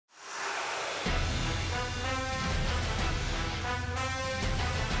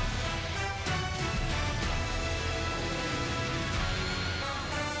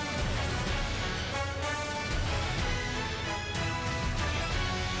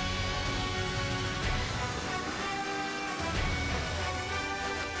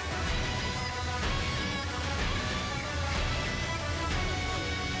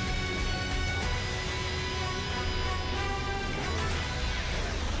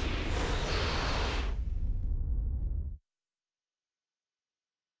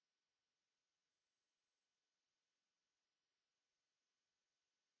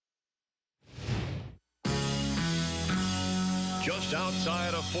just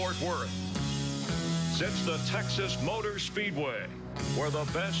outside of Fort Worth. Sits the Texas Motor Speedway, where the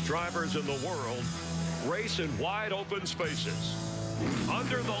best drivers in the world race in wide open spaces,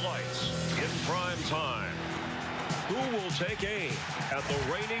 under the lights, in prime time. Who will take aim at the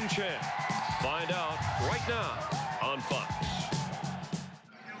reigning champ? Find out right now on Fox.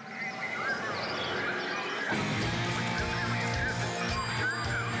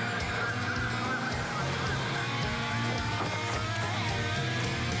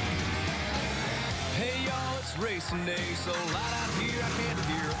 Hey y'all, it's racing day, so light out here, I can't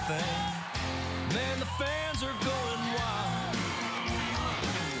hear a thing. Man, the fans are going wild.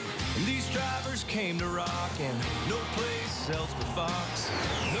 And these drivers came to rock, and no place else but Fox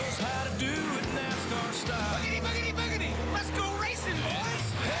knows how to do it NASCAR style. Boogity, boogity, boogity, let's go racing, boys.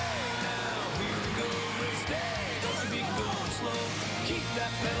 Hey now, here we go, race day. Don't you be going slow. Keep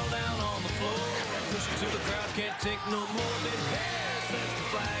that pedal down on the floor. Push it till the crowd can't take no more. Mid-hair, since the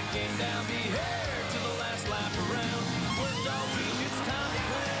flag came down, be here to the last lap around. Worked all week, it's time to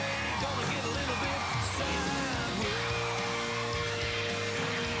play. Gonna get a little bit sideways. Here,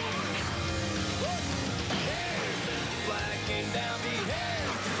 since the flag came down, be here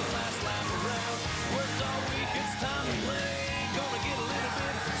to the last lap around. Worked all week, it's time to play. Gonna get a little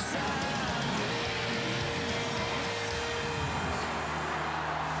bit sideways.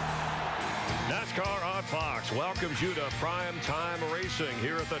 NASCAR on Fox welcomes you to prime time racing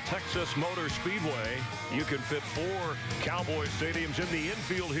here at the Texas Motor Speedway. You can fit 4 Cowboy stadiums in the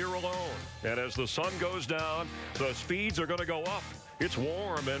infield here alone. And as the sun goes down, the speeds are going to go up. It's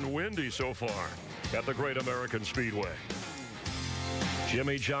warm and windy so far at the Great American Speedway.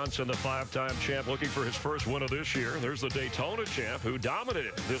 Jimmie Johnson, the 5-time champ, looking for his first win of this year. There's the Daytona champ who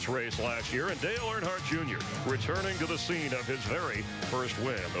dominated this race last year, and Dale Earnhardt Jr. returning to the scene of his very first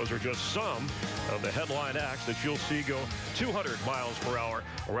win. Those are just some of the headline acts that you'll see go 200 miles per hour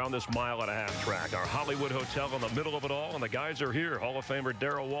around this mile-and-a-half track. Our Hollywood Hotel in the middle of it all, and the guys are here. Hall of Famer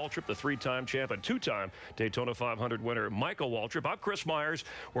Darrell Waltrip, the 3-time champ and 2-time Daytona 500 winner Michael Waltrip. I'm Chris Myers.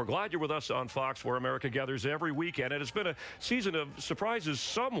 We're glad you're with us on Fox, where America gathers every weekend. And it's been a season of surprises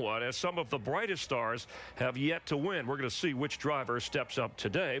somewhat, as some of the brightest stars have yet to win. We're going to see which driver steps up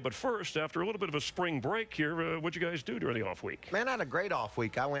today. But first, after a little bit of a spring break here, what'd you guys do during the off week? Man, I had a great off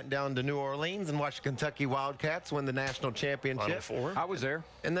week. I went down to New Orleans and watched Kentucky Wildcats win the national championship. Final Four. I was there.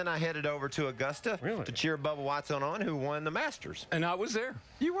 And then I headed over to Augusta to cheer Bubba Watson on, who won the Masters. And I was there.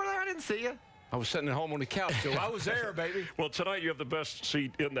 You were there? I didn't see you. I was sitting at home on the couch, so I was there, baby. Well, tonight you have the best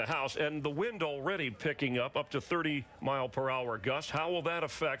seat in the house, and the wind already picking up to 30-mile-per-hour gusts. How will that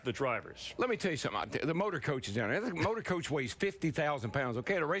affect the drivers? Let me tell you something. The motor coach is down there. The motor coach weighs 50,000 pounds.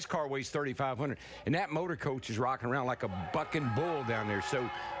 Okay, the race car weighs 3,500, and that motor coach is rocking around like a bucking bull down there. So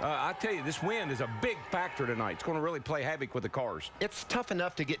I tell you, this wind is a big factor tonight. It's going to really play havoc with the cars. It's tough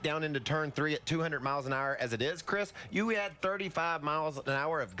enough to get down into turn 3 at 200 miles an hour as it is, Chris. You add 35 miles an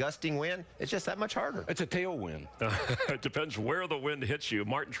hour of gusting wind, it's just that much harder. It's a tailwind. It depends where the wind hits you.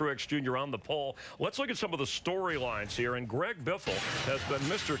 Martin Truex Jr. on the pole. Let's look at some of the storylines here. And Greg Biffle has been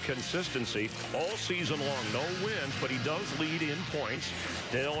Mr. Consistency all season long. No wins, but he does lead in points.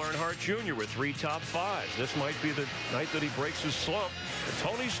 Dale Earnhardt Jr. with 3 top 5s. This might be the night that he breaks his slump.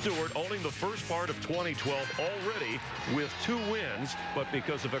 Tony Stewart owning the first part of 2012 already with 2 wins, but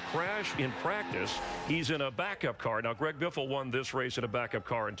because of a crash in practice, he's in a backup car. Now, Greg Biffle won this race in a backup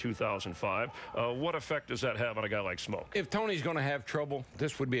car in 2005. What effect does that have on a guy like Smoke? If Tony's going to have trouble,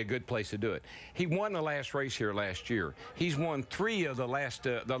 this would be a good place to do it. He won the last race here last year. He's won 3 of the last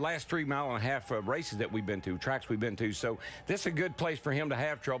 3.5-mile races that we've been to, tracks we've been to. So this is a good place for him to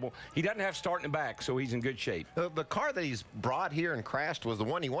have trouble. He doesn't have to start in the back, so he's in good shape. The car that he's brought here and crashed was the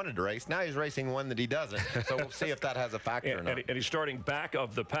one he wanted to race. Now he's racing one that he doesn't. So we'll see if that has a factor or not. And he's starting back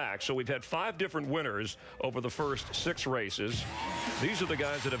of the pack. So we've had 5 different winners over the first 6 races. These are the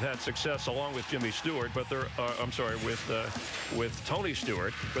guys that have had success along with Jimmy Stewart, but there with Tony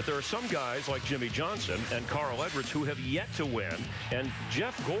Stewart. But there are some guys like Jimmie Johnson and Carl Edwards who have yet to win. And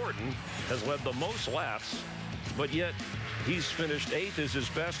Jeff Gordon has led the most laps, but yet he's finished 8th as his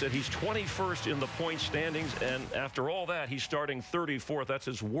best, and he's 21st in the point standings. And after all that, he's starting 34th. That's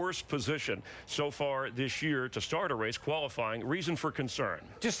his worst position so far this year to start a race qualifying. Reason for concern.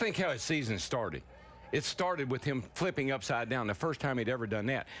 Just think how his season started. It started with him flipping upside down, the first time he'd ever done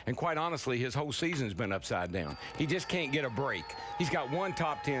that. And quite honestly, his whole season's been upside down. He just can't get a break. He's got 1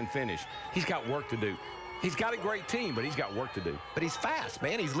 top 10 finish. He's got work to do. He's got a great team, but he's got work to do. But he's fast,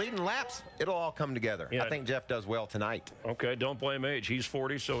 man. He's leading laps. It'll all come together. Yeah. I think Jeff does well tonight. Okay, don't blame age. He's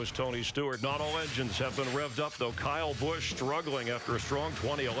 40, so is Tony Stewart. Not all engines have been revved up, though. Kyle Busch struggling after a strong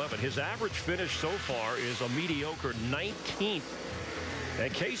 2011. His average finish so far is a mediocre 19th.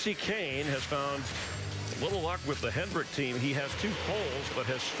 And Casey Kane has found little luck with the Hendrick team. He has 2 poles, but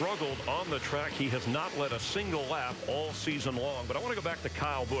has struggled on the track. He has not led a single lap all season long. But I want to go back to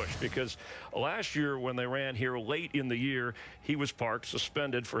Kyle Busch, because last year when they ran here late in the year, he was parked,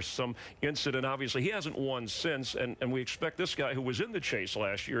 suspended for some incident. Obviously, he hasn't won since, and we expect this guy who was in the chase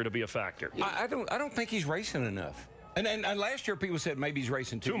last year to be a factor. I don't think he's racing enough. And last year, people said maybe he's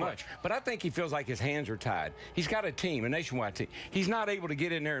racing too much. But I think he feels like his hands are tied. He's got a team, a nationwide team. He's not able to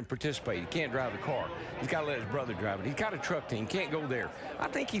get in there and participate. He can't drive the car. He's got to let his brother drive it. He's got a truck team. Can't go there. I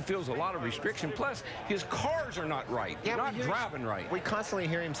think he feels a lot of restriction. Plus, his cars are not right. Yeah, not driving right. We constantly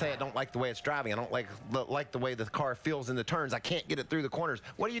hear him say, I don't like the way it's driving. I don't like the way the car feels in the turns. I can't get it through the corners.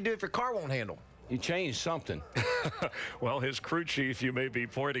 What do you do if your car won't handle? You changed something. Well, his crew chief you may be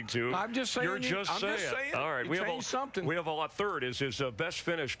pointing to. I'm just saying. You're just saying. All right, we have something. We have a lot. Third is his best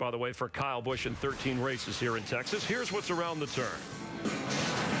finish, by the way, for Kyle Busch in 13 races here in Texas. Here's what's around the turn.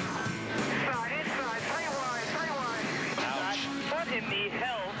 Inside, 3 wide. Ouch. What in the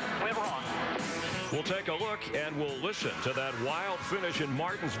hell went wrong? We'll take a look and we'll listen to that wild finish in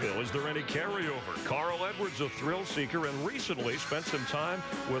Martinsville. Is there any carryover? Carl Edwards, a thrill seeker, and recently spent some time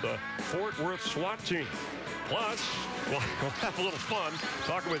with a Fort Worth SWAT team. Plus, we'll have a little fun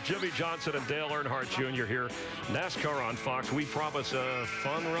talking with Jimmy Johnson and Dale Earnhardt Jr. here. NASCAR on Fox. We promise a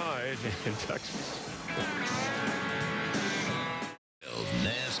fun ride in Texas.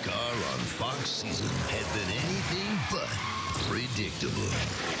 NASCAR on Fox season has been anything but predictable.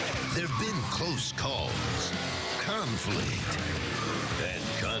 There have been close calls, conflict, and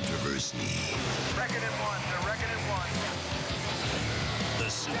controversy. Record at 1. They're record at 1. The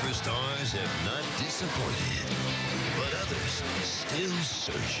superstars have not disappointed, but others still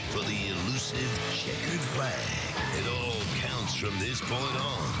search for the elusive checkered flag. It all counts from this point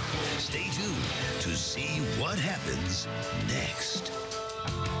on. Stay tuned to see what happens next.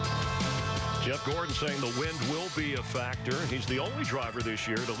 Jeff Gordon saying the wind will be a factor. He's the only driver this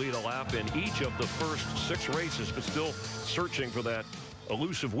year to lead a lap in each of the first 6 races, but still searching for that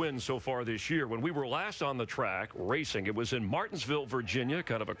elusive win so far this year. When we were last on the track racing, it was in Martinsville, Virginia,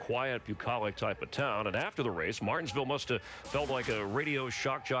 kind of a quiet, bucolic type of town. And after the race, Martinsville must have felt like a radio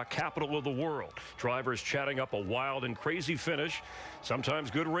shock jock capital of the world. Drivers chatting up a wild and crazy finish. Sometimes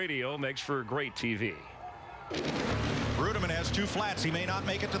good radio makes for great TV. Ruderman has 2 flats. He may not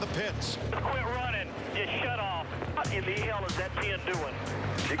make it to the pits. Quit running. Just shut off. What in the hell is that 10 doing?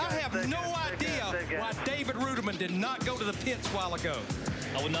 I have no idea why David Ruderman did not go to the pits a while ago.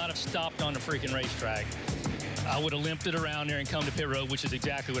 I would not have stopped on the freaking racetrack. I would have limped it around there and come to pit road, which is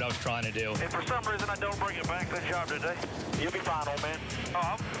exactly what I was trying to do. If for some reason I don't bring it back to the job today, you'll be fine, old man. Oh,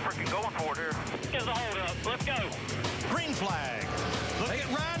 I'm freaking going for it here. Here's the hold up. Let's go. Green flag. Look at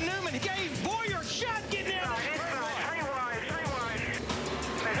Ryan Newman. He gave Boyer a shot getting there. Inside, 3 wide.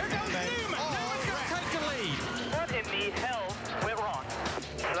 There goes Newman. Now he's going to take the lead. What in the hell went wrong?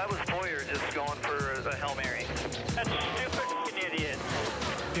 So that was Boyer just going for a Hail Mary. That's stupid, idiot.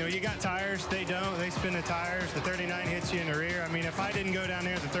 You know, you got tires, they don't. They spin the tires. The 39 hits you in the rear. I mean, if I didn't go down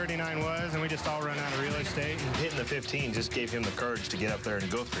there, the 39 was, and we just all run out of real estate. Hitting the 15 just gave him the courage to get up there and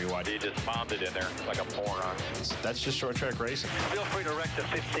go 3 wide. He just bombed it in there like a moron. That's just short track racing. Feel free to wreck the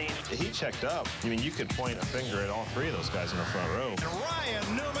 15. He checked up. I mean, you could point a finger at all 3 of those guys in the front row. And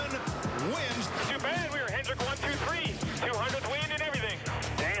Ryan Newman wins. Too bad we were Hendrick 1, 2, 3. 200th win and everything.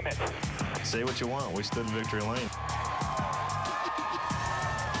 Damn it. Say what you want. We stood in victory lane.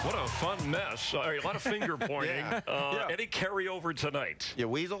 What a fun mess. A lot of finger pointing. Any carryover tonight? You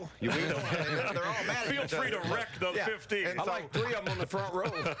weasel? You weasel? They're all mad at Feel each free to other. wreck the 15. And I like 3 of them on the front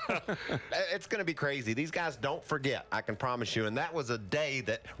row. It's going to be crazy. These guys don't forget, I can promise you. And that was a day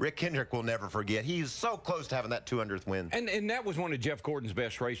that Rick Hendrick will never forget. He's so close to having that 200th win. And that was one of Jeff Gordon's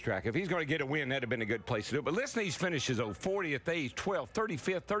best racetrack. If he's going to get a win, that'd have been a good place to do it. But listen to these finishes, 40th, 8th, 12th,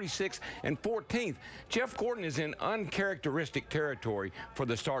 35th, 36th, and 14th. Jeff Gordon is in uncharacteristic territory for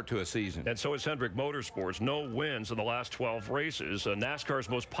the start to a season. And so is Hendrick Motorsports. No wins in the last 12 races. NASCAR's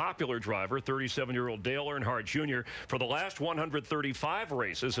most popular driver, 37-year-old Dale Earnhardt Jr., for the last 135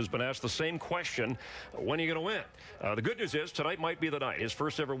 races has been asked the same question, when are you going to win? The good news is tonight might be the night. His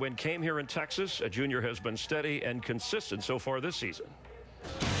first ever win came here in Texas. Junior has been steady and consistent so far this season.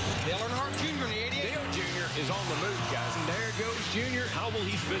 Dale Earnhardt Jr. in the 88. Dale Jr. is on the move, guys. And there goes Junior. How will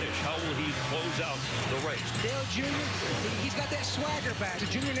he finish? How will he close out the race? Dale Jr., he's got that swagger back. The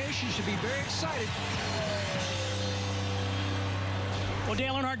Junior Nation should be very excited. Well,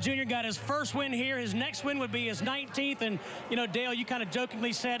 Dale Earnhardt Jr. got his first win here. His next win would be his 19th. And, you know, Dale, you kind of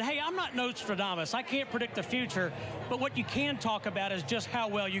jokingly said, hey, I'm not Nostradamus. I can't predict the future. But what you can talk about is just how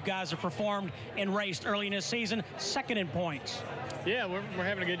well you guys have performed and raced early in this season, second in points. Yeah, we're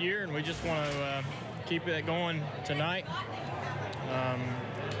having a good year, and we just want to keep that going tonight.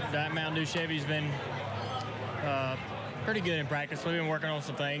 That Mountain Dew Chevy's been pretty good in practice. We've been working on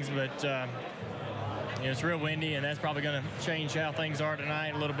some things, but you know, it's real windy, and that's probably going to change how things are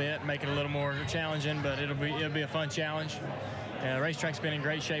tonight a little bit, make it a little more challenging, but it'll be a fun challenge. The racetrack's been in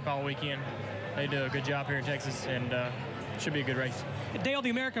great shape all weekend. They do a good job here in Texas, and should be a good race. Dale, the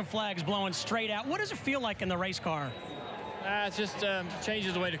American flag's blowing straight out. What does it feel like in the race car? It just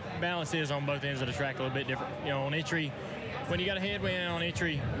changes the way the balance is on both ends of the track a little bit different. You know, on entry, when you got a headwind on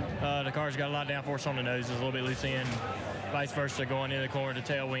entry, the car's got a lot of downforce on the nose. It's a little bit loose end. Vice versa, going into the corner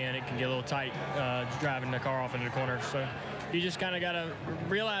to tailwind, it can get a little tight driving the car off into the corner. So you just kind of got to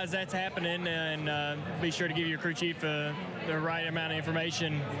realize that's happening and be sure to give your crew chief the right amount of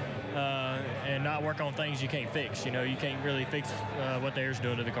information and not work on things you can't fix. You know, you can't really fix what the air's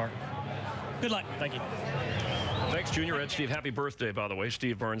doing to the car. Good luck. Thank you. Thanks, Junior. Ed, Steve, happy birthday, by the way.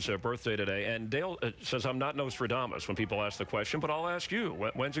 Steve Burns' birthday today. And Dale says, I'm not Nostradamus when people ask the question, but I'll ask you,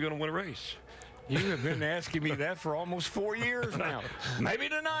 when's he going to win a race? You have been asking me that for almost 4 years now. Maybe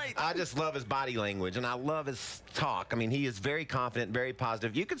tonight. I just love his body language, and I love his talk. I mean, he is very confident, very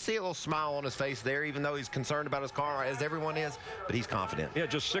positive. You can see a little smile on his face there, even though he's concerned about his car, as everyone is, but he's confident. Yeah,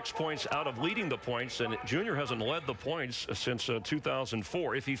 just 6 points out of leading the points, and Junior hasn't led the points since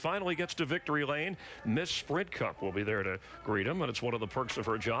 2004. If he finally gets to victory lane, Miss Sprint Cup will be there to greet him, and it's one of the perks of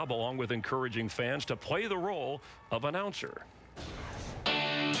her job, along with encouraging fans to play the role of announcer.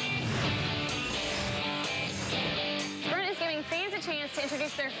 Fans a chance to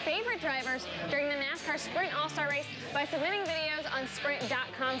introduce their favorite drivers during the NASCAR Sprint All-Star Race by submitting videos on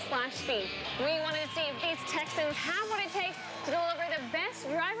sprint.com/speed. We wanted to see if these Texans have what it takes to deliver the best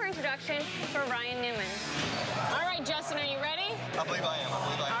driver introduction for Ryan Newman. All right, Justin, are you ready? I believe I am.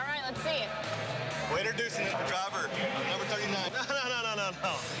 All right, let's see it. We're introducing the driver, number 39. No.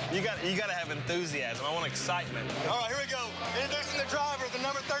 You got to have enthusiasm. I want excitement. All right, here we go. Introducing the driver of the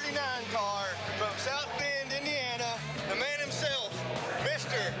number 39 car from South Bend, Indiana, the man himself,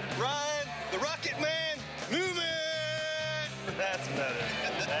 Mr. Ryan, the Rocket Man, Newman. That's better.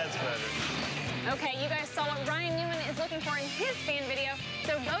 That's better. Okay, you guys saw what Ryan Newman is looking for in his fan video,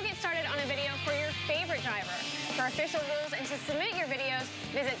 so go get started on a video for your favorite driver. For official rules and to submit your videos,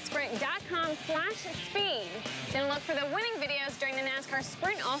 visit sprint.com/speed. Then look for the winning videos during the NASCAR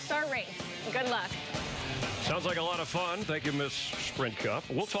Sprint All-Star Race. Good luck. Sounds like a lot of fun. Thank you, Miss Sprint Cup.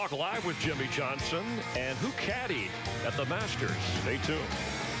 We'll talk live with Jimmie Johnson and who caddied at the Masters. Stay tuned.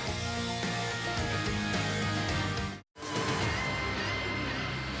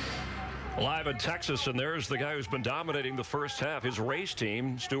 Live in Texas, and there's the guy who's been dominating the first half. His race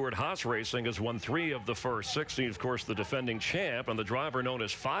team, Stewart-Haas Racing, has won 3 of the first 6. He's, of course, the defending champ, and the driver known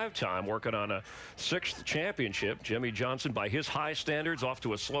as 5-time, working on a 6th championship. Jimmie Johnson, by his high standards, off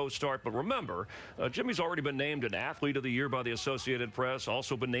to a slow start. But remember, Jimmy's already been named an Athlete of the Year by the Associated Press,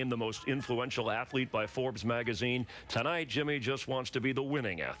 also been named the most influential athlete by Forbes magazine. Tonight, Jimmie just wants to be the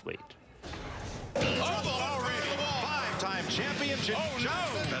winning athlete. Five-time champion Jimmie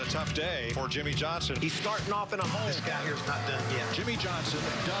Johnson. Had a tough day for Jimmie Johnson. He's starting off in a hole. This guy here's not done yet. Jimmie Johnson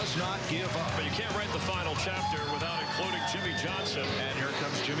does not give up. But you can't write the final chapter without including Jimmie Johnson. And here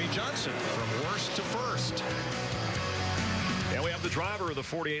comes Jimmie Johnson from worst to first. And we have the driver of the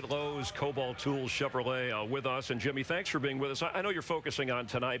 48 Lowe's Cobalt Tools Chevrolet with us. And Jimmie, thanks for being with us. I know you're focusing on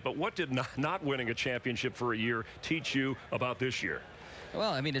tonight, but what did not winning a championship for a year teach you about this year?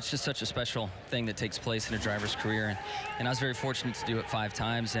 Well, I mean, it's just such a special thing that takes place in a driver's career, and I was very fortunate to do it 5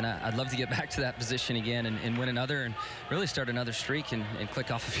 times, and I'd love to get back to that position again and win another and really start another streak and click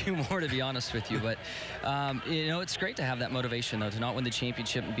off a few more, to be honest with you. But, you know, it's great to have that motivation, though, to not win the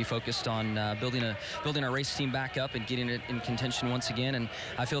championship and be focused on building our race team back up and getting it in contention once again, and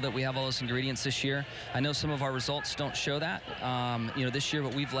I feel that we have all those ingredients this year. I know some of our results don't show that, you know, this year,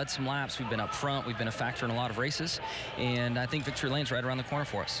 but we've led some laps. We've been up front. We've been a factor in a lot of races, and I think victory lane's right around the corner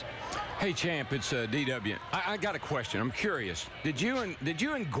for us. Hey, Champ, it's DW. I got a question. I'm curious. Did you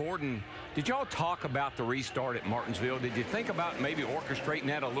and Gordon, did y'all talk about the restart at Martinsville? Did you think about maybe orchestrating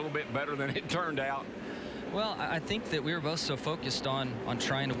that a little bit better than it turned out? Well, I think that we were both so focused on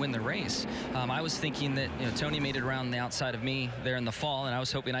trying to win the race. I was thinking that Tony made it around the outside of me there in the fall, and I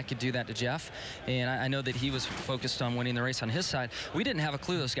was hoping I could do that to Jeff. And I know that he was focused on winning the race on his side. We didn't have a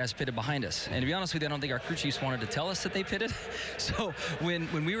clue those guys pitted behind us. And to be honest with you, I don't think our crew chiefs wanted to tell us that they pitted. So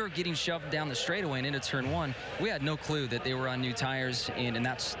when we were getting shoved down the straightaway and into turn 1, we had no clue that they were on new tires, and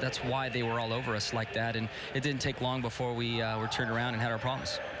that's why they were all over us like that. And it didn't take long before we were turned around and had our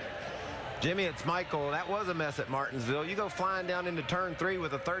problems. Jimmy, it's Michael. That was a mess at Martinsville. You go flying down into turn 3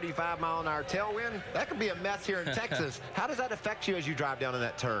 with a 35-mile-an-hour tailwind. That could be a mess here in Texas. How does that affect you as you drive down in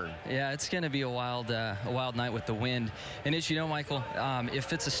that turn? Yeah, it's going to be a wild night with the wind. And as you know, Michael,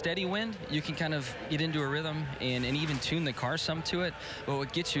 if it's a steady wind, you can kind of get into a rhythm and even tune the car some to it. But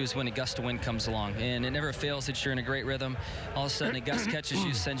what gets you is when a gust of wind comes along. And it never fails that you're in a great rhythm. All of a sudden, a gust catches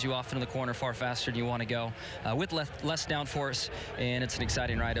you, sends you off into the corner far faster than you want to go with less downforce, and it's an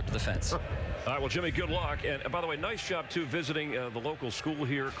exciting ride up to the fence. All right, well, Jimmy, good luck. And by the way, nice job, too, visiting the local school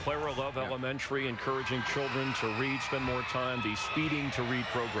here, Clara Love Elementary, encouraging children to read, spend more time, the Speeding to Read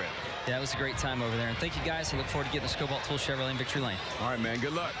program. Yeah, it was a great time over there. And thank you, guys. I look forward to getting the Cobalt Tool Chevrolet in Victory Lane. All right, man.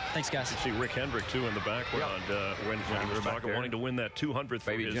 Good luck. Thanks, guys. You see Rick Hendrick, too, in the background when he was talking, wanting to win that 200th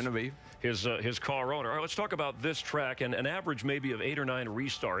Baby for Genevieve. His car owner. All right, let's talk about this track and an average maybe of 8 or 9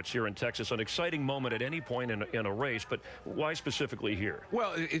 restarts here in Texas. An exciting moment at any point in a race, but why specifically here?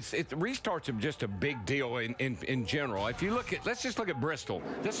 Well, restarts are just a big deal in general. If you look at, let's just look at Bristol.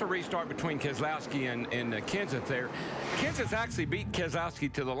 This is a restart between Keselowski and Kenseth there. Kenseth actually beat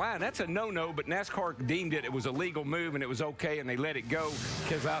Keselowski to the line. That's a no-no, but NASCAR deemed it was a legal move and it was okay, and they let it go.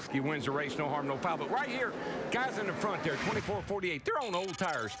 Keselowski wins the race, no harm, no foul. But right here, guys in the front there, 24-48, they're on old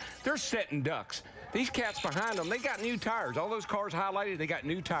tires. They're setting ducks. These cats behind them, they got new tires. All those cars highlighted, they got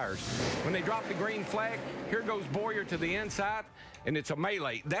new tires. When they drop the green flag, here goes Boyer to the inside, and it's a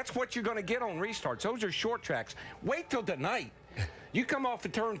melee. That's what you're going to get on restarts. Those are short tracks. Wait till tonight. You come off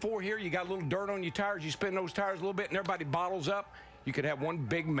of turn 4 here, you got a little dirt on your tires, you spin those tires a little bit, and everybody bottles up. You could have one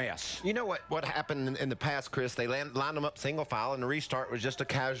big mess. You know what happened in the past, Chris? They lined them up single file, and the restart was just a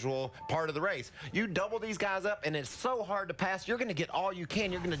casual part of the race. You double these guys up, and it's so hard to pass. You're going to get all you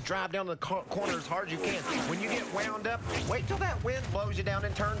can. You're going to drive down the corner as hard as you can. When you get wound up, wait till that wind blows you down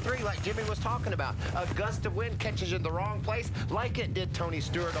in turn 3, like Jimmy was talking about. A gust of wind catches you in the wrong place, like it did Tony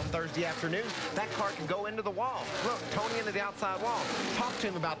Stewart on Thursday afternoon. That car can go into the wall. Look, Tony into the outside wall. Talk to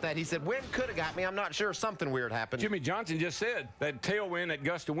him about that. He said, wind could have got me. I'm not sure. Something weird happened. Jimmy Johnson just said that tailwind, that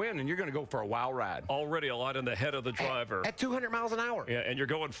gust of wind, and you're going to go for a wild ride. Already a lot in the head of the driver. At 200 miles an hour. Yeah, and you're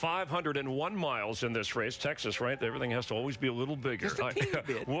going 501 miles in this race. Texas, right? Everything has to always be a little bigger. Just a teeny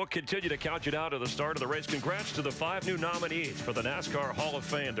bit. We'll continue to count you down to the start of the race. Congrats to the 5 new nominees for the NASCAR Hall of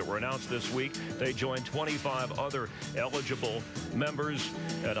Fame that were announced this week. They joined 25 other eligible members,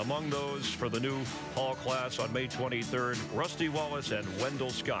 and among those for the new Hall class on May 23rd, Rusty Wallace and Wendell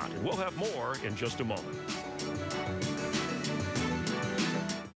Scott. And we'll have more in just a moment.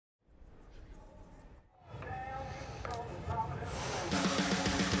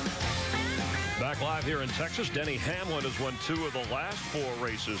 Back live here in Texas, Denny Hamlin has won 2 of the last 4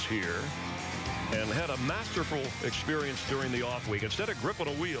 races here and had a masterful experience during the off week. Instead of gripping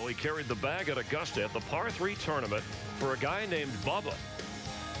a wheel, he carried the bag at Augusta at the par 3 tournament for a guy named Bubba.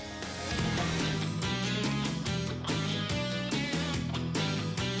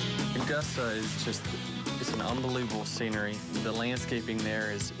 Augusta is just, it's an unbelievable scenery. The landscaping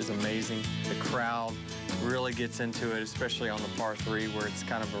there is amazing. The crowd really gets into it, especially on the par 3 where it's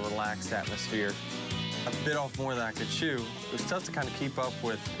kind of a relaxed atmosphere. I bit off more than I could chew. It was tough to kind of keep up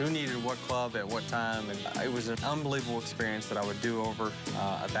with who needed what club at what time, and it was an unbelievable experience that I would do over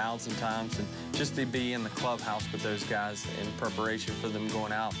 1,000 times, and just to be in the clubhouse with those guys in preparation for them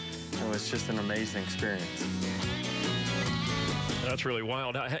going out, it was just an amazing experience. That's really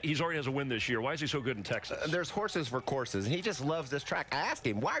wild. He's already has a win this year. Why is he so good in Texas? There's horses for courses, and he just loves this track. I asked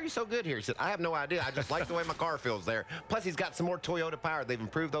him, why are you so good here? He said, I have no idea. I just like the way my car feels there. Plus, he's got some more Toyota power. They've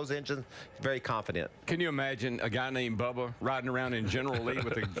improved those engines. He's very confident. Can you imagine a guy named Bubba riding around in General Lee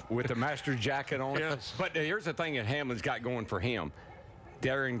with a Master's jacket on? Yes. But here's the thing that Hamlin's got going for him.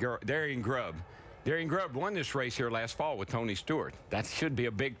 Darian Grubb. Darian Grubb won this race here last fall with Tony Stewart. That should be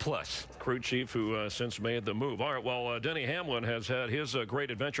a big plus. Crew chief who since made the move. All right, well, Denny Hamlin has had his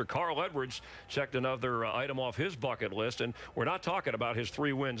great adventure. Carl Edwards checked another item off his bucket list, and we're not talking about his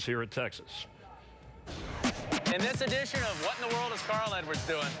 3 wins here at Texas. In this edition of What in the World is Carl Edwards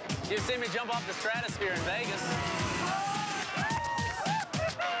Doing? You've seen me jump off the stratosphere in Vegas.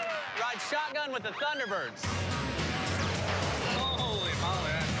 Ride shotgun with the Thunderbirds. Holy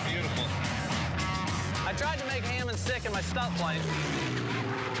moly, that's beautiful. I tried to make Hammond sick in my stunt plane.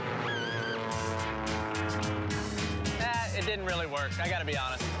 didn't really work, I gotta be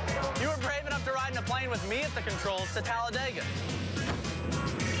honest. You were brave enough to ride in a plane with me at the controls to Talladega.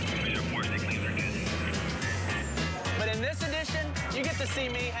 But in this edition, you get to see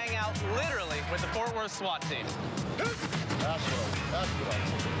me hang out literally with the Fort Worth SWAT team. That's good.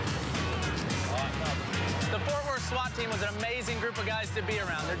 The Fort Worth SWAT team was an amazing group of guys to be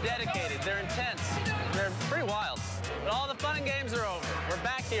around. They're dedicated, they're intense, they're pretty wild. But all the fun and games are over. We're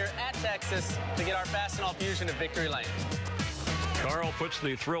back here at Texas to get our Fastenal Fusion to victory lane. Carl puts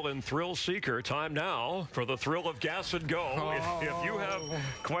the thrill in Thrill Seeker. Time now for the thrill of gas and go. If you have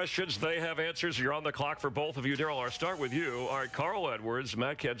questions, they have answers. You're on the clock for both of you. Daryl, I'll start with you. All right, Carl Edwards,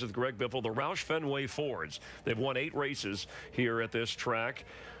 Matt Kenseth, Greg Biffle, the Roush Fenway Fords. They've won 8 races here at this track.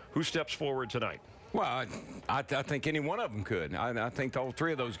 Who steps forward tonight? Well, I think any one of them could. I think all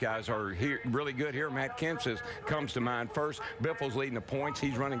 3 of those guys are here, really good here. Matt Kenseth comes to mind first. Biffle's leading the points.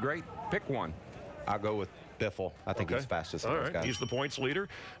 He's running great. Pick one. I'll go with Biffle. I think he's fastest of those guys. He's the points leader.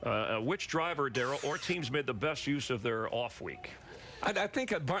 Which driver, Daryl, or teams made the best use of their off week? I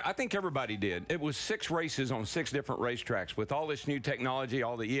think everybody did. It was 6 races on 6 different racetracks with all this new technology,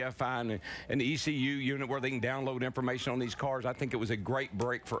 all the EFI and the ECU unit where they can download information on these cars. I think it was a great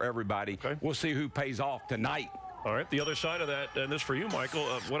break for everybody. Okay. We'll see who pays off tonight. All right, the other side of that, and this for you, Michael,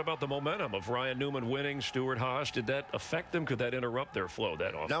 what about the momentum of Ryan Newman winning, Stewart Haas? Did that affect them? Could that interrupt their flow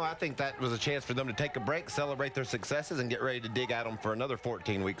that often? No, I think that was a chance for them to take a break, celebrate their successes, and get ready to dig at them for another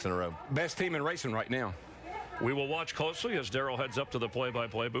 14 weeks in a row. Best team in racing right now. We will watch closely as Daryl heads up to the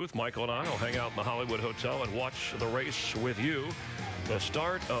play-by-play booth. Michael and I will hang out in the Hollywood Hotel and watch the race with you. The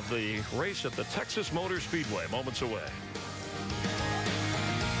start of the race at the Texas Motor Speedway, moments away.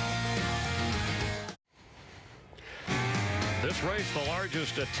 This race, the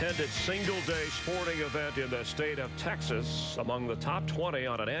largest attended single-day sporting event in the state of Texas, among the top 20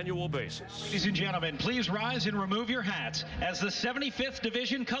 on an annual basis. Ladies and gentlemen, please rise and remove your hats as the 75th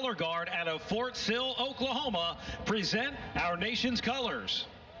Division Color Guard out of Fort Sill, Oklahoma, present our nation's colors.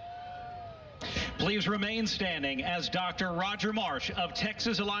 Please remain standing as Dr. Roger Marsh of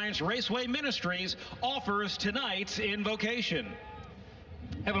Texas Alliance Raceway Ministries offers tonight's invocation.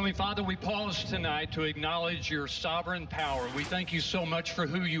 Heavenly Father, we pause tonight to acknowledge your sovereign power. We thank you so much for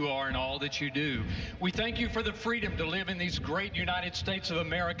who you are and all that you do. We thank you for the freedom to live in these great United States of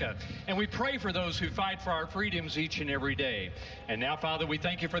America. And we pray for those who fight for our freedoms each and every day. And now, Father, we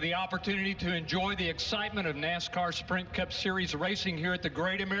thank you for the opportunity to enjoy the excitement of NASCAR Sprint Cup Series racing here at the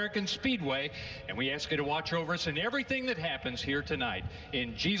Great American Speedway. And we ask you to watch over us in everything that happens here tonight.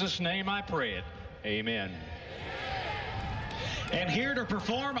 In Jesus' name I pray it. Amen. And here to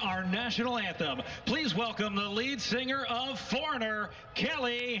perform our national anthem, please welcome the lead singer of Foreigner,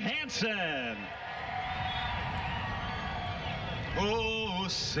 Kelly Hansen. Oh,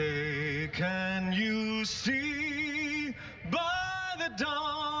 say, can you see by the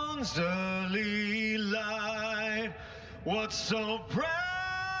dawn's early light what so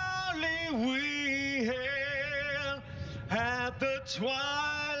proudly we hailed at the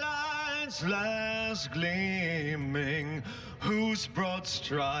twilight's last gleaming, whose broad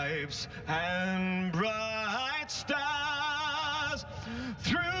stripes and bright stars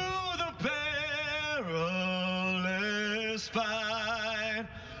through the perilous fight,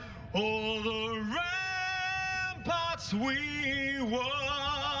 all the ramparts we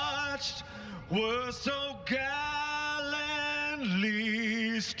watched were so gallantly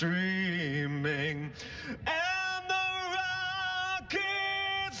streaming, and the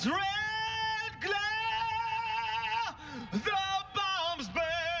rockets' red glare, the bombs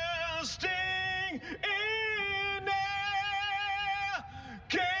bursting in air,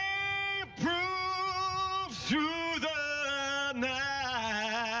 gave proof through the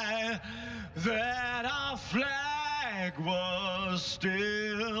night that our flag was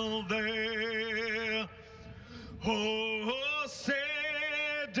still there. Oh, say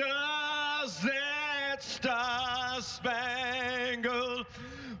does that star-spangled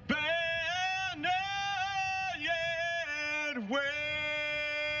banner yet wave?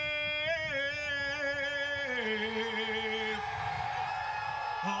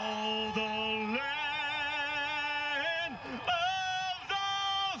 Oh, the land of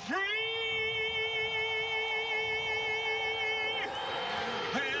the free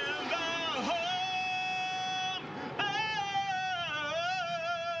and the home of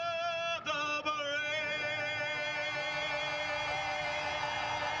the brave.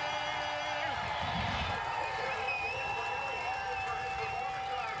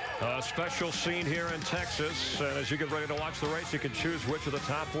 A special scene here in Texas, and as you get ready to watch the race, you can choose which of the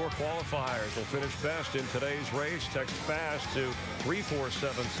top 4 qualifiers will finish best in today's race. Text FAST to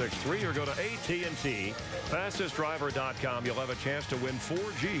 34763 or go to AT&T, fastestdriver.com. You'll have a chance to win 4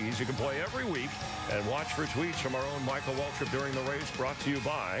 Gs. You can play every week and watch for tweets from our own Michael Waltrip during the race, brought to you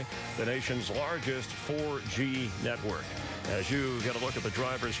by the nation's largest 4G network. As you get a look at the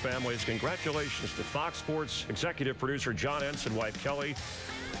drivers' families, congratulations to Fox Sports executive producer John Entz and wife Kelly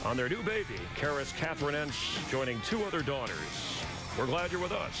on their new baby, Karis Catherine Entz, joining 2 other daughters. We're glad you're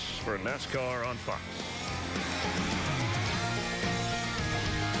with us for NASCAR on Fox.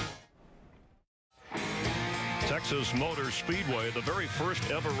 Texas Motor Speedway, the very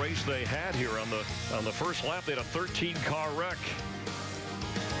first ever race they had here on the first lap. They had a 13-car wreck.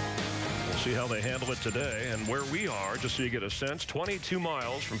 We'll see how they handle it today. And where we are, just so you get a sense, 22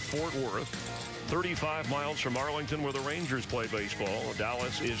 miles from Fort Worth, 35 miles from Arlington, where the Rangers play baseball.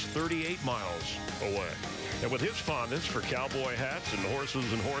 Dallas is 38 miles away. And with his fondness for cowboy hats and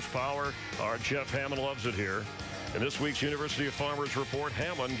horses and horsepower, our Jeff Hammond loves it here. In this week's University of Farmers Report,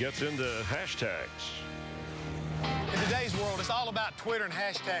 Hammond gets into hashtags. In today's world, it's all about Twitter and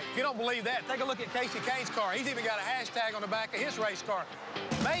hashtags. If you don't believe that, take a look at Casey Kane's car. He's even got a hashtag on the back of his race car.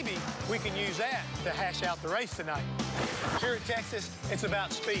 Maybe we can use that to hash out the race tonight. Here at Texas, it's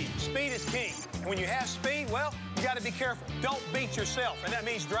about speed. Speed is king. And when you have speed, well, you got to be careful. Don't beat yourself. And that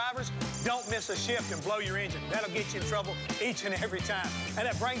means drivers, don't miss a shift and blow your engine. That'll get you in trouble each and every time. And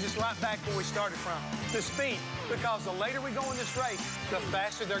that brings us right back where we started from, the speed. Because the later we go in this race, the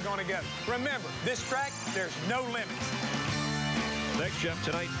faster they're going to go. Remember, this track, there's no limits. Thanks, Jeff.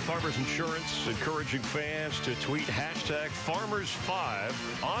 Tonight, Farmers Insurance encouraging fans to tweet hashtag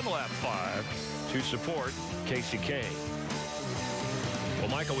Farmers5 on lap 5 to support Casey Kane. Well,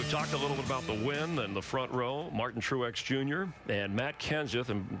 Michael, we've talked a little bit about the win and the front row. Martin Truex Jr. and Matt Kenseth,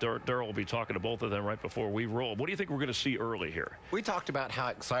 and Darrell will be talking to both of them right before we roll. What do you think we're going to see early here? We talked about how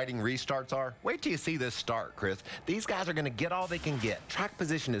exciting restarts are. Wait till you see this start, Chris. These guys are going to get all they can get. Track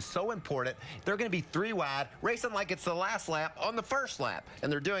position is so important. They're going to be 3 wide, racing like it's the last lap on the first lap,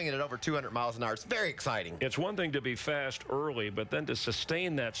 and they're doing it at over 200 miles an hour. It's very exciting. It's one thing to be fast early, but then to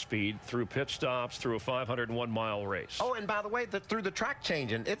sustain that speed through pit stops, through a 501-mile race. Oh, and by the way, through the track changing.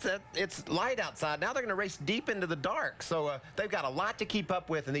 It's light outside. Now they're going to race deep into the dark. So they've got a lot to keep up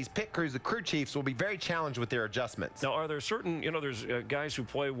with, and these pit crews, the crew chiefs, will be very challenged with their adjustments. Now, are there certain, there's guys who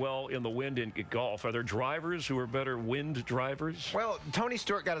play well in the wind in golf. Are there drivers who are better wind drivers? Well, Tony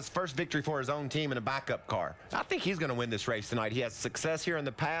Stewart got his first victory for his own team in a backup car. I think he's going to win this race tonight. He has success here in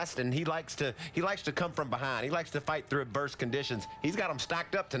the past, and he likes to come from behind. He likes to fight through adverse conditions. He's got them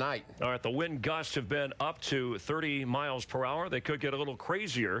stacked up tonight. All right, the wind gusts have been up to 30 miles per hour. They could get a little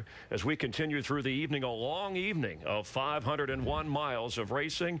crazier as we continue through the evening, a long evening of 501 miles of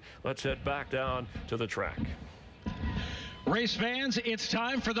racing. Let's head back down to the track. Race fans, it's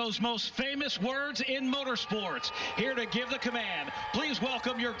time for those most famous words in motorsports. Here to give the command, please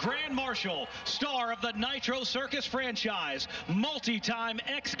welcome your Grand Marshal, star of the Nitro Circus franchise, multi-time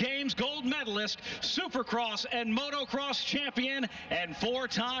X Games gold medalist, Supercross and Motocross champion, and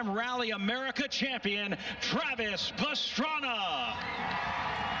 4-time Rally America champion, Travis Pastrana.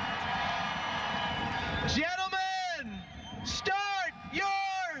 Gentlemen, start your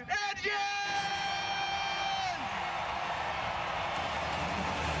engine!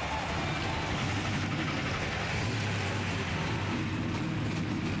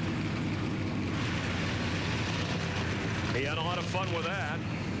 He had a lot of fun with that.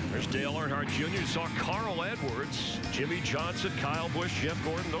 There's Dale Earnhardt Jr. You saw Carl Edwards, Jimmy Johnson, Kyle Busch, Jeff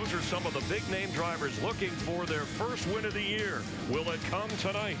Gordon. Those are some of the big-name drivers looking for their first win of the year. Will it come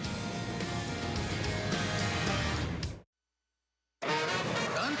tonight?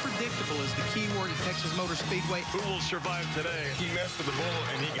 Unpredictable is the key word at Texas Motor Speedway. Who will survive today? He messed with the bull,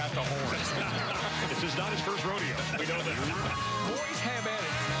 and he got the horns. This is not his first rodeo. We know that. Boys have at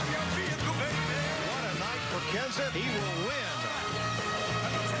it. What a night for Kenseth. He will win.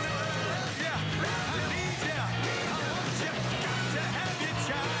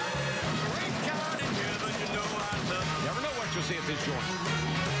 Never know what you'll see at this joint.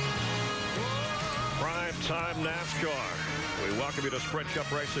 Prime time NASCAR. We welcome you to Sprint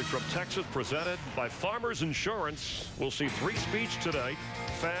Cup Racing from Texas, presented by Farmers Insurance. We'll see 3 speeds tonight: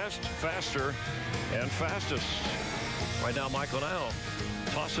 fast, faster, and fastest. Right now, Michael, now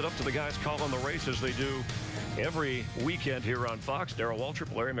toss it up to the guys calling the races. They do every weekend here on Fox. Darrell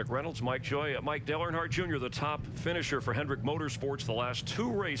Waltrip, Larry McReynolds, Mike Joy, Mike Dale Earnhardt Jr., the top finisher for Hendrick Motorsports the last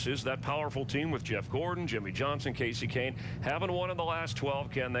 2 races. That powerful team with Jeff Gordon, Jimmy Johnson, Casey Kane, haven't won in the last 12.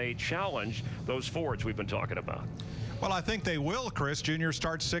 Can they challenge those Fords we've been talking about? Well, I think they will, Chris. Junior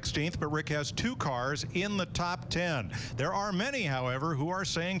starts 16th, but Rick has 2 cars in the top 10. There are many, however, who are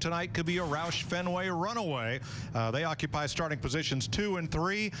saying tonight could be a Roush Fenway runaway. They occupy starting positions 2 and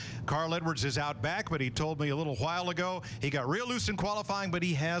 3. Carl Edwards is out back, but he told me a little while ago he got real loose in qualifying, but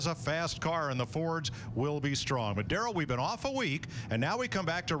he has a fast car, and the Fords will be strong. But, Darrell, we've been off a week, and now we come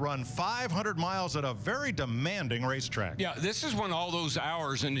back to run 500 miles at a very demanding racetrack. Yeah, this is when all those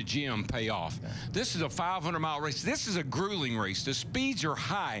hours in the gym pay off. This is a 500-mile race. This is a grueling race. The speeds are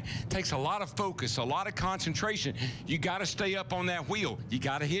high. Takes a lot of focus, a lot of concentration. You got to stay up on that wheel. You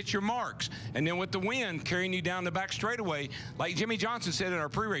got to hit your marks. And then with the wind carrying you down the back straightaway, like Jimmy Johnson said in our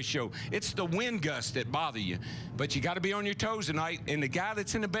pre-race show, it's the wind gusts that bother you. But you got to be on your toes tonight. And the guy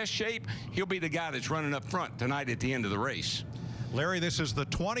that's in the best shape, he'll be the guy that's running up front tonight at the end of the race. Larry, this is the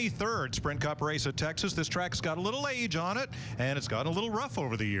 23rd Sprint Cup race at Texas. This track's got a little age on it, and it's gotten a little rough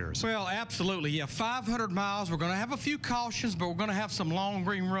over the years. Well, absolutely. Yeah, 500 miles. We're going to have a few cautions, but we're going to have some long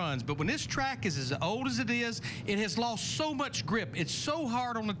green runs. But when this track is as old as it is, it has lost so much grip. It's so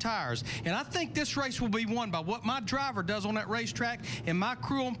hard on the tires. And I think this race will be won by what my driver does on that racetrack and my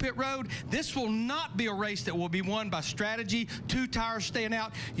crew on pit road. This will not be a race that will be won by strategy, 2 tires staying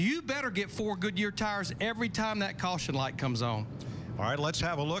out. You better get 4 Goodyear tires every time that caution light comes on. All right, let's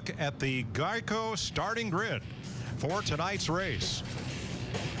have a look at the Geico starting grid for tonight's race.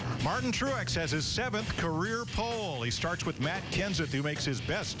 Martin Truex has his 7th career pole. He starts with Matt Kenseth, who makes his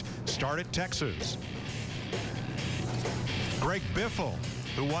best start at Texas. Greg Biffle,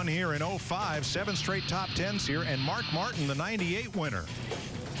 who won here in 05, 7 straight top 10s here, and Mark Martin, the 98 winner.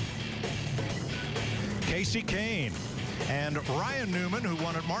 Casey Kane and Ryan Newman, who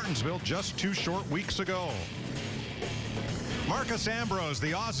won at Martinsville just 2 short weeks ago. Marcus Ambrose,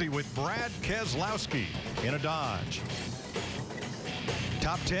 the Aussie, with Brad Keselowski in a Dodge.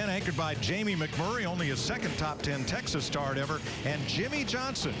 Top 10 anchored by Jamie McMurray, only his 2nd top 10 Texas start ever, and Jimmy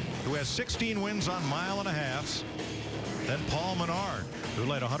Johnson, who has 16 wins on mile-and-a-halfs. Then Paul Menard, who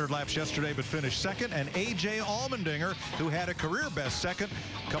led 100 laps yesterday but finished 2nd, and A.J. Allmendinger, who had a career-best 2nd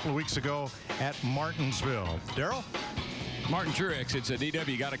a couple of weeks ago at Martinsville. Darrell? Martin Truex, it's a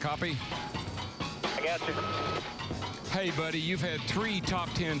DW. Got a copy? I got you. Hey, buddy, you've had 3 top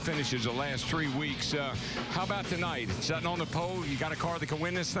 10 finishes the last 3 weeks. How about tonight? Sitting on the pole, you got a car that can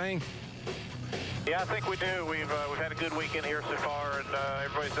win this thing? Yeah, I think we do. We've had a good weekend here so far, and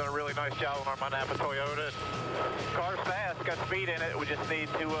everybody's done a really nice job on our Napa Toyota. Car's fast, got speed in it. We just need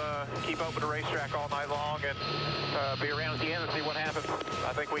to keep open the racetrack all night long and be around at the end and see what happens.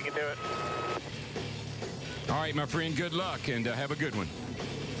 I think we can do it. All right, my friend, good luck, and have a good one.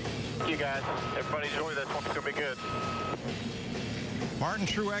 Thank you, guys. Everybody enjoy this one. It's going to be good. Martin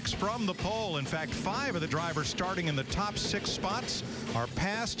Truex from the pole. In fact, 5 of the drivers starting in the top 6 spots are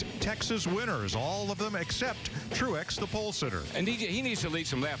past Texas winners, all of them except Truex, the pole sitter. And he needs to lead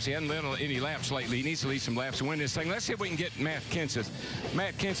some laps. He hasn't led any laps lately. He needs to lead some laps to win this thing. Let's see if we can get Matt Kenseth.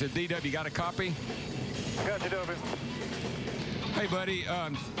 Matt Kenseth, DW, got a copy? Got you, Dovey. Hey, buddy.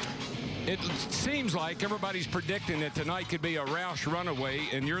 It seems like everybody's predicting that tonight could be a Roush runaway,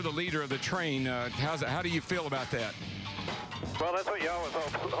 and you're the leader of the train. How do you feel about that? Well, that's what you always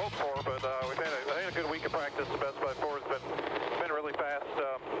hope for, but we've had a good week of practice. The Best Buy 4 has been really fast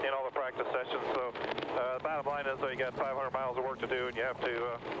in all the practice sessions. So the bottom line is you got 500 miles of work to do, and you have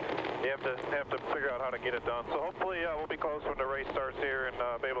to figure out how to get it done. So hopefully we'll be close when the race starts here and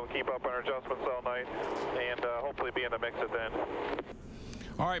be able to keep up on our adjustments all night, and hopefully be in the mix at the end.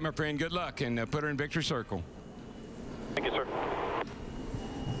 All right, my friend, good luck, and put her in victory circle. Thank you, sir.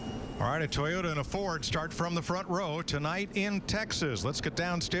 All right, a Toyota and a Ford start from the front row tonight in Texas. Let's get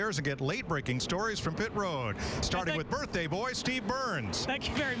downstairs and get late-breaking stories from pit road, starting with birthday boy Steve Burns. Thank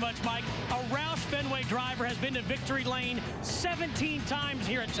you very much, Mike. A Roush Fenway driver has been to victory lane 17 times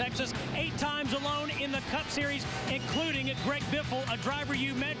here at Texas, 8 times alone in the Cup Series, including Greg Biffle, a driver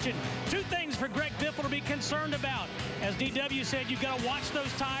you mentioned. 2 things for Greg Biffle to be concerned about. As DW said, you've got to watch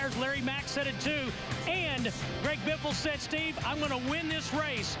those tires. Larry Mack said it too. And Greg Biffle said, Steve, I'm going to win this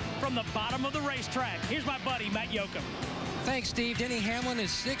race from the bottom of the racetrack. Here's my buddy, Matt Yoakum. Thanks, Steve. Denny Hamlin is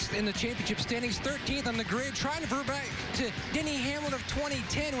 6th in the championship standings, 13th on the grid, trying to revert back to Denny Hamlin of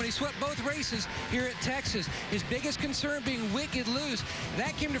 2010 when he swept both races here at Texas. His biggest concern being wicked loose.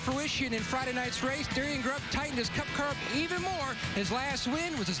 That came to fruition in Friday night's race. Darian Grubb tightened his Cup car up even more. His last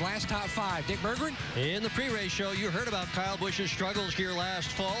win was his last top 5. Dick Berggren? In the pre-race show, you heard about Kyle Busch's struggles here last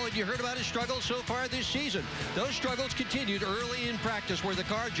fall, and you heard about his struggles so far this season. Those struggles continued early in practice where the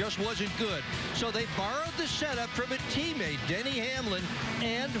car just wasn't good. So they borrowed the setup from a teammate today. Denny Hamlin,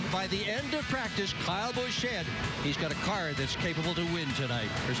 and by the end of practice, Kyle Busch said he's got a car that's capable to win tonight.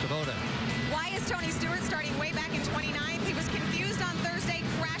 Christopher. Why is Tony Stewart starting way back in 29th? He was confused on Thursday,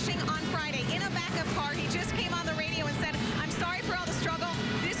 crashing on Friday in a backup car. He just came on the radio and said, I'm sorry for all the struggle.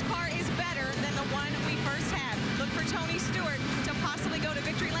 This car is better than the one we first had. Look for Tony Stewart to possibly go to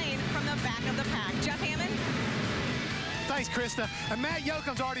victory lane from the back of the pack. Jeff Hammond. Thanks, Krista. And Matt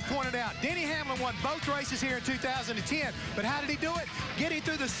Yoakum's already pointed out, Denny Hamlin won both races here in 2010. But how did he do it? Getting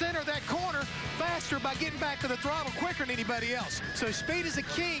through the center of that corner faster by getting back to the throttle quicker than anybody else. So speed is a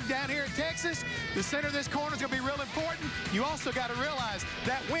king down here in Texas. The center of this corner is going to be real important. You also got to realize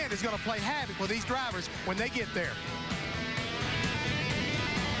that wind is going to play havoc with these drivers when they get there.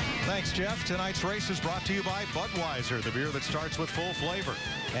 Thanks, Jeff. Tonight's race is brought to you by Budweiser, the beer that starts with full flavor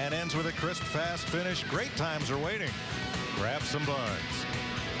and ends with a crisp, fast finish. Great times are waiting. Grab some buds.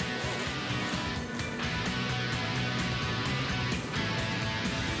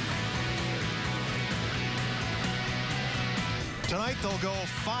 Tonight they'll go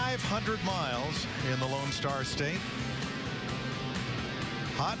 500 miles in the Lone Star State.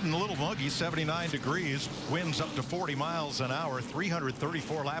 Hot and a little muggy, 79 degrees, winds up to 40 miles an hour,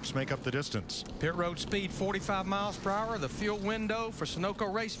 334 laps make up the distance. Pit road speed 45 miles per hour. The fuel window for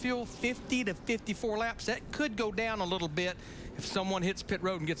Sunoco race fuel 50 to 54 laps. That could go down a little bit if someone hits pit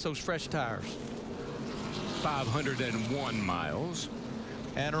road and gets those fresh tires. 501 miles.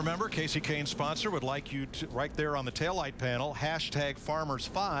 And remember, Casey Kane's sponsor would like you to, right there on the taillight panel, hashtag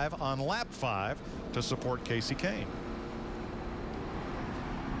Farmers5 on lap 5 to support Casey Kane.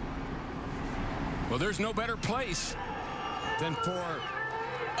 Well, there's no better place than for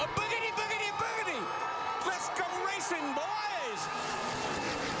a boogity, boogity, boogity. Let's go racing, boys.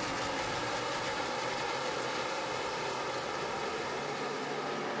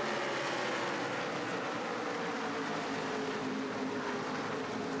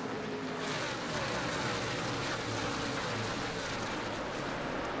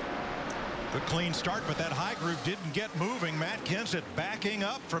 Good clean start, but that high group didn't get moving. Matt Kenseth backing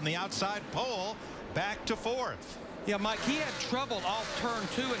up from the outside pole back to fourth. Yeah, Mike, he had trouble off turn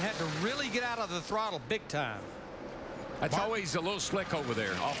 2 and had to really get out of the throttle big time. That's always a little slick over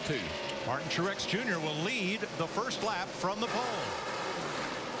there, off 2. Martin Truex Jr. will lead the first lap from the pole.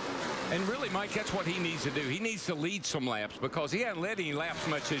 And really, Mike, that's what he needs to do. He needs to lead some laps because he hasn't led any laps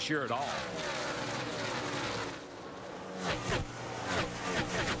much this year at all.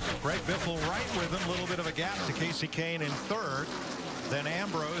 Greg Biffle right with him. A little bit of a gap to Casey Kane in third. Then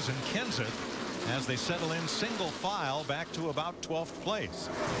Ambrose and Kenseth as they settle in single file back to about 12th place.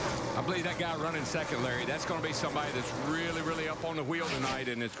 I believe that guy running second, Larry, that's going to be somebody that's really, really up on the wheel tonight,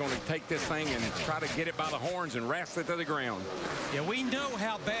 and it's going to take this thing and try to get it by the horns and wrestle it to the ground. Yeah, we know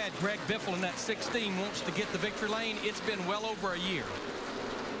how bad Greg Biffle in that 16 wants to get the victory lane. It's been well over a year.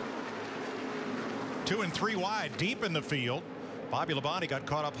 2 and 3 wide, deep in the field. Bobby Labonte got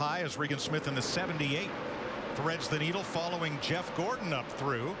caught up high as Regan Smith in the 78 threads the needle, following Jeff Gordon up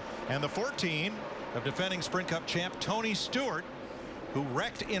through. And the 14 of defending Sprint Cup champ Tony Stewart, who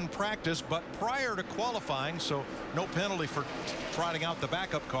wrecked in practice but prior to qualifying, so no penalty for trotting out the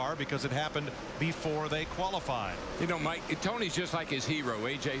backup car because it happened before they qualified. You know, Mike, Tony's just like his hero,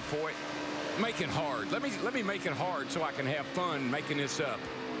 A.J. Foyt. Make it hard. Let me make it hard so I can have fun making this up.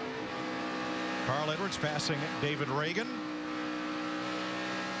 Carl Edwards passing David Reagan.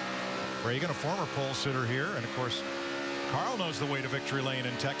 Reagan, a former pole sitter here, and of course Carl knows the way to victory lane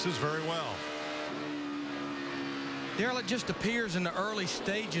in Texas very well. Darrell, it just appears in the early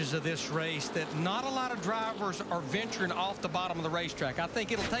stages of this race that not a lot of drivers are venturing off the bottom of the racetrack. I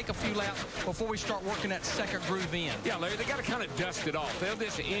think it'll take a few laps before we start working that second groove in. Yeah, Larry, they got to kind of dust it off. They'll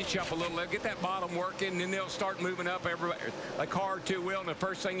just inch up a little. They'll get that bottom working, and then they'll start moving up a car or two will, and the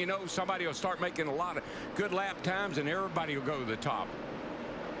first thing you know, somebody will start making a lot of good lap times, and everybody will go to the top.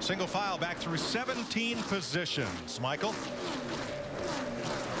 Single file back through 17 positions. Michael?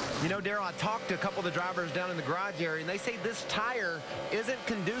 You know, Darrell, I talked to a couple of the drivers down in the garage area, and they say this tire isn't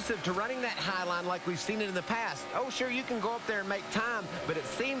conducive to running that high line like we've seen it in the past. Oh, sure, you can go up there and make time, but it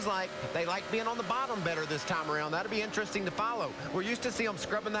seems like they like being on the bottom better this time around. That'll be interesting to follow. We're used to see them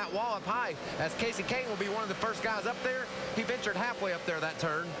scrubbing that wall up high, as Casey Kane will be one of the first guys up there. He ventured halfway up there that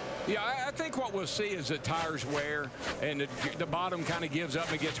turn. Yeah, I think what we'll see is the tires wear and the bottom kind of gives up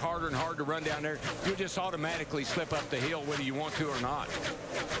and it gets harder and harder to run down there. You'll just automatically slip up the hill whether you want to or not.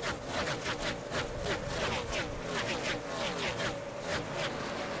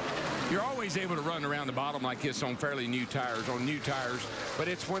 You're always able to run around the bottom like this on fairly new tires, but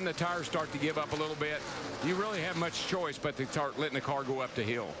it's when the tires start to give up a little bit, you really have much choice but to start letting the car go up the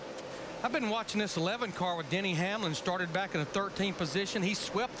hill. I've been watching this 11 car with Denny Hamlin. Started back in the 13th position. He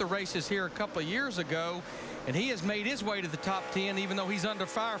swept the races here a couple of years ago, and he has made his way to the top 10, even though he's under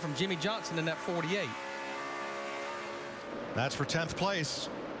fire from Jimmy Johnson in that 48. That's for 10th place.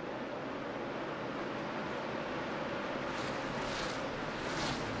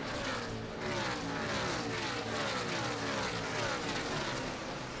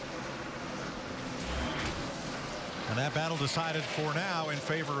 And that battle decided for now in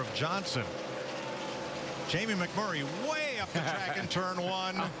favor of Johnson. Jamie McMurray way up the track in turn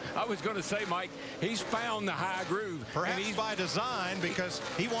 1. I was going to say, Mike, he's found the high groove. Perhaps by design, because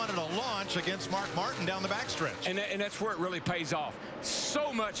he wanted a launch against Mark Martin down the backstretch. And that's where it really pays off.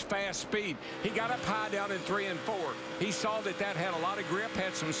 So much fast speed. He got up high down in 3 and 4. He saw that had a lot of grip,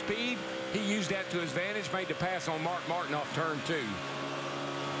 had some speed. He used that to his advantage, made the pass on Mark Martin off turn 2.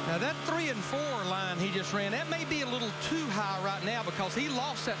 Now that 3 and 4 line he just ran, that may be a little too high right now because he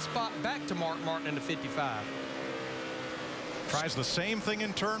lost that spot back to Mark Martin in the 55. Tries the same thing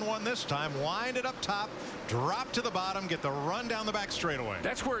in turn 1 this time. Wind it up top, drop to the bottom, get the run down the back straightaway.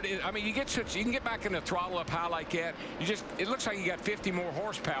 That's where it is. I mean, you can get back in the throttle up high like that. It looks like you got 50 more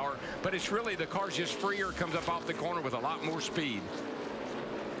horsepower, but it's really the car's just freer, comes up off the corner with a lot more speed.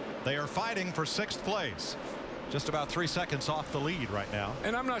 They are fighting for 6th place. Just about 3 seconds off the lead right now.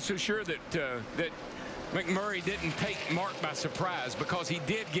 And I'm not so sure that that McMurray didn't take Mark by surprise, because he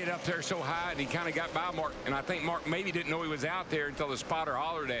did get up there so high and he kind of got by Mark. And I think Mark maybe didn't know he was out there until the spotter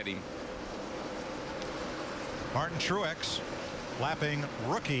hollered at him. Martin Truex lapping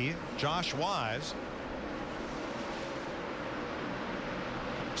rookie Josh Wise.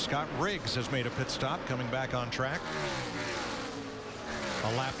 Scott Riggs has made a pit stop, coming back on track.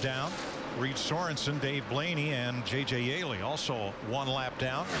 A lap down. Reed Sorensen, Dave Blaney, and J.J. Yaley also 1 lap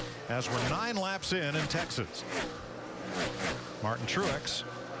down, as we're 9 laps in Texas. Martin Truex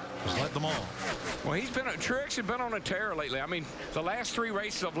has led them all. Well, Truex has been on a tear lately. I mean, the last 3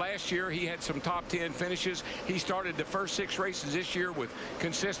 races of last year, he had some top 10 finishes. He started the first 6 races this year with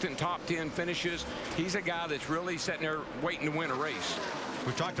consistent top 10 finishes. He's a guy that's really sitting there waiting to win a race.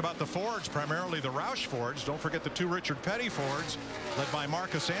 We've talked about the Fords, primarily the Roush Fords. Don't forget the 2 Richard Petty Fords, led by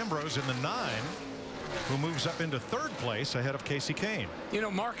Marcus Ambrose in the 9, who moves up into 3rd place ahead of Casey Kane. You know,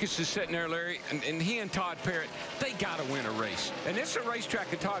 Marcus is sitting there, Larry, and he and Todd Parrott, they got to win a race. And this is a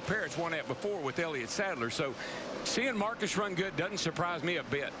racetrack that Todd Parrott's won at before with Elliott Sadler. So seeing Marcus run good doesn't surprise me a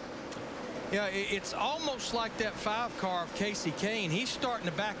bit. Yeah, it's almost like that 5 car of Casey Kane. He's starting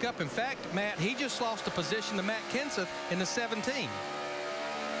to back up. In fact, Matt, he just lost a position to Matt Kenseth in the 17.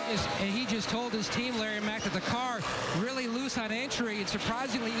 And he just told his team, Larry and Mac, that the car really loose on entry and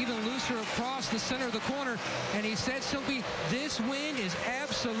surprisingly even looser across the center of the corner. And he said, Sylvie, this wind is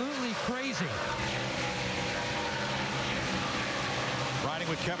absolutely crazy. Riding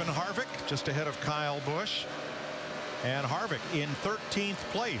with Kevin Harvick just ahead of Kyle Busch. And Harvick in 13th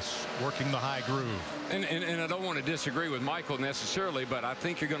place, working the high groove. And I don't want to disagree with Michael necessarily, but I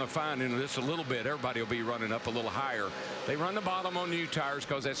think you're going to find in this a little bit, everybody will be running up a little higher. They run the bottom on new tires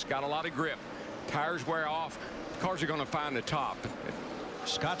because that's got a lot of grip. Tires wear off. Cars are going to find the top.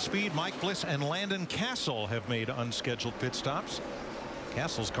 Scott Speed, Mike Bliss, and Landon Castle have made unscheduled pit stops.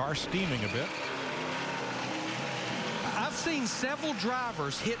 Castle's car steaming a bit. I've seen several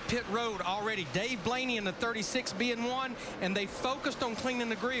drivers hit pit road already. Dave Blaney in the 36 being one, and they focused on cleaning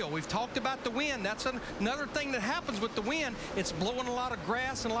the grill. We've talked about the wind. That's another thing that happens with the wind. It's blowing a lot of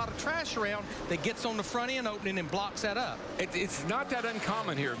grass and a lot of trash around that gets on the front end opening and blocks that up. It's not that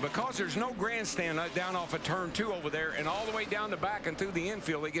uncommon here because there's no grandstand down off of turn 2 over there, and all the way down the back and through the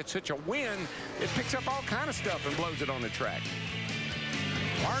infield, they get such a wind, it picks up all kind of stuff and blows it on the track.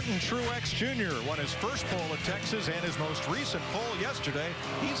 Martin Truex Jr. won his first pole at Texas and his most recent pole yesterday.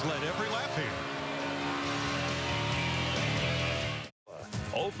 He's led every lap here.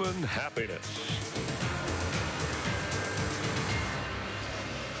 Open happiness.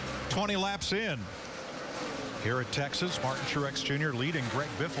 20 laps in. Here at Texas, Martin Truex Jr. leading Greg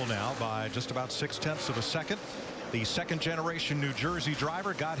Biffle now by just about 0.6 of a second. The second-generation New Jersey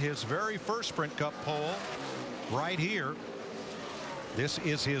driver got his very first Sprint Cup pole right here. This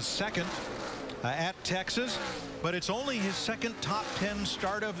is his second at Texas, but it's only his second top 10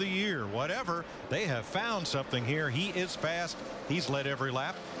 start of the year. Whatever, they have found something here. He is fast. He's led every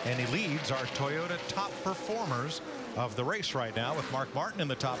lap, and he leads our Toyota top performers of the race right now, with Mark Martin in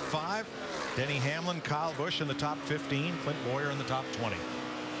the top 5, Denny Hamlin, Kyle Busch in the top 15, Clint Bowyer in the top 20.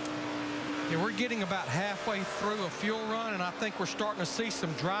 Yeah, we're getting about halfway through a fuel run, and I think we're starting to see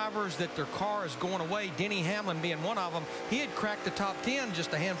some drivers that their car is going away. Denny Hamlin being one of them. He had cracked the top 10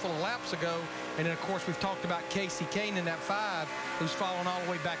 just a handful of laps ago. And then, of course, we've talked about Kasey Kahne in that 5, who's fallen all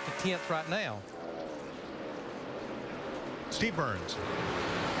the way back to 10th right now. Steve Burns.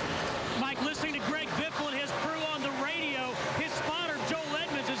 Mike, listening to Greg Biffle and his crew on the radio, his spotter, Joel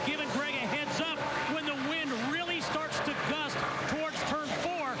Edmonds, is giving Greg a heads up when the wind really starts to gust towards turn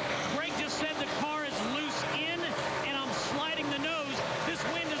 4. Greg just said the car is loose in, and I'm sliding the nose. This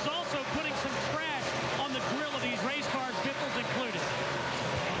wind is also putting some trash on the grill of these race cars, Biffle's included.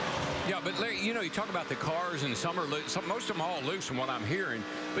 Yeah, but you know, you talk about the cars and some are loose. Most of them are all loose from what I'm hearing.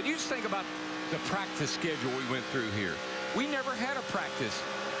 But you just think about the practice schedule we went through here. We never had a practice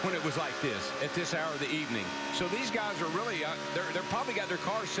when it was like this at this hour of the evening. So these guys are really, they're probably got their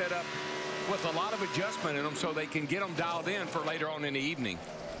cars set up with a lot of adjustment in them so they can get them dialed in for later on in the evening.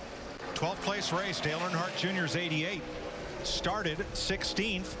 12th place race. Dale Earnhardt Jr.'s 88. Started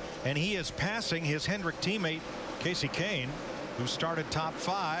 16th, and he is passing his Hendrick teammate, Kasey Kahne, who started top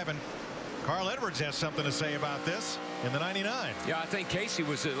 5. And Carl Edwards has something to say about this in the 99. Yeah, I think Kasey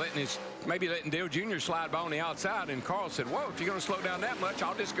was maybe letting Dale Jr. slide by on the outside, and Carl said, whoa, if you're going to slow down that much,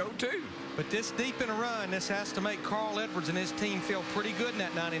 I'll just go too. But this deep in a run, this has to make Carl Edwards and his team feel pretty good in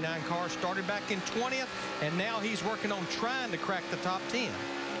that 99 car. Started back in 20th, and now he's working on trying to crack the top 10.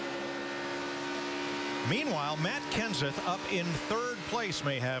 Meanwhile, Matt Kenseth up in 3rd place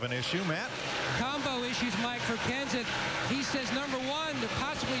may have an issue. Matt? Combo issues, Mike, for Kenseth. He says, number 1,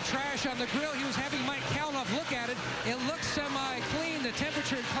 possibly trash on the grill. He was having Mike Kalnoff look at it. It looked semi-clean. The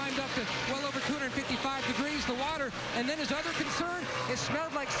temperature had climbed up to well over 255 degrees, the water. And then his other concern, it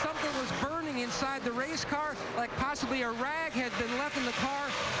smelled like something was burning inside the race car, like possibly a rag had been left in the car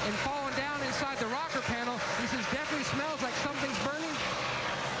and fallen down inside the rocker panel. He says, definitely smells like something's burning.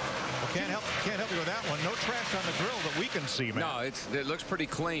 Can't help you with that one. No trash on the grill that we can see, man. No, it looks pretty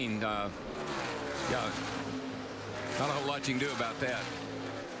clean. Yeah, not a whole lot you can do about that.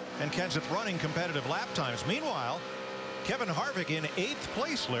 And Kenseth running competitive lap times. Meanwhile, Kevin Harvick in 8th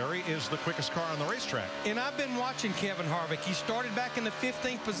place, Larry, is the quickest car on the racetrack. And I've been watching Kevin Harvick. He started back in the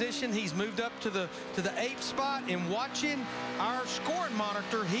 15th position. He's moved up to the 8th spot. And watching our scoring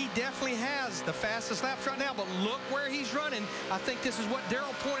monitor, he definitely has the fastest laps right now. But look where he's running. I think this is what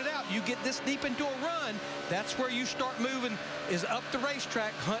Darrell pointed out. You get this deep into a run, that's where you start moving, is up the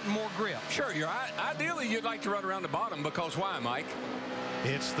racetrack, hunting more grip. Sure, ideally you'd like to run around the bottom, because why, Mike?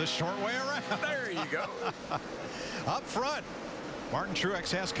 It's the short way around. There you go. Up front, Martin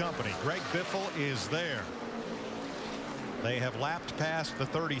Truex has company. Greg Biffle is there. They have lapped past the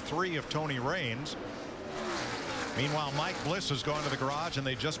 33 of Tony Raines. Meanwhile, Mike Bliss has gone to the garage, and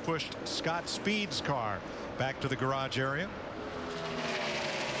they just pushed Scott Speed's car back to the garage area.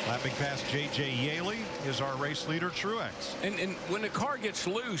 Lapping past J.J. Yaley is our race leader, Truex. And when the car gets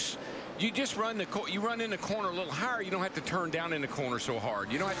loose, you just run in the corner a little higher. You don't have to turn down in the corner so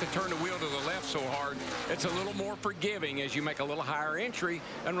hard. You don't have to turn the wheel to the left so hard. It's a little more forgiving as you make a little higher entry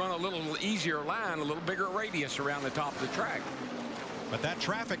and run a little easier line, a little bigger radius around the top of the track. But that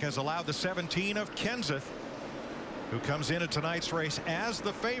traffic has allowed the 17 of Kenseth, who comes into tonight's race as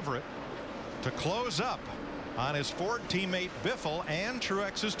the favorite, to close up on his Ford teammate Biffle and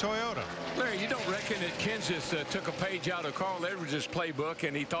Truex's Toyota. Larry, you don't reckon that Kenseth took a page out of Carl Edwards' playbook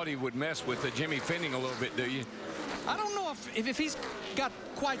and he thought he would mess with Jimmy Fenning a little bit, do you? I don't know if he's got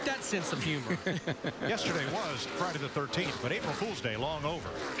quite that sense of humor. Yesterday was Friday the 13th, but April Fool's Day long over.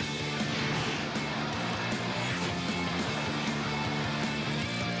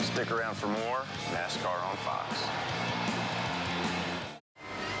 Stick around for more NASCAR on Fox.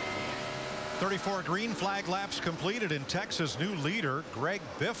 34 green flag laps completed in Texas. New leader Greg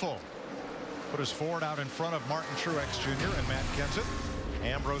Biffle put his Ford out in front of Martin Truex Jr. and Matt Kenseth.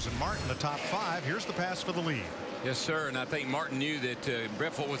 Ambrose and Martin the top 5. Here's the pass for the lead. Yes, sir. And I think Martin knew that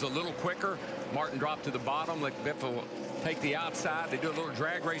Biffle was a little quicker. Martin dropped to the bottom, let Biffle take the outside. They do a little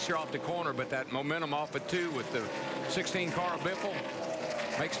drag race here off the corner, but that momentum off of 2 with the 16 car of Biffle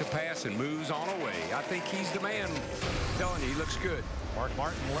makes the pass and moves on away. I think he's the man. I'm telling you, he looks good. Martin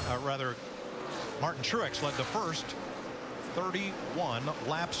Truex led the first 31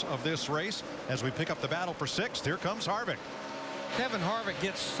 laps of this race. As we pick up the battle for 6th, here comes Harvick. Kevin Harvick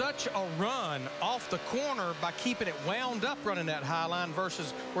gets such a run off the corner by keeping it wound up running that high line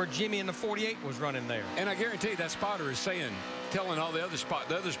versus where Jimmy in the 48 was running there. And I guarantee you that spotter is telling all the other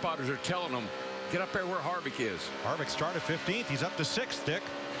spotters are telling them, get up there where Harvick is. Harvick started 15th. He's up to 6th, Dick.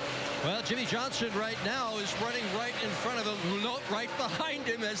 Well, Jimmy Johnson right now is running right in front of him, right behind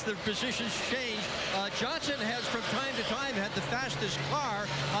him as the positions change. Johnson has from time to time had the fastest car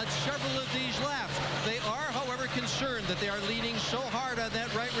on several of these laps. They are, however, concerned that they are leaning so hard on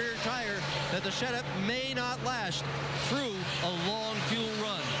that right rear tire that the setup may not last through a long fuel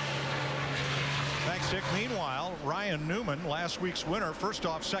run. Thanks, Dick. Meanwhile, Ryan Newman, last week's winner, first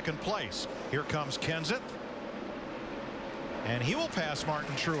off, second place. Here comes Kenseth. And he will pass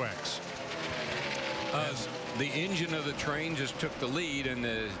Martin Truex. The engine of the train just took the lead, and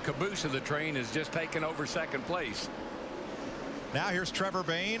the caboose of the train has just taken over second place. Now here's Trevor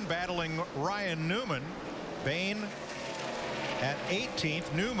Bayne battling Ryan Newman. Bayne at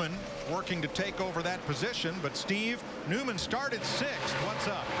 18th. Newman working to take over that position. But Steve, Newman started 6th. What's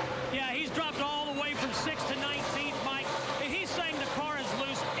up? Yeah, he's dropped all the way from 6th to 19th, Mike. He's saying the car is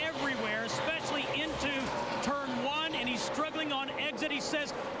loose everywhere, especially into turn 1, and he's struggling on exit. He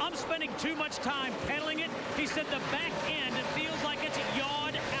says, I'm spending too much time pedaling it. He said the back end, it feels like it's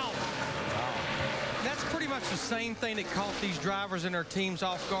yawed out. That's pretty much the same thing that caught these drivers and their teams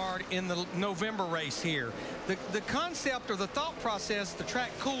off guard in the November race here. The concept or the thought process, the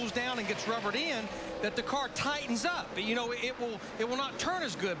track cools down and gets rubbered in, that the car tightens up. You know, it will not turn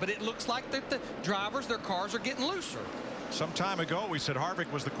as good, but it looks like that the drivers, their cars are getting looser. Some time ago, we said Harvick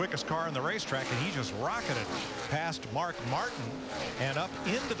was the quickest car on the racetrack, and he just rocketed past Mark Martin and up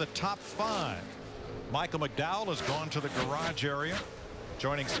into the top 5. Michael McDowell has gone to the garage area,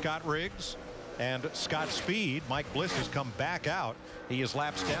 joining Scott Riggs and Scott Speed. Mike Bliss has come back out. He is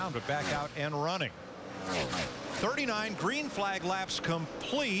laps down, but back out and running. 39 green flag laps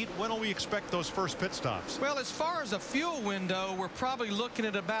complete. When will we expect those first pit stops? Well, as far as a fuel window, we're probably looking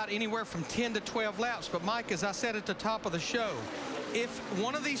at about anywhere from 10 to 12 laps. But Mike, as I said at the top of the show, if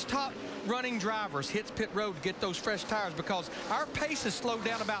one of these top running drivers hits pit road to get those fresh tires, because our pace is slowed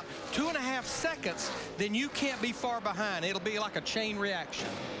down about 2.5 seconds, then you can't be far behind. It'll be like a chain reaction.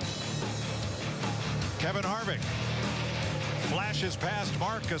 Kevin Harvick flashes past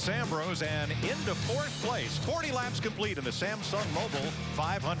Marcus Ambrose and into 4th place. 40 laps complete in the Samsung Mobile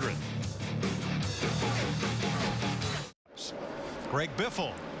 500. Greg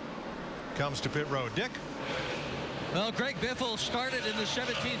Biffle comes to pit road. Dick? Well, Greg Biffle started in the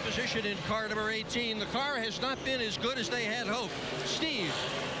 17th position in car number 18. The car has not been as good as they had hoped. Steve?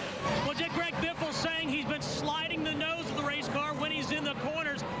 Well, Greg Biffle saying he's been sliding the nose of the race car when he's in the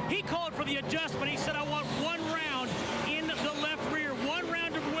corners. He called for the adjustment. He said, I want 1 round in the left rear, 1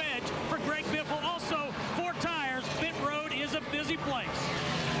 round of wedge for Greg Biffle. Also, 4 tires. Pit road is a busy place.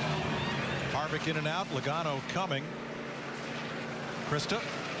 Harvick in and out. Logano coming. Krista?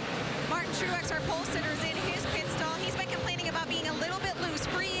 Martin Truex, our pole sitter, is in his pit stall. He's been complaining about being a little bit loose.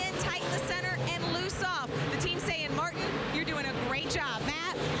 Free in, tight in the center, and loose off. The team's saying, Martin, you're doing a great job.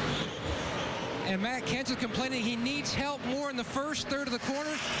 Matt? And Matt Kenseth complaining he needs help more in the first third of the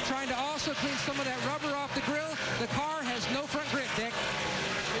corner, trying to also clean some of that rubber off the grill. The car has no front grip, Dick.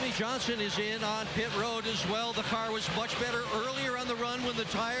 Jimmy Johnson is in on pit road as well. The car was much better earlier on the run when the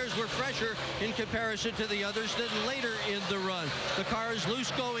tires were fresher in comparison to the others than later in the run. The car is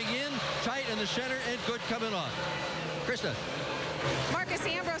loose going in, tight in the center, and good coming on. Krista? Marcus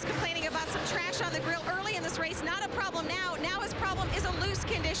Ambrose complaining about some trash on the grill early in this race. Not a problem now. Now his problem is a loose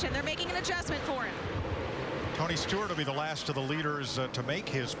condition. They're making an adjustment for him. Tony Stewart will be the last of the leaders to make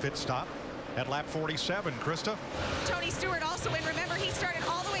his pit stop at lap 47. Krista? Tony Stewart also in. Remember, he started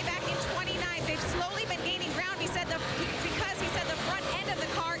all the way back in 29th. They've slowly been gaining ground. He said because he said the front end of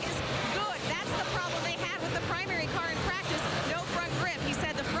the car is good. That's the problem they had with the primary car in practice. No front grip. He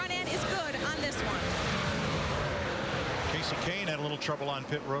said the front end is good on this one. Kasey Kahne had a little trouble on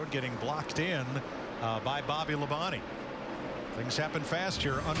pit road, getting blocked in by Bobby Labonte. Things happen fast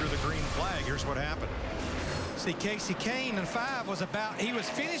here under the green flag. Here's what happened. See, Kasey Kahne in 5 was he was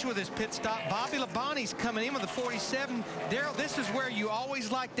finished with his pit stop. Bobby Labonte's coming in with a 47. Darrell, this is where you always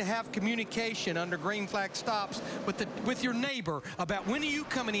like to have communication under green flag stops with your neighbor about when are you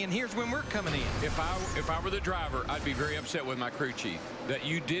coming in. Here's when we're coming in. If I were the driver, I'd be very upset with my crew chief that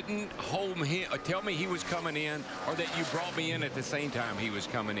you didn't tell me he was coming in, or that you brought me in at the same time he was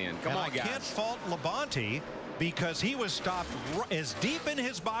coming in. Come on, guys. I can't fault Labonte, because he was stopped as deep in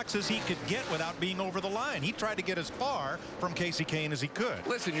his box as he could get without being over the line. He tried to get as far from Kasey Kahne as he could.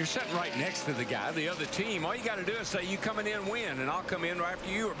 Listen, you're sitting right next to the guy, the other team. All you got to do is say, you coming in, win, and I'll come in right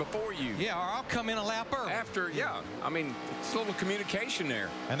after you or before you. Yeah, or I'll come in a lap early. After, yeah. I mean, it's a little communication there.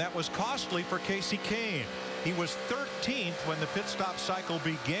 And that was costly for Kasey Kahne. He was 13th when the pit stop cycle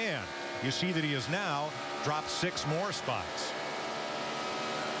began. You see that he has now dropped 6 more spots.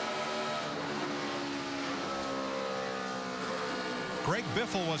 Greg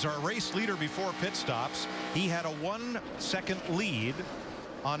Biffle was our race leader before pit stops. He had a 1-second lead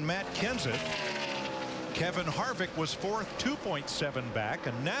on Matt Kenseth. Kevin Harvick was fourth, 2.7 back,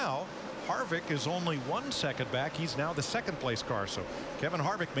 and now Harvick is only 1 second back. He's now the second place car. So Kevin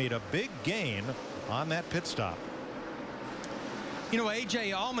Harvick made a big gain on that pit stop. You know,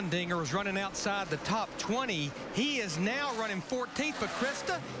 A.J. Allmendinger was running outside the top 20. He is now running 14th, but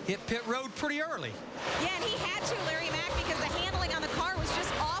Krista hit pit road pretty early. Yeah, and he had to, Larry Mack, because the handling on the car was just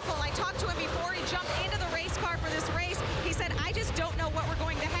awful. I talked to him before he jumped into the race car for this race. He said, I just don't know what we're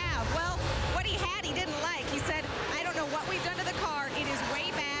going to have. Well, what he had, he didn't like. He said, I don't know what we've done to the car. It is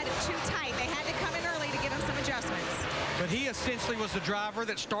way bad, too tight. They had to come in early to give him some adjustments. But he essentially was the driver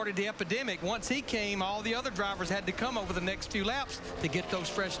that started the epidemic. Once he came, all the other drivers had to come over the next few laps to get those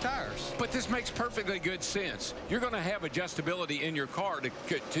fresh tires. But this makes perfectly good sense. You're going to have adjustability in your car to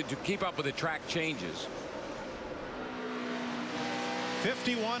keep up with the track changes.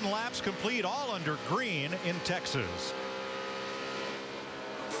 51 laps complete, all under green in Texas.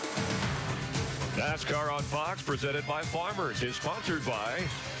 NASCAR on Fox, presented by Farmers, is sponsored by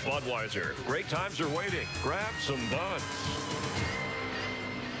Budweiser. Great times are waiting. Grab some buds.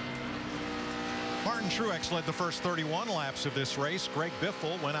 Martin Truex led the first 31 laps of this race. Greg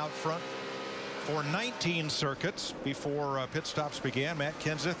Biffle went out front for 19 circuits before pit stops began. Matt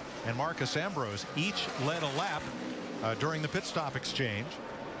Kenseth and Marcus Ambrose each led a lap during the pit stop exchange.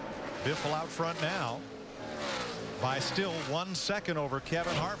 Biffle out front now by still 1 second over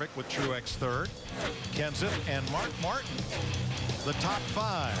Kevin Harvick, with Truex third. Kenseth and Mark Martin the top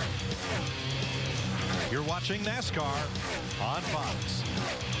 5. You're watching NASCAR on Fox.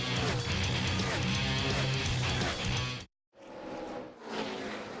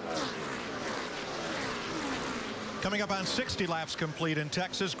 Coming up on 60 laps complete in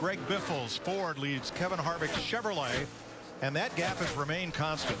Texas, Greg Biffle's Ford leads Kevin Harvick's Chevrolet, and that gap has remained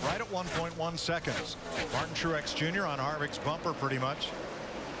constant, right at 1.1 seconds. Martin Truex Jr. on Harvick's bumper pretty much.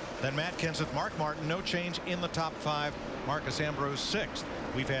 Then Matt Kenseth, Mark Martin, no change in the top 5. Marcus Ambrose 6th.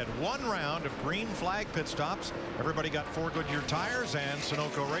 We've had 1 round of green flag pit stops. Everybody got 4 Goodyear tires and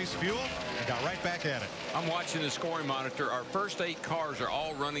Sunoco race fuel and got right back at it. I'm watching the scoring monitor. Our first 8 cars are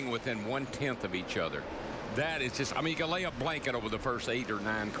all running within 1/10 of each other. That is just, I mean, you can lay a blanket over the first 8 or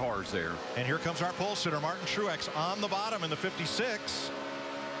 9 cars there. And here comes our pole sitter, Martin Truex, on the bottom in the 56.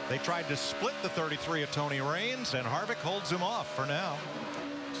 They tried to split the 33 of Tony Raines, and Harvick holds him off for now.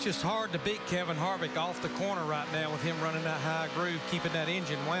 It's just hard to beat Kevin Harvick off the corner right now with him running that high groove, keeping that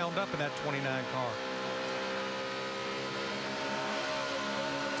engine wound up in that 29 car.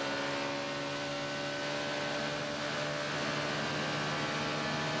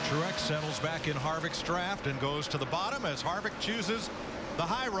 Truex settles back in Harvick's draft and goes to the bottom as Harvick chooses the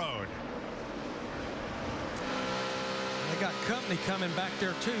high road. They got company coming back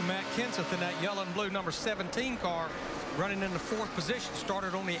there too. Matt Kenseth in that yellow and blue number 17 car, running in the 4th position,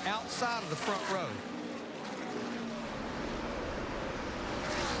 started on the outside of the front row.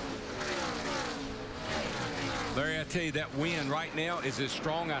 Larry, I tell you, that wind right now is as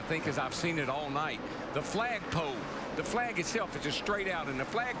strong, I think, as I've seen it all night. The flagpole, the flag itself is just straight out, and the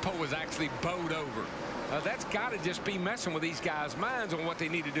flagpole is actually bowed over. That's got to just be messing with these guys' minds on what they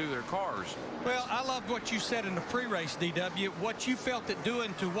need to do to their cars. Well, I loved what you said in the pre-race, DW. What you felt it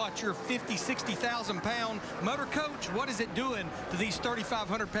doing to what your 50, 60,000 pound motor coach, what is it doing to these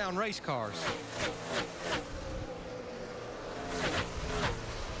 3,500 pound race cars?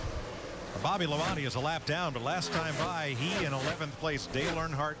 Bobby Labonte is a lap down, but last time by, he in 11th place, Dale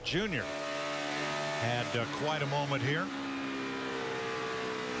Earnhardt Jr. had quite a moment here.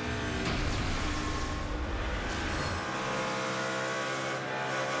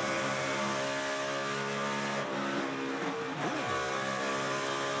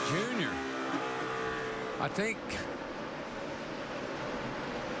 Junior, I think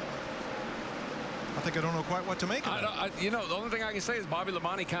I don't know quite what to make of it. You know, the only thing I can say is Bobby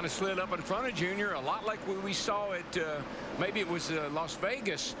Labonte kind of slid up in front of Junior, a lot like we saw at maybe it was Las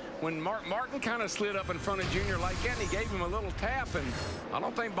Vegas when Mark Martin kind of slid up in front of Junior like that, and he gave him a little tap, and I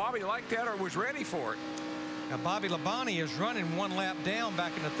don't think Bobby liked that or was ready for it. Now, Bobby Labonte is running 1 lap down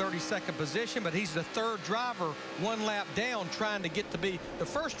back in the 32nd position, but he's the 3rd driver 1 lap down, trying to get to be the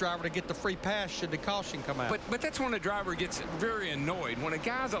first driver to get the free pass should the caution come out. But that's when the driver gets very annoyed. When a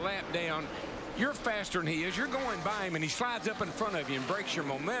guy's a lap down, you're faster than he is. You're going by him, and he slides up in front of you and breaks your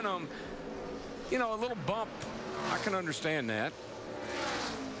momentum. You know, a little bump, I can understand that.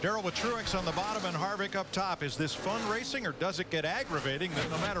 Darrell, with Truex on the bottom and Harvick up top, is this fun racing, or does it get aggravating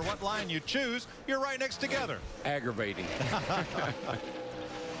that no matter what line you choose, you're right next together? Aggravating.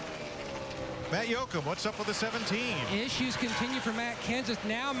 Matt Yoakum, what's up with the 17? Issues continue for Matt Kenseth.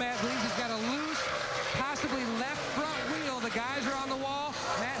 Now Matt believes he's got a loose, possibly left front wheel. The guys are on the wall.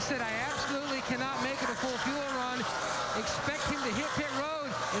 Matt said, I absolutely cannot make it a full fuel run. Expect him to hit pit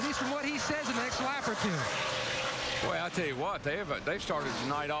road, at least from what he says, in the next lap or two. Boy, I tell you what, they've started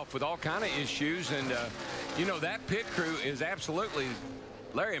tonight off with all kind of issues, and you know, that pit crew is absolutely,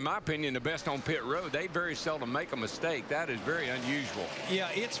 Larry, in my opinion, the best on pit road. They very seldom make a mistake. That is very unusual. Yeah,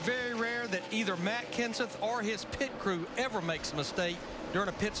 it's very rare that either Matt Kenseth or his pit crew ever makes a mistake during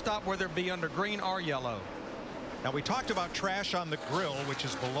a pit stop, whether it be under green or yellow. Now, we talked about trash on the grill, which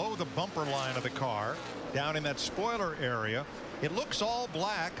is below the bumper line of the car, down in that spoiler area. It looks all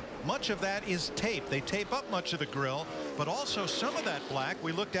black. Much of that is tape. They tape up much of the grill, but also some of that black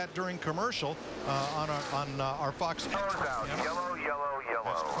we looked at during commercial on our Fox Sports channel. Yellow, yellow, yellow.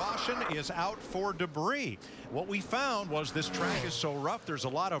 Caution is out for debris. What we found was this track is so rough, there's a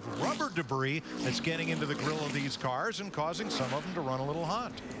lot of rubber debris that's getting into the grill of these cars and causing some of them to run a little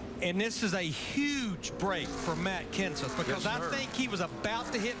hot. And this is a huge break for Matt Kenseth, because I think he was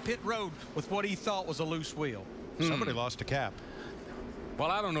about to hit pit road with what he thought was a loose wheel. Somebody lost a cap. Well,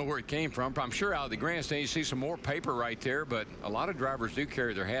 I don't know where it came from. I'm sure out of the grandstand you see some more paper right there, but a lot of drivers do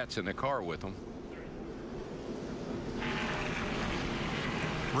carry their hats in the car with them.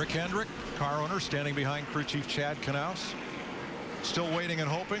 Rick Hendrick, car owner, standing behind crew chief Chad Knaus. Still waiting and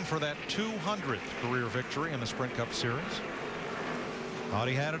hoping for that 200th career victory in the Sprint Cup Series. Thought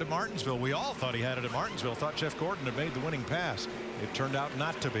he had it at Martinsville. We all thought he had it at Martinsville. Thought Jeff Gordon had made the winning pass. It turned out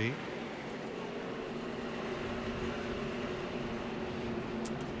not to be.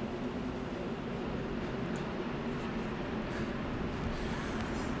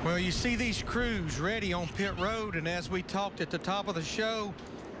 Well, you see these crews ready on pit road, and as we talked at the top of the show,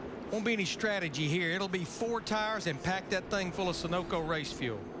 won't be any strategy here. It'll be 4 tires and pack that thing full of Sunoco race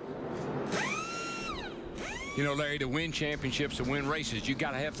fuel. You know, Larry, to win championships, to win races, you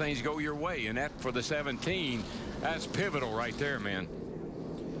got to have things go your way, and that for the 17, that's pivotal right there, man.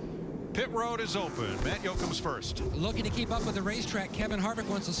 Pit road is open. Matt Yoakum's first. Looking to keep up with the racetrack, Kevin Harvick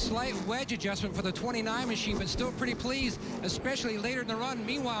wants a slight wedge adjustment for the 29 machine, but still pretty pleased, especially later in the run.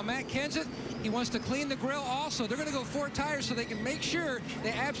 Meanwhile, Matt Kenseth, he wants to clean the grill also. They're going to go 4 tires so they can make sure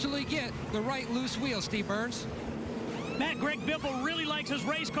they absolutely get the right loose wheel, Steve Burns. Matt, Greg Biffle really likes his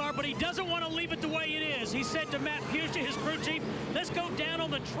race car, but he doesn't want to leave it the way it is. He said to Matt Pucci, his crew chief, let's go down on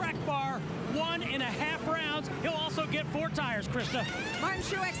the track bar 1.5 rounds. He'll also get 4 tires, Krista. Martin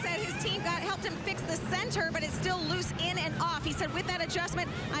Truex said his team helped him fix the center, but it's still loose in and off. He said, with that adjustment,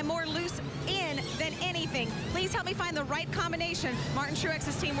 I'm more loose in than anything. Please help me find the right combination. Martin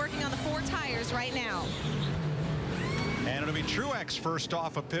Truex's team working on the 4 tires right now. And it'll be Truex first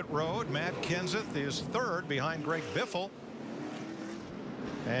off of pit road. Matt Kenseth is third behind Greg Biffle.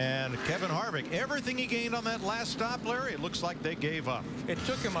 And Kevin Harvick, everything he gained on that last stop, Larry, it looks like they gave up. It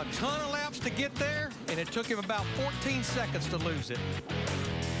took him a ton of laps to get there, and it took him about 14 seconds to lose it.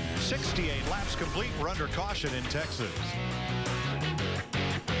 68 laps complete. We're under caution in Texas.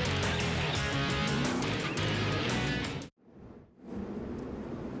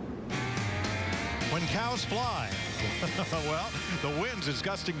 When cows fly. Well, the winds is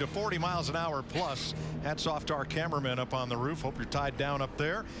gusting to 40 miles an hour plus. Hats off to our cameraman up on the roof. Hope you're tied down up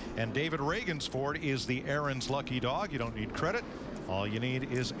there. And David Regensford is the Aaron's lucky dog. You don't need credit. All you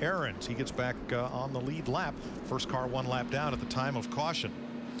need is Aaron's. He gets back on the lead lap. First car 1 lap down at the time of caution.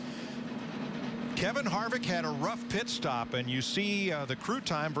 Kevin Harvick had a rough pit stop, and you see the crew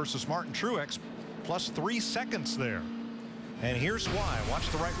time versus Martin Truex plus 3 seconds there. And here's why. Watch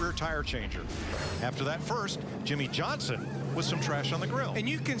the right rear tire changer. After that first, Jimmy Johnson with some trash on the grill. And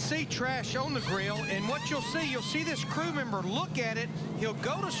you can see trash on the grill, and what you'll see this crew member look at it. He'll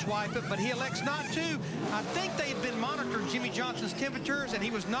go to swipe it, but he elects not to. I think they've been monitoring Jimmy Johnson's temperatures, and he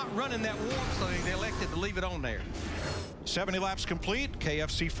was not running that warm, so they elected to leave it on there. 70 laps complete.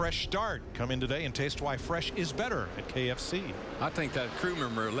 KFC Fresh Start. Come in today and taste why fresh is better at KFC. I think that crew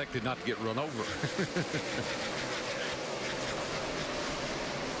member elected not to get run over.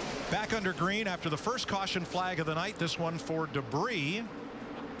 Back under green after the first caution flag of the night. This one for debris.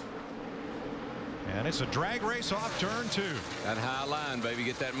 And it's a drag race off turn 2. That high line, baby.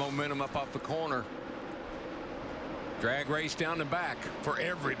 Get that momentum up off the corner. Drag race down the back for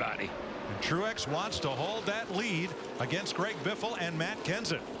everybody. And Truex wants to hold that lead against Greg Biffle and Matt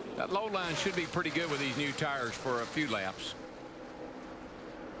Kenseth. That low line should be pretty good with these new tires for a few laps.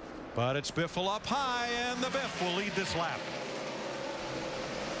 But it's Biffle up high, and the Biff will lead this lap.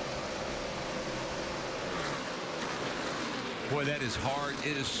 Boy, that is hard.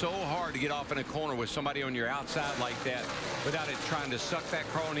 It is so hard to get off in a corner with somebody on your outside like that without it trying to suck that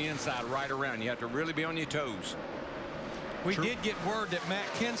car on the inside right around. You have to really be on your toes. We did get word that Matt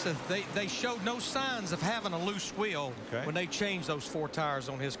Kenseth, they showed no signs of having a loose wheel when they changed those 4 tires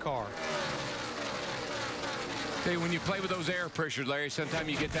on his car. Hey, when you play with those air pressures, Larry, sometimes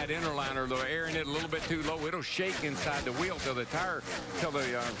you get that inner liner, the air in it a little bit too low. It'll shake inside the wheel till the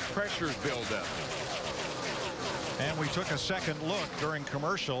pressures build up. And we took a second look during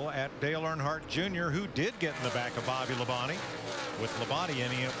commercial at Dale Earnhardt Jr., who did get in the back of Bobby Labonte, with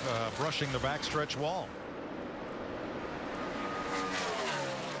Labonte brushing the backstretch wall.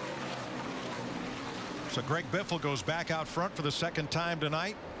 So Greg Biffle goes back out front for the second time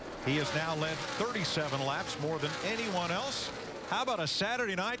tonight. He has now led 37 laps, more than anyone else. How about a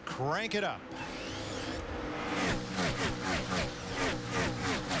Saturday night? Crank it up.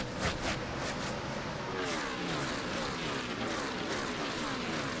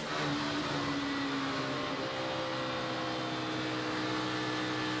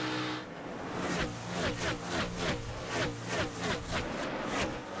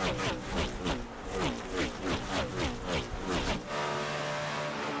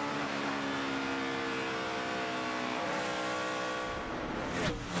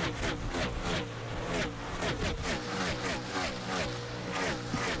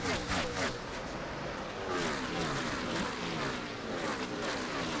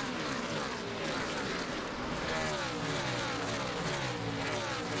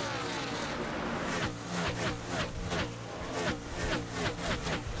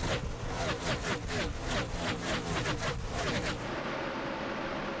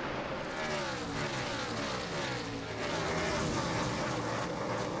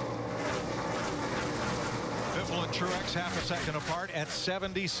 Truex half a second apart at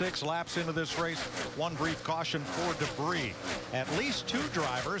 76 laps into this race. One brief caution for debris. At least 2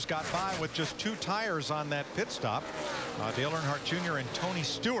 drivers got by with just 2 tires on that pit stop. Dale Earnhardt Jr. and Tony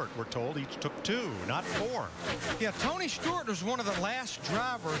Stewart, we're told, each took 2, not 4. Yeah, Tony Stewart was one of the last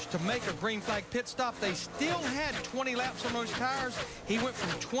drivers to make a green flag pit stop. They still had 20 laps on those tires. He went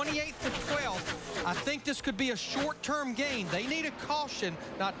from 28th to 12th. I think this could be a short-term gain. They need a caution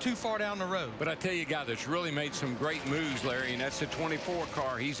not too far down the road. But I tell you a guy that's really made some great moves, Larry, and that's the 24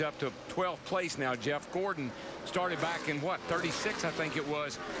 car. He's up to 12th place now. Jeff Gordon started back in, what, 36, I think it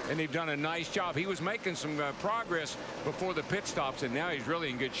was, and they've done a nice job. He was making some progress before the pit stops, and now he's really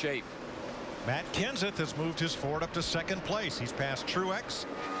in good shape. Matt Kenseth has moved his Ford up to 2nd place. He's passed Truex,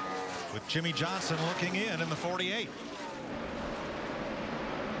 with Jimmy Johnson looking in the 48.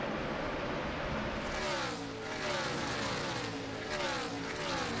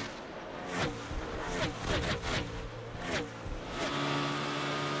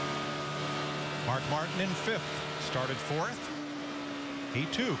 Mark Martin in 5th, started 4th. He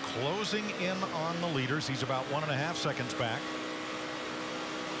too closing in on the leaders. He's about 1.5 seconds back.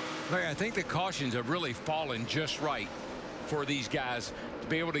 Larry, I think the cautions have really fallen just right for these guys to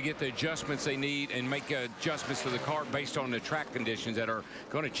be able to get the adjustments they need and make adjustments to the car based on the track conditions that are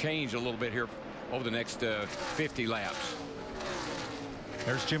going to change a little bit here over the next 50 laps.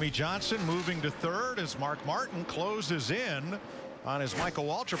 There's Jimmy Johnson moving to 3rd as Mark Martin closes in on his Michael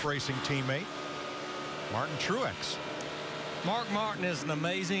Waltrip Racing teammate, Martin Truex. Mark Martin is an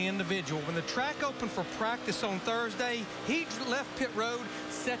amazing individual. When the track opened for practice on Thursday, he left pit road,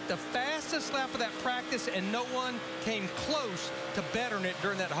 set the fastest lap of that practice, and no one came close to bettering it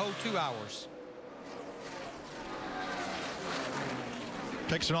during that whole 2 hours.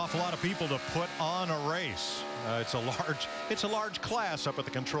 Takes an awful lot of people to put on a race. It's a large class up at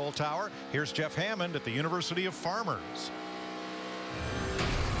the control tower. Here's Jeff Hammond at the University of Farmers.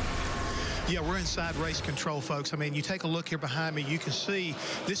 Yeah, we're inside race control, folks. I mean, you take a look here behind me, you can see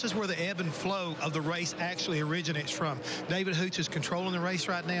this is where the ebb and flow of the race actually originates from. David Hoots is controlling the race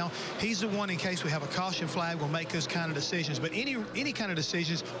right now. He's the one, in case we have a caution flag, will make those kind of decisions. But any kind of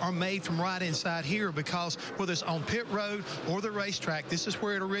decisions are made from right inside here, because whether it's on pit road or the racetrack, this is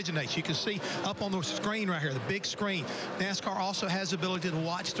where it originates. You can see up on the screen right here, the big screen. NASCAR also has the ability to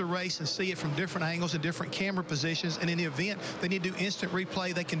watch the race and see it from different angles and different camera positions. And in the event they need to do instant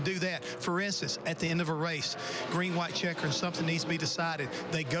replay, they can do that. For instance, at the end of a race, green, white checker, and something needs to be decided,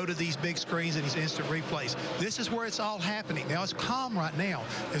 they go to these big screens and these instant replays. This is where it's all happening. Now, it's calm right now.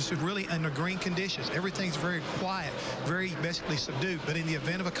 It's really under green conditions. Everything's very quiet, very basically subdued. But in the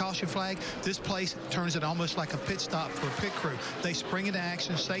event of a caution flag, this place turns it almost like a pit stop for a pit crew. They spring into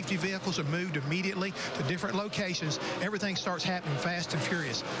action. Safety vehicles are moved immediately to different locations. Everything starts happening fast and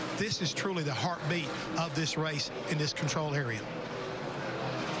furious. This is truly the heartbeat of this race in this control area.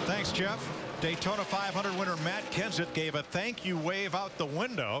 Thanks, Jeff. Daytona 500 winner Matt Kenseth gave a thank you wave out the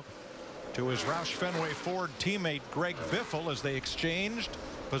window to his Roush Fenway Ford teammate Greg Biffle as they exchanged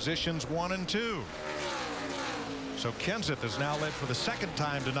positions 1 and 2. So Kenseth has now led for the second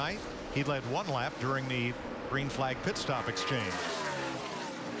time tonight. He led 1 lap during the green flag pit stop exchange.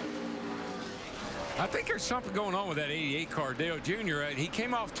 I think there's something going on with that 88 car. Dale Jr. He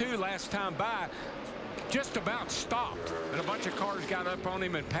came off 2 last time by, just about stopped, and a bunch of cars got up on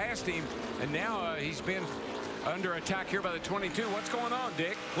him and passed him, and now he's been under attack here by the 22. What's going on,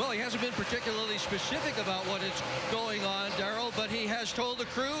 Dick? Well, he hasn't been particularly specific about what is going on, Darrell, but he has told the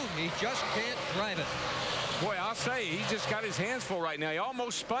crew he just can't drive it. Boy, I'll say, he just got his hands full right now. He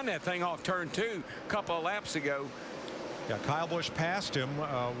almost spun that thing off turn 2 a couple of laps ago. Yeah, Kyle Busch passed him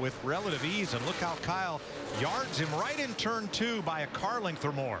with relative ease, and look how Kyle yards him right in turn 2 by a car length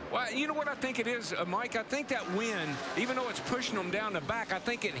or more. Well, you know what I think it is, Mike? I think that wind, even though it's pushing them down the back, I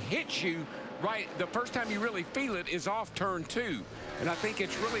think it hits you right. The first time you really feel it is off turn 2. And I think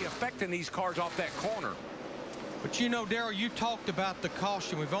it's really affecting these cars off that corner. But you know, Darrell, you talked about the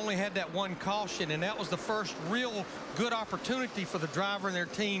caution. We've only had that 1 caution, and that was the first real good opportunity for the driver and their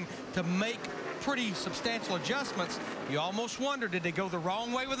team to make pretty substantial adjustments. You almost wonder, did they go the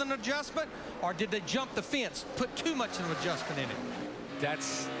wrong way with an adjustment, or did they jump the fence, put too much of an adjustment in it?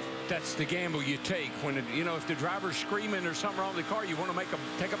 That's the gamble you take when if the driver's screaming or something wrong with the car, you want to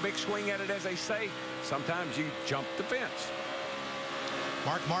take a big swing at it, as they say. Sometimes you jump the fence.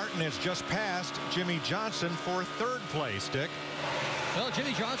 Mark Martin has just passed Jimmy Johnson for 3rd place, Dick. Well,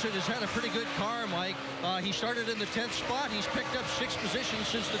 Jimmy Johnson has had a pretty good car, Mike. He started in the 10th spot. He's picked up 6 positions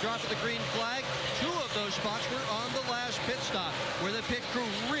since the drop of the green flag. 2 of those spots were on the last pit stop, where the pit crew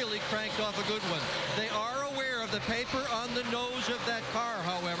really cranked off a good one. They are aware of the paper on the nose of that car,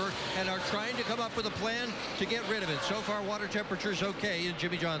 however, and are trying to come up with a plan to get rid of it. So far, water temperature's okay in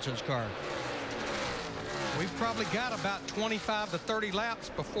Jimmy Johnson's car. We've probably got about 25 to 30 laps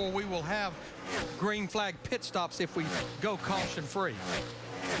before we will have green flag pit stops if we go caution free.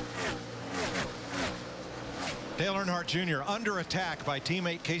 Dale Earnhardt Jr. under attack by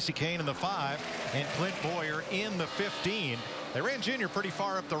teammate Casey Kane in the 5 and Clint Bowyer in the 15. They ran Jr. pretty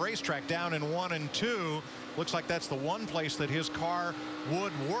far up the racetrack, down in 1 and 2. Looks like that's the one place that his car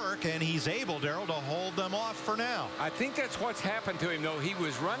would work, and he's able, Darrell, to hold them off for now. I think that's what's happened to him, though. He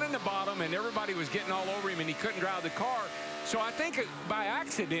was running the bottom, and everybody was getting all over him, and he couldn't drive the car. So I think by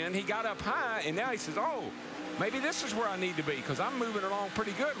accident, he got up high, and now he says, oh, maybe this is where I need to be, because I'm moving along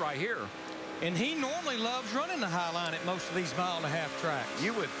pretty good right here. And he normally loves running the high line at most of these mile-and-a-half tracks.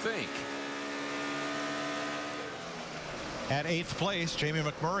 You would think. At 8th place, Jamie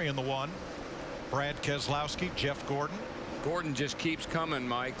McMurray in the 1. Brad Keselowski, Jeff Gordon. Gordon just keeps coming,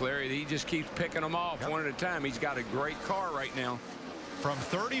 Mike. Larry, he just keeps picking them off one at a time. He's got a great car right now. From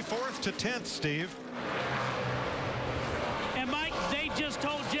 34th to 10th, Steve. And Mike, they just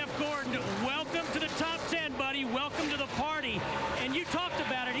told Jeff Gordon, welcome to the top 10, buddy. Welcome to the party. And you talked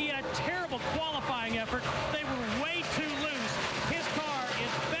about it. He had a terrible qualifying effort. They were way too loose. His car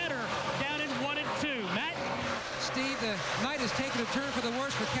is better down in 1 and 2. Matt? Steve, the night has taken a turn for the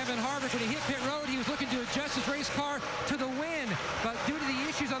worse for Kevin Harvick. When he hit pit road, he was looking to adjust his race car to the wind, but due to the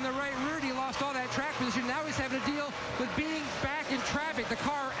issues on the right rear, he lost all that track position. Now he's having to deal with being back in traffic. The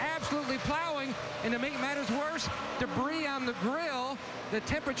car absolutely plowing, and to make matters worse, debris on the grill, the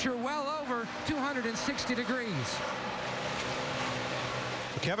temperature well over 260 degrees.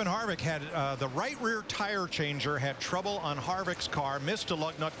 Kevin Harvick had the right rear tire changer, had trouble on Harvick's car, missed a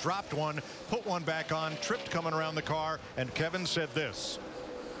lug nut, dropped one, put one back on, tripped coming around the car, and Kevin said this.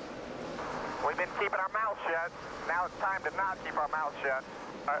 We've been keeping our mouths shut. Now it's time to not keep our mouths shut.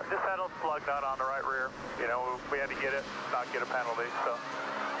 Just had a slug nut on the right rear. You know, we had to get it, not get a penalty. So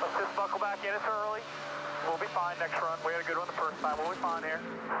let's just buckle back in. It's early. We'll be fine next run. We had a good one the first time. We'll be fine here.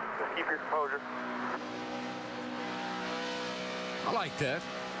 Just keep your composure. I like that.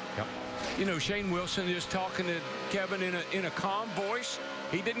 Yep. You know, Shane Wilson is talking to Kevin in a calm voice.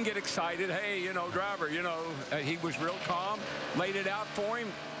 He didn't get excited. Hey, you know, driver, you know, he was real calm, laid it out for him.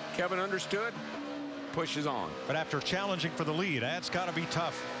 Kevin understood, pushes on. But after challenging for the lead, that's got to be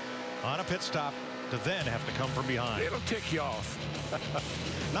tough on a pit stop to then have to come from behind. It'll tick you off.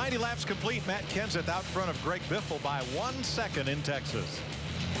 90 laps complete. Matt Kenseth out front of Greg Biffle by 1 second in Texas.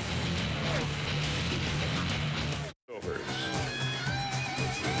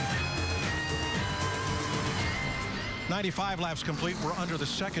 95 laps complete. We're under the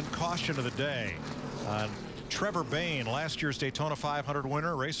second caution of the day. Trevor Bayne, last year's Daytona 500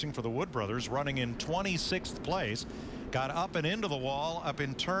 winner, racing for the Wood Brothers, running in 26th place, got up and into the wall up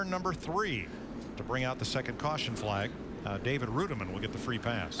in turn number 3 to bring out the second caution flag. David Rudiman will get the free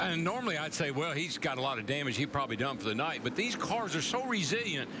pass. And normally I'd say, well, he's got a lot of damage. He probably done for the night. But these cars are so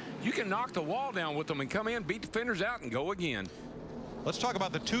resilient. You can knock the wall down with them and come in, beat the fenders out, and go again. Let's talk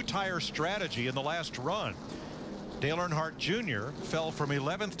about the two-tire strategy in the last run. Dale Earnhardt Jr. fell from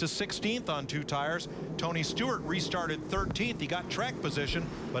 11th to 16th on 2 tires. Tony Stewart restarted 13th. He got track position,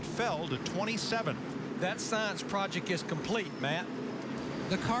 but fell to 27th. That science project is complete, Matt.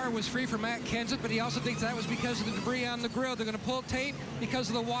 The car was free for Matt Kenseth, but he also thinks that was because of the debris on the grill. They're going to pull tape because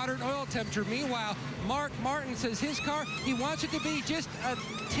of the water and oil temperature. Meanwhile, Mark Martin says his car, he wants it to be just a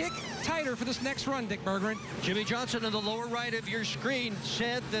tick tighter for this next run, Dick Berggren. Jimmy Johnson in the lower right of your screen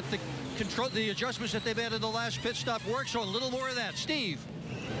said that the adjustments that they made in the last pit stop work, so a little more of that. Steve.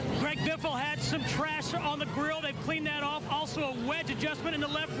 Greg Biffle had some trash on the grill. They've cleaned that off. Also a wedge adjustment in the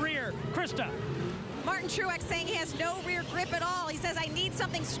left rear. Krista. Martin Truex saying he has no rear grip at all. He says, I need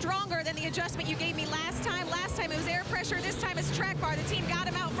something stronger than the adjustment you gave me last time. Last time it was air pressure. This time it's track bar. The team got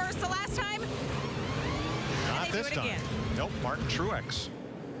him out first the last time. Not this time. Again. Nope, Martin Truex.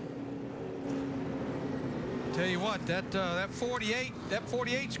 Tell you what, that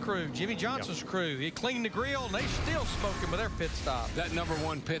 48's crew, Jimmy Johnson's crew, he cleaned the grill and they still smoking with their pit stop. That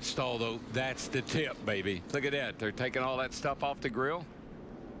 #1 pit stall, though, that's the tip, baby. Look at that. They're taking all that stuff off the grill.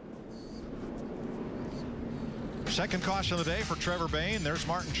 Second caution of the day for Trevor Bayne. There's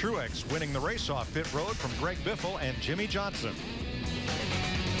Martin Truex winning the race off pit road from Greg Biffle and Jimmy Johnson.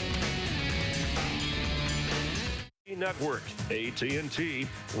 Network, AT&T,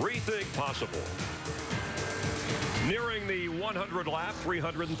 rethink possible. Nearing the 100 lap,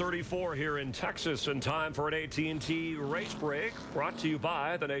 334 here in Texas, and time for an AT&T race break, brought to you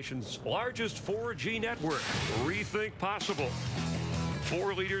by the nation's largest 4G network, Rethink Possible.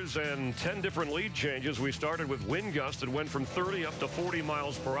 4 leaders and 10 different lead changes. We started with wind gusts that went from 30 up to 40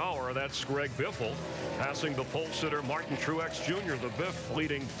 miles per hour. That's Greg Biffle passing the pole sitter Martin Truex Jr. The Biff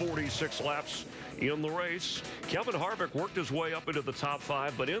leading 46 laps in the race. Kevin Harvick worked his way up into the top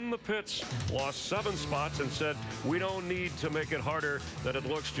 5, but in the pits lost 7 spots and said, we don't need to make it harder than it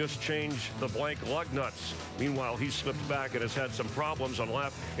looks, just change the blank lug nuts. Meanwhile, he slipped back and has had some problems on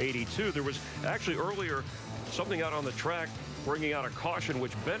lap 82. There was actually earlier something out on the track bringing out a caution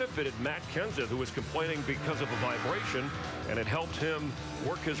which benefited Matt Kenseth, who was complaining because of a vibration, and it helped him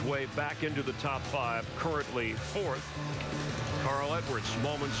work his way back into the top 5, currently 4th. Carl Edwards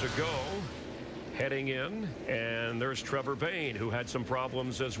moments ago heading in, and there's Trevor Bayne, who had some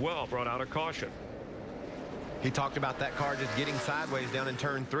problems as well, brought out a caution. He talked about that car just getting sideways down in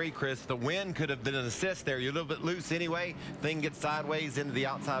turn 3, Chris. The wind could have been an assist there. You're a little bit loose anyway. Thing gets sideways into the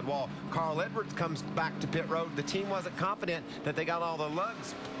outside wall. Carl Edwards comes back to pit road. The team wasn't confident that they got all the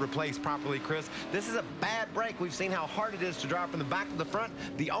lugs replaced properly, Chris. This is a bad break. We've seen how hard it is to drive from the back to the front.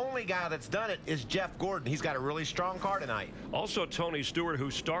 The only guy that's done it is Jeff Gordon. He's got a really strong car tonight. Also, Tony Stewart,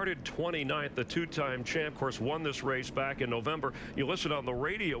 who started 29th, the 2-time champ, of course, won this race back in November. You listen on the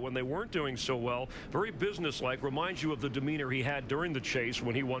radio when they weren't doing so well. Very businesslike. Reminds you of the demeanor he had during the chase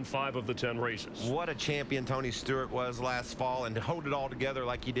when he won 5 of the 10 races. What a champion Tony Stewart was last fall, and to hold it all together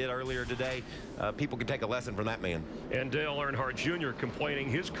like he did earlier today, people can take a lesson from that man. And Dale Earnhardt Jr. complaining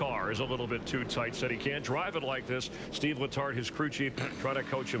his car is a little bit too tight, said he can't drive it like this. Steve Letarte, his crew chief, trying to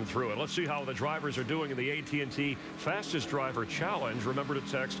coach him through it. Let's see how the drivers are doing in the AT&T Fastest Driver Challenge. Remember to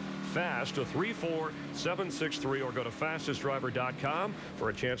text FAST to 34763 or go to fastestdriver.com for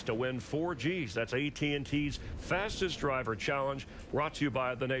a chance to win 4Gs. That's AT&T's Fastest Driver Challenge, brought to you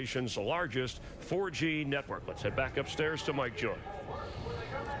by the nation's largest 4G network. Let's head back upstairs to Mike Joy.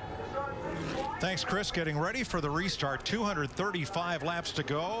 Thanks, Chris. Getting ready for the restart. 235 laps to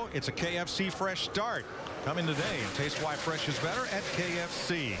go. It's a KFC Fresh start. Coming today, and taste why fresh is better at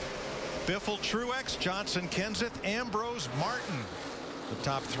KFC. Biffle, Truex, Johnson, Kenseth, Ambrose, Martin. The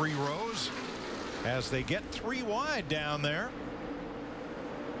top 3 rows as they get 3 wide down there.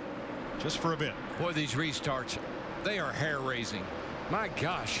 Just for a bit. Boy, these restarts, they are hair-raising. My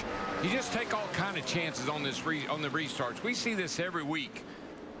gosh, you just take all kind of chances on this on the restarts. We see this every week.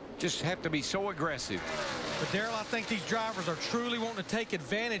 Just have to be so aggressive. But Darrell, I think these drivers are truly wanting to take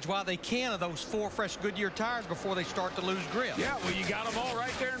advantage while they can of those 4 fresh Goodyear tires before they start to lose grip. Yeah, well, you got them all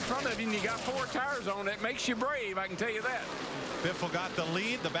right there in front of you, and you got 4 tires on it. Makes you brave, I can tell you that. Biffle got the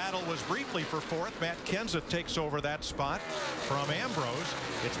lead. The battle was briefly for 4th. Matt Kenseth takes over that spot from Ambrose.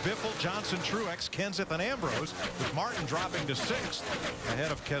 It's Biffle, Johnson, Truex, Kenseth, and Ambrose, with Martin dropping to 6th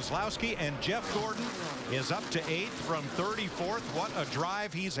ahead of Keselowski, and Jeff Gordon is up to 8th from 34th. What a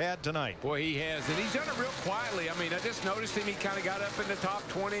drive he's had tonight. Boy, he has, and he's done it real quietly. I mean, I just noticed him. He kind of got up in the top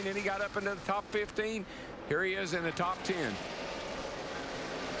 20, and then he got up into the top 15. Here he is in the top 10.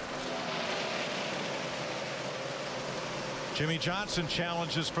 Jimmy Johnson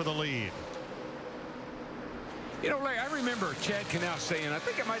challenges for the lead. You know, Larry, I remember Chad Canal saying, I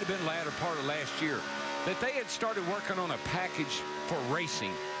think it might have been latter part of last year, that they had started working on a package for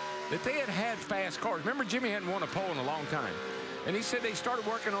racing, that they had fast cars. Remember, Jimmy hadn't won a pole in a long time. And he said they started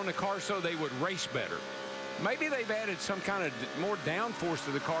working on the car so they would race better. Maybe they've added some kind of more downforce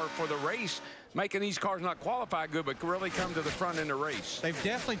to the car for the race, making these cars not qualify good, but really come to the front in the race. They've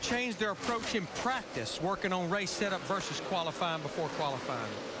definitely changed their approach in practice, working on race setup versus qualifying before qualifying.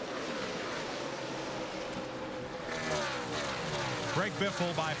 Greg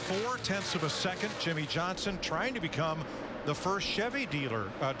Biffle by 0.4 of a second. Jimmy Johnson trying to become the first Chevy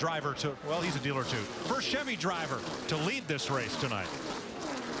driver to, well, he's a dealer too, first Chevy driver to lead this race tonight.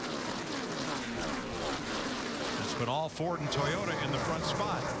 It's been all Ford and Toyota in the front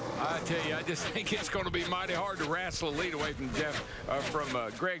spot. I tell you, I just think it's going to be mighty hard to wrestle a lead away from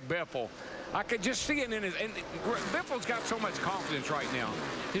Greg Biffle. I could just see it in his, and Biffle's got so much confidence right now.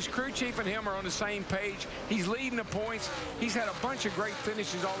 His crew chief and him are on the same page. He's leading the points. He's had a bunch of great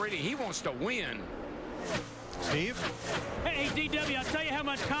finishes already. He wants to win. Steve? Hey, DW, I'll tell you how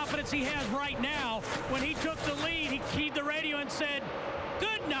much confidence he has right now. When he took the lead, he keyed the radio and said,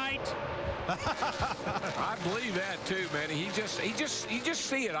 "Good night." I believe that too, man. He just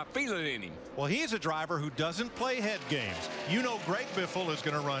see it. I feel it in him. Well, he's a driver who doesn't play head games. You know, Greg Biffle is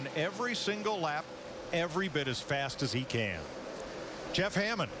going to run every single lap every bit as fast as he can. Jeff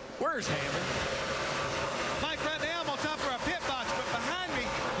Hammond. Where's Hammond? Mike, right now I'm on top of our pit box, but behind me,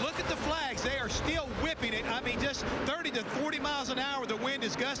 look at the flags. They are still whipping it. I mean, just 30 to 40 miles an hour. The wind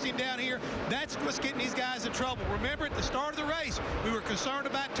is gusting down here. That's what's getting these guys in trouble. Remember, at the start of the race, we were concerned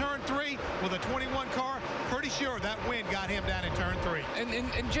about turn 3 with a 21 car. Pretty sure that wind got him down in turn 3.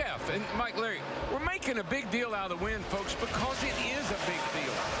 And Jeff and Mike, Larry, we're making a big deal out of the wind, folks, because it is a big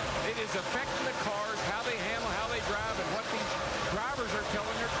deal. It is affecting the cars, how they handle, how they drive, and what these drivers are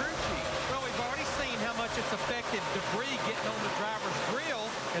telling their crew chief. Well, we've already seen how much it's affected debris getting on the driver's grill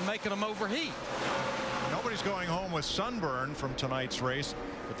and making them overheat. Nobody's going home with sunburn from tonight's race,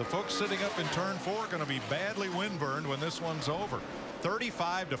 but the folks sitting up in turn 4 are going to be badly windburned when this one's over.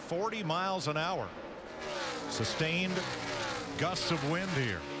 35 to 40 miles an hour. Sustained gusts of wind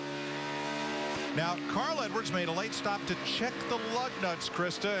here. Now, Carl Edwards made a late stop to check the lug nuts,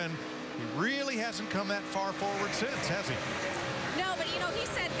 Krista, and he really hasn't come that far forward since, has he? No, but you know, he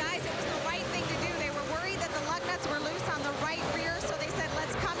said, guys, it was the right thing to do. They were worried that the lug nuts were loose on the right rear, so they said,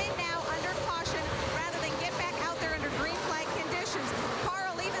 let's come in now under caution rather than get back out there under green flag conditions.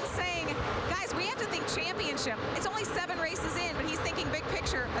 Carl even saying, guys, we have to think championship. It's only 7 races in, but he's thinking big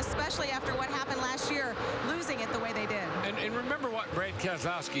picture, especially after what happened last year, losing it the way they did. And remember what Brad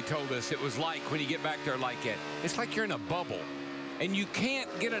Keselowski told us it was like when you get back there like that. It's like you're in a bubble, and you can't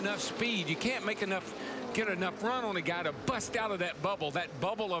get enough speed. You can't get enough run on a guy to bust out of that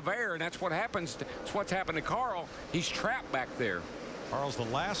bubble of air, and that's what happens. It's what's happened to Carl. He's trapped back there. Carl's the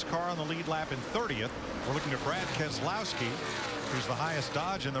last car on the lead lap in 30th. We're looking at Brad Keselowski, who's the highest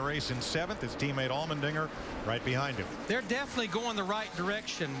Dodge in the race in 7th. His teammate Allmendinger right behind him. They're definitely going the right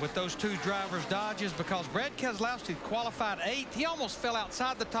direction with those two drivers' Dodges, because Brad Keselowski qualified 8th. He almost fell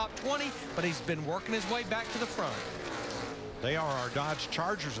outside the top 20, but he's been working his way back to the front. They are our Dodge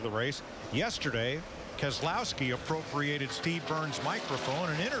Chargers of the race. Yesterday, Keselowski appropriated Steve Byrne's microphone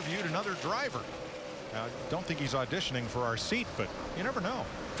and interviewed another driver. Now, I don't think he's auditioning for our seat, but you never know.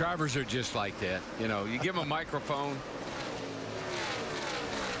 Drivers are just like that. You know, you give them a microphone.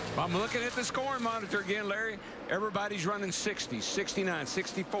 I'm looking at the scoring monitor again, Larry. Everybody's running 60, 69,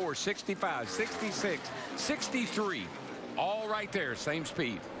 64, 65, 66, 63. All right there, same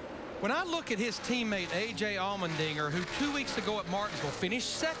speed. When I look at his teammate, A.J. Allmendinger, who 2 weeks ago at Martinsville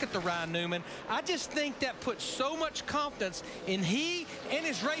finished second to Ryan Newman, I just think that puts so much confidence in he and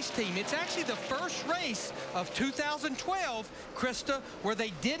his race team. It's actually the first race of 2012, Krista, where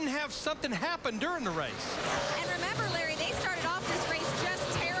they didn't have something happen during the race. And remember, Larry, they started off this race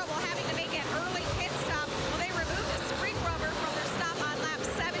just terrible, having to make an early pit stop. Well, they removed the spring rubber from their stop on lap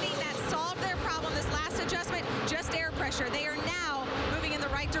 70. That solved their problem. This last adjustment, just air pressure. They are now moving in the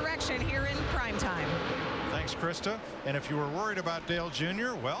right direction here in prime time. Thanks, Krista. And if you were worried about Dale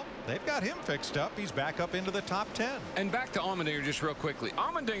Jr., well, they've got him fixed up. He's back up into the top 10. And back to Allmendinger just real quickly.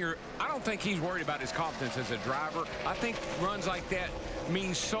 Allmendinger, I don't think he's worried about his confidence as a driver. I think runs like that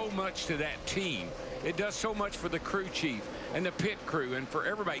mean so much to that team. It does so much for the crew chief and the pit crew and for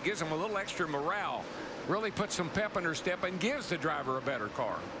everybody. It gives them a little extra morale. Really puts some pep in their step and gives the driver a better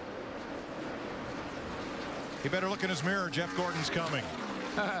car. He better look in his mirror. Jeff Gordon's coming.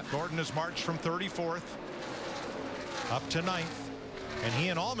 Gordon has marched from 34th up to 9th, and he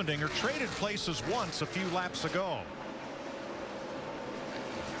and Allmendinger traded places once a few laps ago.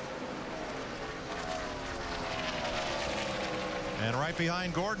 And right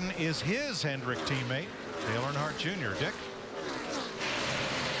behind Gordon is his Hendrick teammate, Dale Earnhardt Jr. Dick?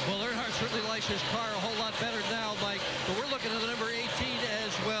 Well, Earnhardt certainly likes his car a whole lot better now, Mike. But we're looking at the number 18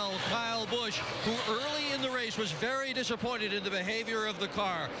 as well, Kyle Busch, who early in the race was very disappointed in the behavior of the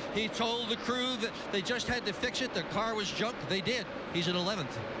car. He told the crew that they just had to fix it. The car was junk. They did. He's in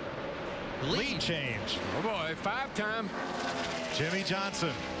 11th. Lead change. Oh boy, 5-time. Jimmie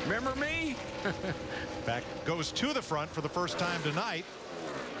Johnson. Remember me? Back goes to the front for the first time tonight.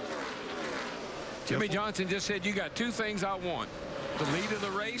 Jimmie Johnson just said, you got two things I want. The lead of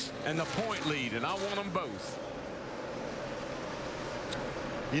the race and the point lead, and I want them both.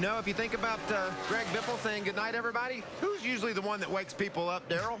 You know, if you think about Greg Biffle saying goodnight, everybody, who's usually the one that wakes people up,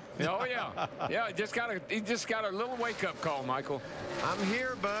 Darrell? Oh, yeah. Yeah, he just got a little wake-up call, Michael. I'm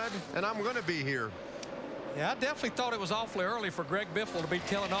here, bud, and I'm going to be here. Yeah, I definitely thought it was awfully early for Greg Biffle to be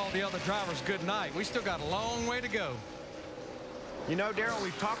telling all the other drivers good night. We still got a long way to go. You know, Darrell,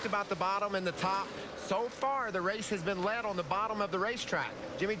 we've talked about the bottom and the top. So far, the race has been led on the bottom of the racetrack.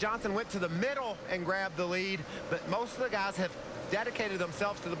 Jimmie Johnson went to the middle and grabbed the lead, but most of the guys have dedicated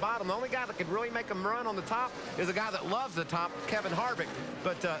themselves to the bottom. The only guy that could really make them run on the top is a guy that loves the top, Kevin Harvick.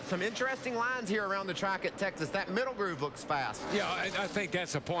 But some interesting lines here around the track at Texas. That middle groove looks fast. Yeah, I think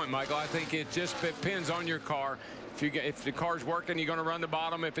that's the point, Michael. I think it just depends on your car. If the car's working, you're going to run the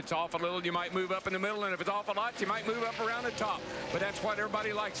bottom. If it's off a little, you might move up in the middle. And if it's off a lot, you might move up around the top. But that's what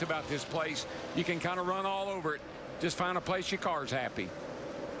everybody likes about this place. You can kind of run all over it. Just find a place your car's happy.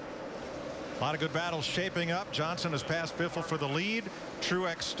 A lot of good battles shaping up. Johnson has passed Biffle for the lead.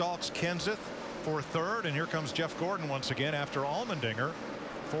 Truex stalks Kenseth for third. And here comes Jeff Gordon once again after Allmendinger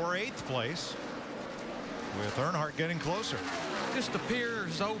for 8th place, with Earnhardt getting closer. Just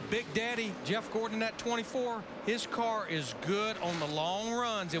appears, oh, Big Daddy, Jeff Gordon at 24. His car is good on the long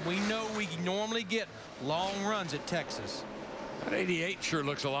runs, and we know we normally get long runs at Texas. That 88 sure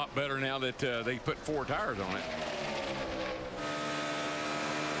looks a lot better now that they put 4 tires on it.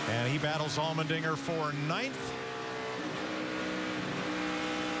 And he battles Allmendinger for 9th.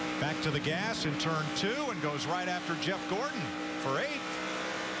 Back to the gas in turn 2 and goes right after Jeff Gordon for 8th.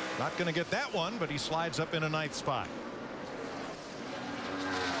 Not going to get that one, but he slides up in a 9th spot.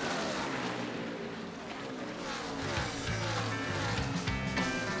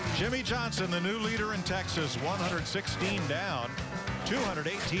 Jimmie Johnson, the new leader in Texas, 116 down,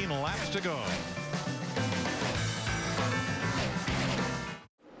 218 laps to go.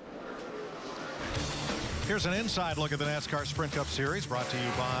 Here's an inside look at the NASCAR Sprint Cup Series, brought to you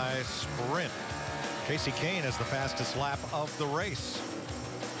by Sprint. Kasey Kahne has the fastest lap of the race.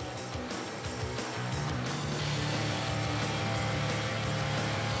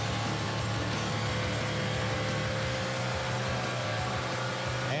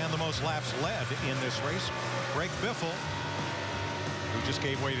 And the most laps led in this race, Greg Biffle, who just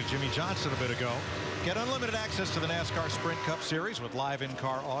gave way to Jimmie Johnson a bit ago. Get unlimited access to the NASCAR Sprint Cup Series with live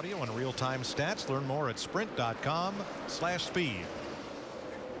in-car audio and real-time stats. Learn more at sprint.com/speed.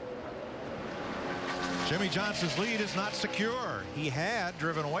 Jimmie Johnson's lead is not secure. He had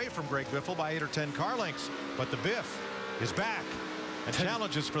driven away from Greg Biffle by 8 or 10 car lengths, but the Biff is back and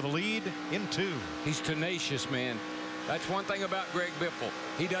challenges for the lead in 2. He's tenacious, man. That's one thing about Greg Biffle.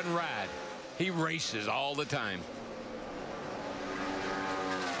 He doesn't ride. He races all the time.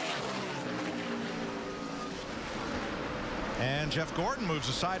 And Jeff Gordon moves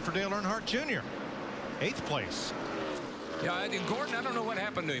aside for Dale Earnhardt Jr. 8th place. Yeah, Gordon, I don't know what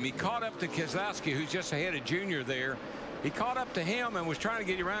happened to him. He caught up to Keselowski, who's just ahead of Junior there. He caught up to him and was trying to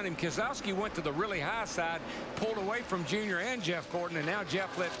get around him. Keselowski went to the really high side, pulled away from Junior and Jeff Gordon, and now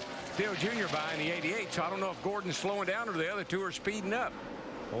Jeff let Dale Jr. by in the 88. So I don't know if Gordon's slowing down or the other two are speeding up.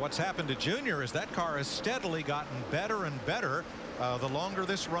 Well, what's happened to Junior is that car has steadily gotten better and better the longer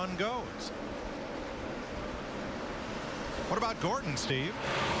this run goes. What about Gordon, Steve?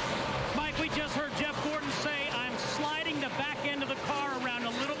 Mike, we just heard Jeff Gordon say, I'm sliding the back end of the car around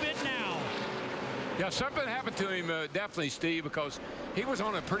a little bit now. Yeah, something happened to him, definitely, Steve, because he was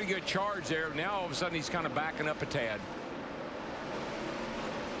on a pretty good charge there. Now, all of a sudden, he's kind of backing up a tad.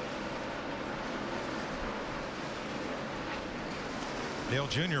 Dale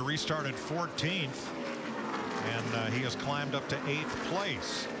Jr. restarted 14th, and he has climbed up to 8th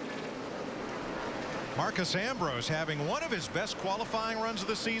place. Marcus Ambrose having one of his best qualifying runs of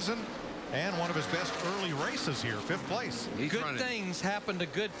the season and one of his best early races here, 5th place. Good things happen to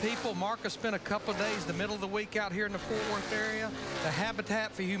good people. Marcus spent a couple of days the middle of the week out here in the Fort Worth area. The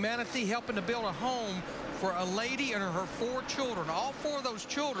Habitat for Humanity helping to build a home for a lady and her 4 children. All 4 of those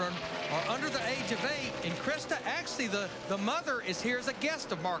children are under the age of 8. And Krista, actually, the mother is here as a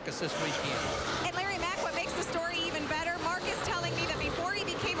guest of Marcus this weekend. And Larry Mack, what makes the story even better, Marcus telling me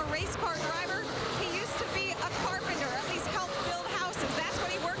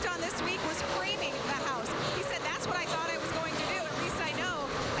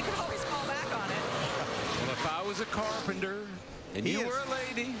was a carpenter, and you were a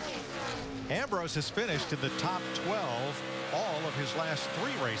lady. Ambrose has finished in the top 12 all of his last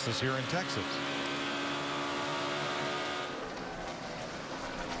 3 races here in Texas.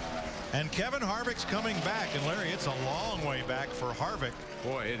 And Kevin Harvick's coming back. And Larry, it's a long way back for Harvick.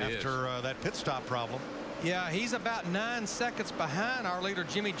 Boy, it is. After that pit stop problem. Yeah, he's about 9 seconds behind our leader,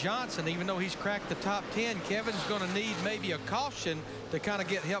 Jimmie Johnson. Even though he's cracked the top 10, Kevin's going to need maybe a caution to kind of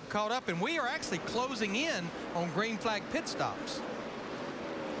get help caught up. And we are actually closing in on green flag pit stops.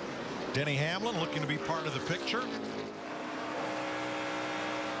 Denny Hamlin looking to be part of the picture.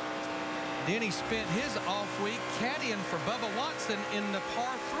 Denny spent his off week caddying for Bubba Watson in the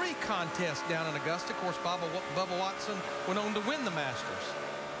par 3 contest down in Augusta. Of course, Bubba Watson went on to win the Masters.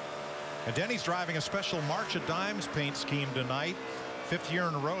 And Denny's driving a special March of Dimes paint scheme tonight. 5th year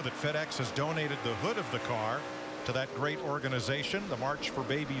in a row that FedEx has donated the hood of the car to that great organization. The March for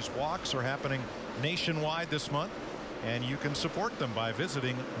Babies walks are happening nationwide this month, and you can support them by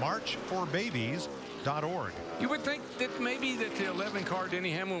visiting marchforbabies.org. You would think that maybe that the 11 car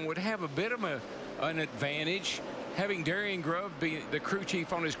Denny Hamlin would have a bit of an advantage, having Darian Grubb be the crew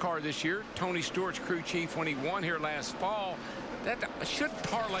chief on his car this year, Tony Stewart's crew chief when he won here last fall. That should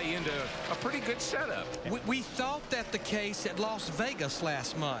parlay into a pretty good setup. We thought that the case at Las Vegas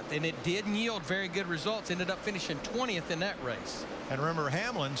last month, and it did yield very good results. Ended up finishing 20th in that race. And remember,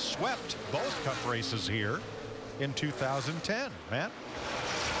 Hamlin swept both Cup races here in 2010. Matt?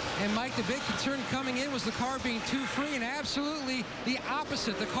 And Mike, the big concern coming in was the car being too free, and absolutely the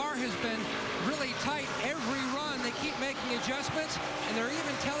opposite. The car has been really tight every run. They keep making adjustments, and they're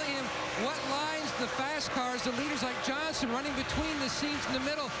even telling him what lines the fast cars, the leaders like Johnson, running between the seats in the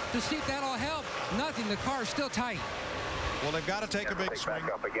middle to see if that'll help. Nothing. The car is still tight. Well, they've got to take a big swing,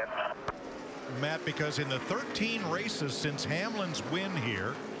 Matt, because in the 13 races since Hamlin's win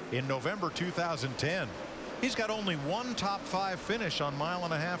here in November 2010, he's got only 1 top 5 finish on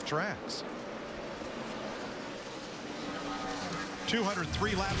 1.5-mile tracks.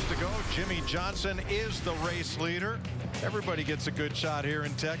 203 laps to go. Jimmie Johnson is the race leader. Everybody gets a good shot here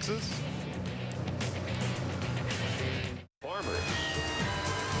in Texas. Farmers.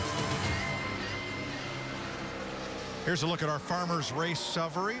 Here's a look at our Farmers race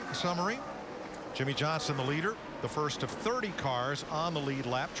summary. Jimmie Johnson, the leader, the first of 30 cars on the lead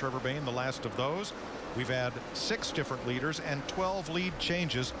lap. Trevor Bayne, the last of those. We've had 6 different leaders and 12 lead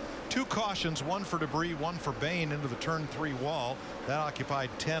changes. 2 cautions, 1 for debris, 1 for Bayne into the turn 3 wall. That occupied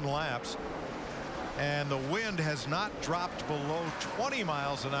 10 laps. And the wind has not dropped below 20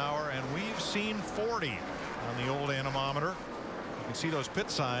 miles an hour, and we've seen 40 on the old anemometer. You can see those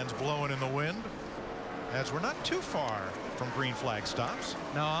pit signs blowing in the wind, as we're not too far from green flag stops.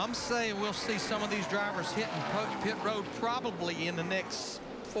 No, I'm saying we'll see some of these drivers hitting pit road probably in the next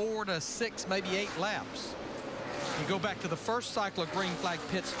 4 to 6, maybe 8 laps. You go back to the first cycle of green flag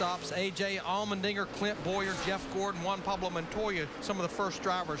pit stops. A.J. Allmendinger, Clint Boyer, Jeff Gordon, Juan Pablo Montoya, some of the first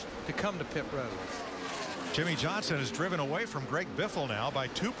drivers to come to pit road. Jimmie Johnson is driven away from Greg Biffle now by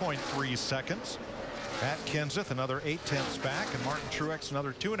 2.3 seconds. Pat Kenseth another 0.8 back, and Martin Truex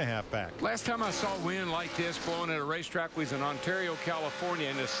another 2.5 back. Last time I saw wind like this blowing at a racetrack was in Ontario, California,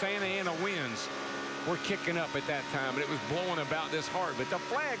 and the Santa Ana winds were kicking up at that time, and it was blowing about this hard. But the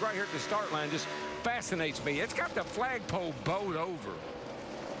flag right here at the start line just fascinates me. It's got the flagpole bowed over.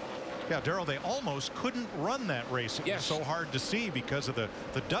 Yeah, Darrell, they almost couldn't run that race. It was so hard to see because of the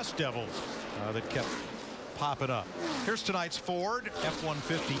dust devils that kept popping up. Here's tonight's Ford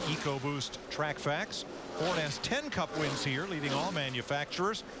F-150 EcoBoost track facts. Ford has 10 Cup wins here, leading all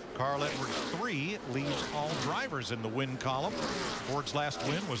manufacturers. Carl Edwards 3 leads all drivers in the win column. Ford's last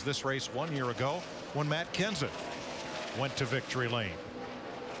win was this race 1 year ago when Matt Kenseth went to victory lane.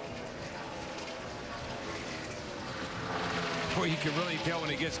 Boy, you can really tell when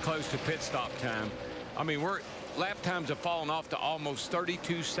it gets close to pit stop time. I mean, lap times have fallen off to almost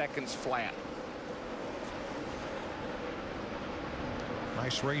 32 seconds flat.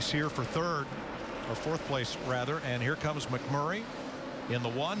 Nice race here for third, or fourth place rather, and here comes McMurray in the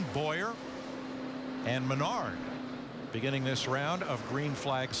 1, Boyer and Menard beginning this round of green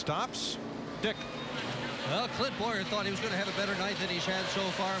flag stops. Dick. Well, Clint Boyer thought he was going to have a better night than he's had so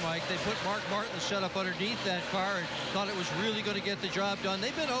far, Mike. They put Mark Martin set up underneath that car and thought it was really going to get the job done.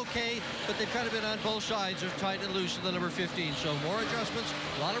 They've been okay, but they've kind of been on both sides. They're tight and loose in the number 15. So more adjustments,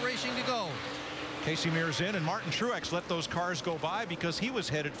 a lot of racing to go. Casey Mears in, and Martin Truex let those cars go by because he was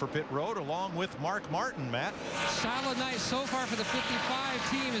headed for pit road along with Mark Martin. Matt. Solid night so far for the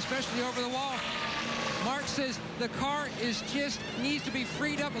 55 team, especially over the wall. Mark says the car needs to be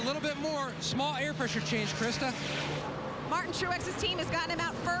freed up a little bit more. Small air pressure change, Krista. Martin Truex's team has gotten him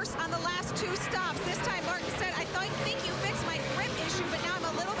out first on the last 2 stops. This time Martin said, I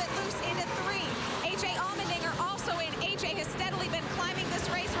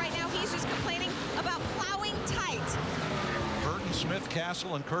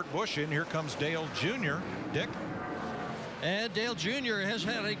Castle and Kurt Busch in. Here comes Dale Jr. Dick? And Dale Jr. has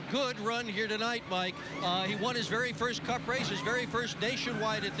had a good run here tonight, Mike. He won his very first Cup race, his very first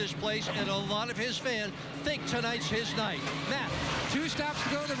nationwide at this place, and a lot of his fans think tonight's his night. Matt. 2 stops to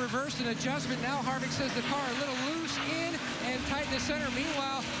go. The reversed an adjustment. Now Harvick says the car a little loose in and tight in the center.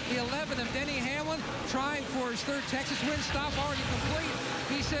 Meanwhile, the 11 of Denny Hamlin trying for his 3rd Texas win. Stop already complete.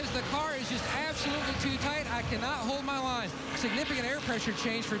 He says the car is just absolutely too tight. I cannot hold my line. Significant air pressure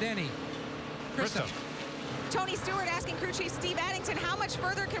change for Denny. Krista. Tony Stewart asking crew chief Steve Addington, how much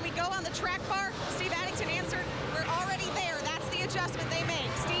further can we go on the track bar? Steve Addington answered, we're already there. That's the adjustment they make.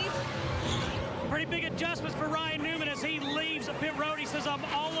 Steve? Pretty big adjustments for Ryan Newman as he leaves the pit road. He says, I'm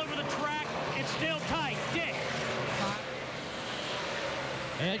all over the track. It's still tight. Dick.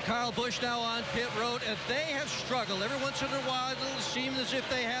 And Kyle Busch now on pit road, and they have struggled. Every once in a while, it'll seem as if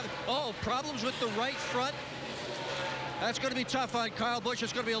they have, problems with the right front. That's going to be tough on Kyle Busch.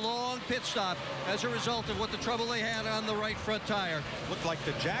 It's going to be a long pit stop as a result of what the trouble they had on the right front tire. Looked like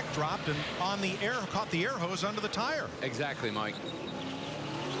the jack dropped and caught the air hose under the tire. Exactly, Mike.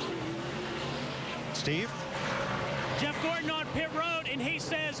 Steve? Jeff Gordon on pit road, and he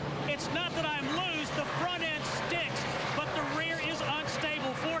says, it's not that I'm loose, the front end sticks, but the rear is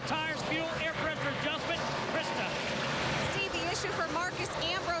unstable. 4 tires, fuel, air pressure adjustment. Krista. Steve, the issue for Marcus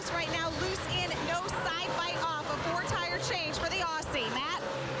Ambrose right now, loose in, no side bite off, a 4-tire change for the Aussie. Matt?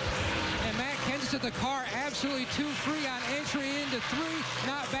 And Matt Kenseth said the car absolutely too free on entry into 3,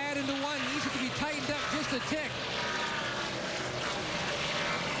 not bad into 1. Needs it to be tightened up just a tick.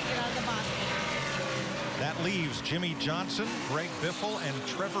 Get out of the box. That leaves Jimmy Johnson, Greg Biffle, and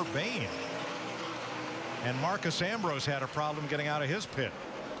Trevor Bayne. And Marcus Ambrose had a problem getting out of his pit.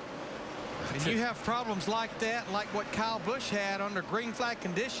 And you have problems like that, like what Kyle Busch had under green flag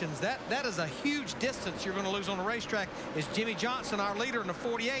conditions. That is a huge distance you're going to lose on the racetrack. Is Jimmy Johnson, our leader in the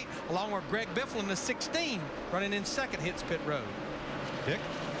 48, along with Greg Biffle in the 16, running in 2nd, hits pit road. Dick?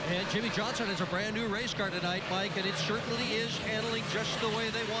 And Jimmy Johnson has a brand new race car tonight, Mike, and it certainly is handling just the way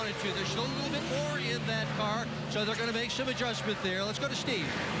they wanted to. There's still a little bit more in that car, so they're going to make some adjustment there. Let's go to Steve.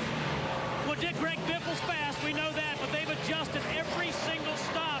 Well, Dick, Greg Biffle's fast. We know that, but they've adjusted every single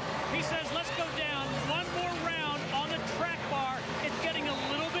stop. He says, let's go down 1 more round on the track bar. It's getting a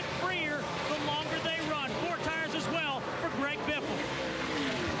little bit freer the longer they run. 4 tires as well for Greg Biffle.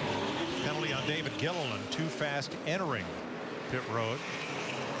 Penalty on David Gilliland, too fast entering pit road.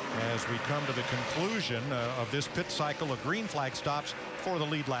 As we come to the conclusion of this pit cycle of green flag stops for the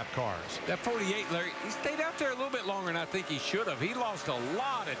lead lap cars. That 48, Larry, he stayed out there a little bit longer than I think he should have. He lost a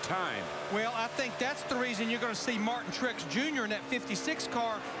lot of time. Well, I think that's the reason you're going to see Martin Truex Jr. in that 56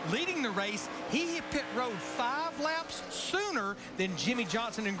 car leading the race. He hit pit road 5 laps sooner than Jimmy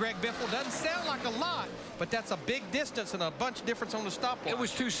Johnson and Greg Biffle. Doesn't sound like a lot, but that's a big distance and a bunch of difference on the stop line. It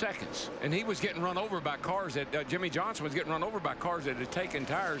was 2 seconds, and he was getting run over by cars that Jimmy Johnson was getting run over by cars that had taken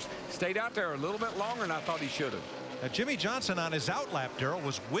tires. Stayed out there a little bit longer than I thought he should have. Jimmy Johnson on his outlap, Darrell,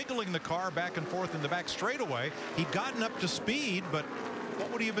 was wiggling the car back and forth in the back straightaway. He'd gotten up to speed, but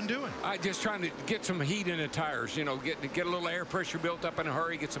what would he have been doing? Just trying to get some heat in the tires, you know, get a little air pressure built up in a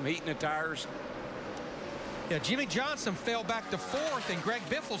hurry, get some heat in the tires. Yeah, Jimmy Johnson fell back to 4th, and Greg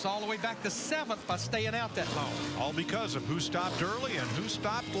Biffle's all the way back to 7th by staying out that long. All because of who stopped early and who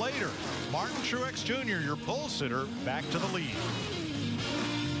stopped later. Martin Truex Jr., your pole sitter, back to the lead.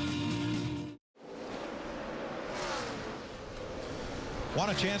 Want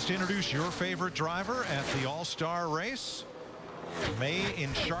a chance to introduce your favorite driver at the All-Star Race? May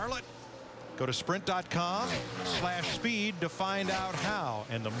in Charlotte? Go to sprint.com/speed to find out how.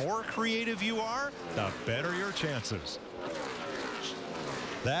 And the more creative you are, the better your chances.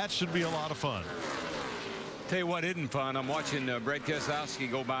 That should be a lot of fun. Tell you what isn't fun. I'm watching Brad Keselowski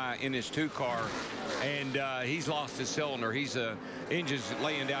go by in his 2 car, and he's lost his cylinder. He's engine's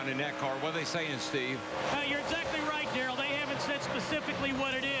laying down in that car. What are they saying, Steve? You're exactly right, Darrell. They haven't said specifically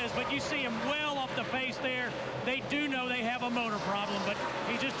what it is, but you see him well off the pace there. They do know they have a motor problem, but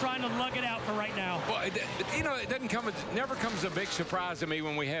he's just trying to lug it out for right now. Well, you know, it never comes a big surprise to me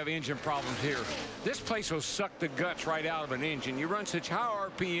when we have engine problems here. This place will suck the guts right out of an engine. You run such high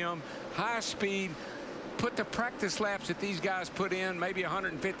RPM, high speed. Put the practice laps that these guys put in, maybe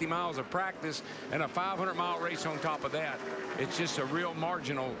 150 miles of practice and a 500-mile race on top of that. It's just a real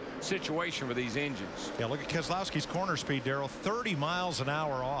marginal situation for these engines. Yeah, look at Keselowski's corner speed, Darrell. 30 miles an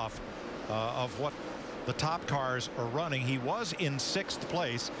hour off of what the top cars are running. He was in 6th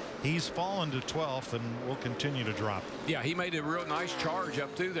place. He's fallen to 12th and will continue to drop. Yeah, he made a real nice charge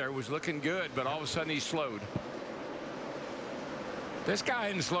up through there. It was looking good, but all of a sudden he slowed. This guy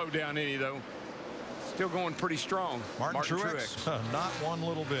hadn't slowed down any, though. still going pretty strong. Martin Truex, not one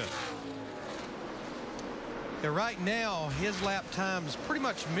little bit. Yeah, right now, his lap time is pretty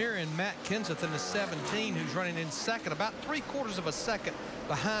much mirroring Matt Kenseth in the 17, who's running in second, about 3/4 of a second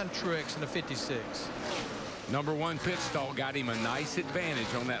behind Truex in the 56. Number 1 pit stall got him a nice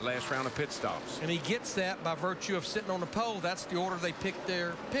advantage on that last round of pit stops. And he gets that by virtue of sitting on the pole. That's the order they pick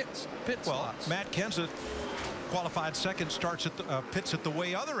their pit slots. Matt Kenseth qualified second, starts at the pits at the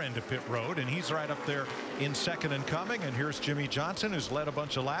way other end of pit road, and he's right up there in second and coming. And here's Jimmie Johnson, who's led a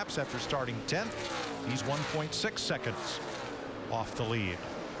bunch of laps after starting 10th. He's 1.6 seconds off the lead.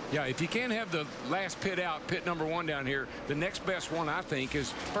 Yeah, if you can't have the last pit out, pit number 1 down here, the next best one, I think,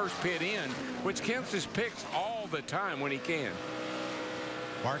 is first pit in, which Kenseth picks all the time when he can.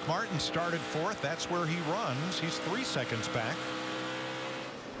 Mark Martin started 4th. That's where he runs. He's 3 seconds back.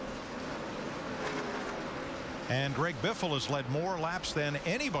 And Greg Biffle has led more laps than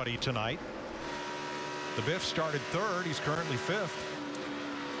anybody tonight. The Biff started 3rd. He's currently 5th.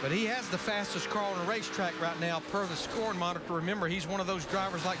 But he has the fastest car on the racetrack right now per the scoring monitor. Remember, he's one of those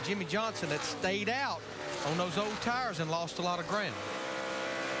drivers like Jimmie Johnson that stayed out on those old tires and lost a lot of ground.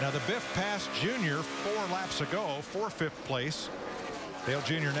 Now the Biff passed Junior 4 laps ago for 5th place. Dale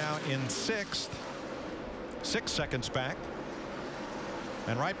Jr. now in 6th, 6 seconds back.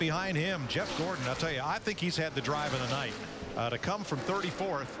 And right behind him, Jeff Gordon. I'll tell you, I think he's had the drive of the night to come from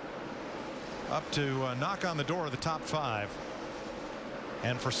 34th up to knock on the door of the top 5.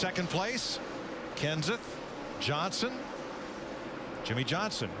 And for second place, Kenseth, Johnson, Jimmie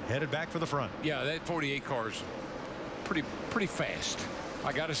Johnson headed back for the front. Yeah, that 48 car's pretty fast,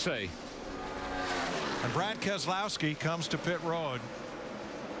 I got to say. And Brad Keselowski comes to pit road.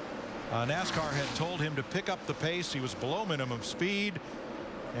 NASCAR had told him to pick up the pace. He was below minimum speed.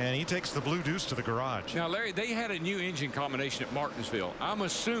 And he takes the Blue Deuce to the garage. Now, Larry, they had a new engine combination at Martinsville. I'm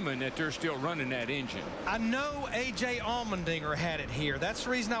assuming that they're still running that engine. I know A.J. Allmendinger had it here. That's the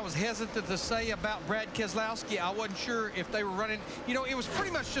reason I was hesitant to say about Brad Keselowski. I wasn't sure if they were running. You know, it was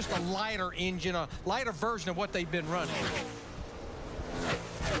pretty much just a lighter engine, a lighter version of what they've been running.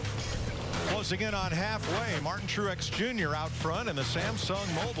 Closing in on halfway, Martin Truex Jr. out front in the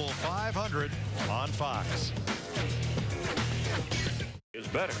Samsung Mobile 500 on Fox. Is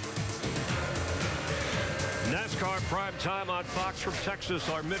better. NASCAR Prime Time on Fox from Texas.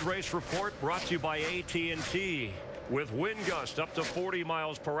 Our mid-race report brought to you by AT&T. With wind gusts up to 40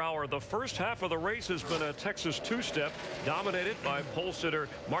 miles per hour, the first half of the race has been a Texas two-step dominated by pole sitter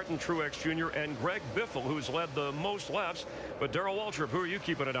Martin Truex Jr. and Greg Biffle, who's led the most laps. But Darrell Waltrip, who are you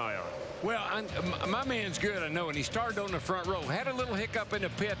keeping an eye on? Well, my man's good, I know, and he started on the front row. Had a little hiccup in the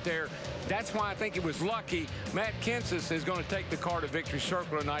pit there. That's why I think it was lucky. Matt Kenseth is going to take the car to victory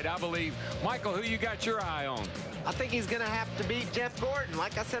circle tonight, I believe. Michael, who you got your eye on? I think he's going to have to beat Jeff Gordon.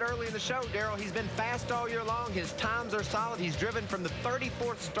 Like I said early in the show, Darrell, he's been fast all year long. His times are solid. He's driven from the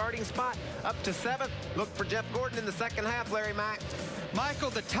 34th starting spot up to 7th. Look for Jeff Gordon in the second half, Larry Mack. Michael,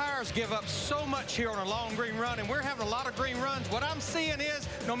 the tires give up so much here on a long green run, and we're having a lot of green runs. What I'm seeing is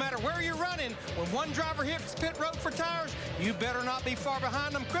no matter where you're running, when one driver hits pit road for tires, you better not be far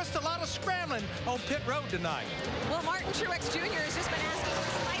behind them. Chris, a lot of scrambling on pit road tonight. Well, Martin Truex Jr. has just been asking for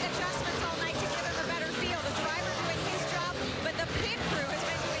slight adjustments all night to give him a better feel. The driver doing his job, but the pit crew has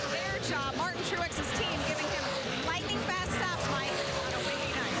been doing their job. Martin Truex's team giving him lightning fast stops, Mike, on a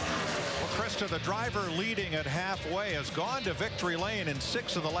windy night. Well, Krista, the driver leading at halfway, has gone to victory lane in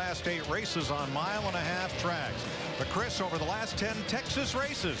 6 of the last 8 races on 1.5 mile tracks. But Chris, over the last 10 Texas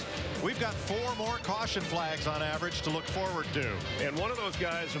races, we've got 4 more caution flags on average to look forward to. And one of those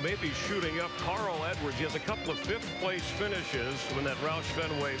guys who may be shooting up, Carl Edwards. He has a couple of 5th place finishes in that Roush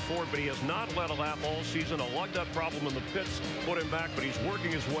Fenway Ford, but he has not led a lap all season. A lugged up problem in the pits put him back, but he's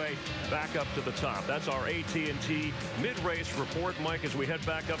working his way back up to the top. That's our AT&T mid-race report, Mike, as we head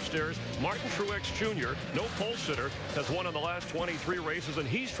back upstairs. Martin Truex Jr., no pole sitter, has won in the last 23 races, and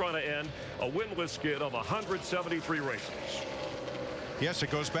he's trying to end a winless skid of 173 races. Yes,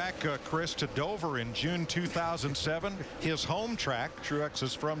 it goes back, Chris, to Dover in June 2007. His home track. Truex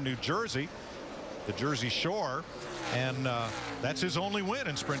is from New Jersey, the Jersey Shore, and that's his only win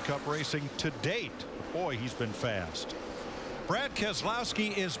in Sprint Cup racing to date. Boy, he's been fast. Brad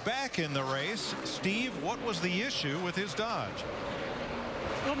Keselowski is back in the race. Steve, what was the issue with his Dodge?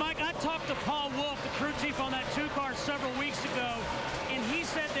 Well, Mike, I talked to Paul Wolf, the crew chief on that 2-car several weeks ago, and he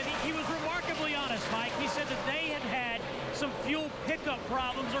said that he was remarkably honest, Mike. He said that they had had some fuel pickup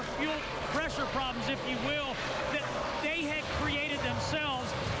problems or fuel pressure problems, if you will, that they had created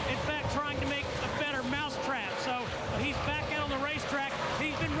themselves, in fact, trying to make a better mousetrap. So he's back out on the racetrack.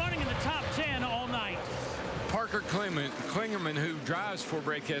 He's been running in the top 10 all night. Parker Clemens Klingerman, who drives for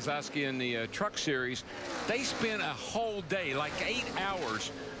Ray Keselowski in the Truck Series, they spent a whole day, like 8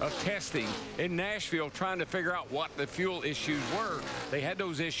 hours of testing in Nashville, trying to figure out what the fuel issues were. They had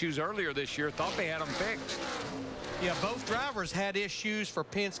those issues earlier this year, thought they had them fixed. Yeah, both drivers had issues for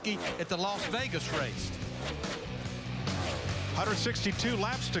Penske at the Las Vegas race. 162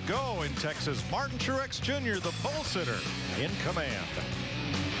 laps to go in Texas. Martin Truex Jr., the pole sitter, in command.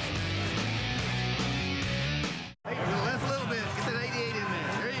 Hey, to the left a little bit. Get that 88 in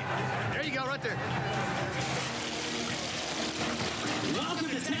there. There you go, right there. Welcome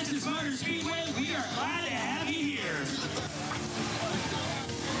to Texas Motor Speedway. We are glad to have you here.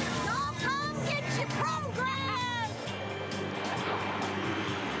 Y'all come get your program.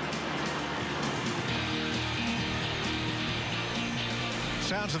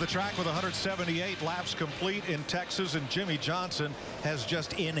 Sounds of the track with 178 laps complete in Texas, and Jimmie Johnson has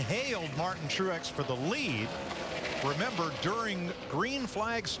just inhaled Martin Truex for the lead. Remember, during green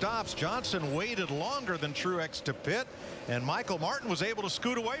flag stops, Johnson waited longer than Truex to pit, and Michael Martin was able to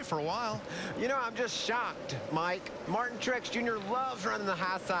scoot away for a while. You know, I'm just shocked, Mike. Martin Truex Jr. loves running the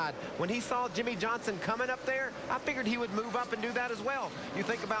high side. When he saw Jimmie Johnson coming up there, I figured he would move up and do that as well. You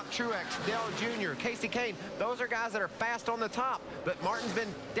think about Truex, Dale Jr., Kasey Kahne, those are guys that are fast on the top, but Martin's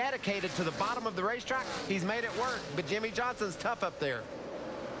been dedicated to the bottom of the racetrack. He's made it work, but Jimmie Johnson's tough up there.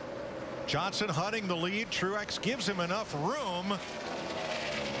 Johnson hunting the lead. Truex gives him enough room.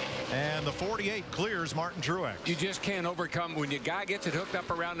 And the 48 clears Martin Truex. You just can't overcome when your guy gets it hooked up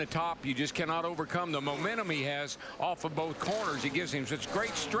around the top. You just cannot overcome the momentum he has off of both corners. It gives him such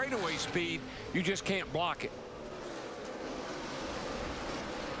great straightaway speed. You just can't block it.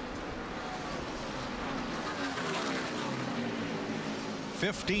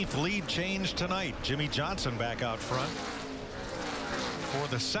 '15th lead change tonight. Jimmie Johnson back out front. For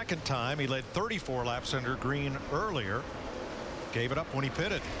the second time, he led 34 laps under green earlier. Gave it up when he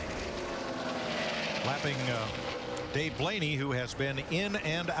pitted. Lapping Dave Blaney, who has been in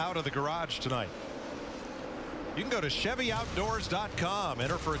and out of the garage tonight. You can go to ChevyOutdoors.com.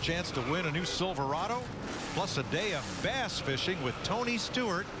 Enter for a chance to win a new Silverado, plus a day of bass fishing with Tony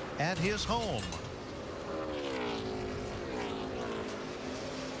Stewart at his home.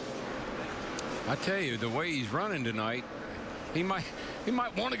 I tell you, the way he's running tonight, he might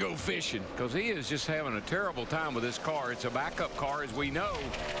want to go fishing, because he is just having a terrible time with this car. It's a backup car, as we know,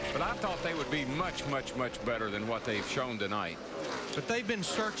 but I thought they would be much, much, much better than what they've shown tonight. But they've been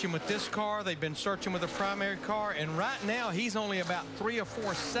searching with this car. They've been searching with the primary car, and right now he's only about 3 or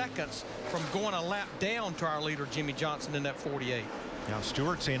 4 seconds from going a lap down to our leader, Jimmie Johnson, in that 48. Now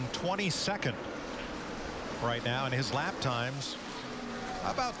Stewart's in 22nd right now, and his lap times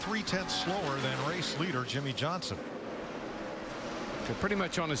about 3/10 slower than race leader Jimmie Johnson. They're pretty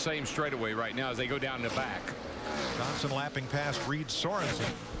much on the same straightaway right now as they go down the back. Johnson lapping past Reed Sorensen.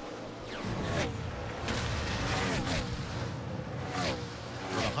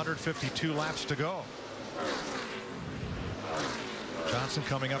 With 152 laps to go. Johnson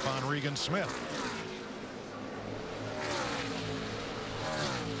coming up on Regan Smith.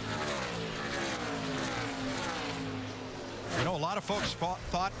 You know, a lot of folks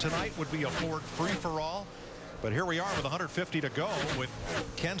thought tonight would be a Ford free-for-all. But here we are with 150 to go, with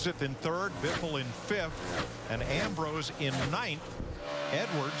Kenseth in 3rd, Biffle in 5th, and Ambrose in 9th.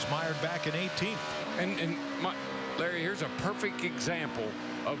 Edwards mired back in 18th. And Larry, here's a perfect example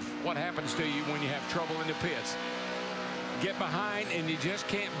of what happens to you when you have trouble in the pits. Get behind, and you just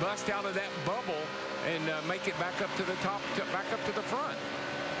can't bust out of that bubble and make it back up to the top, back up to the front.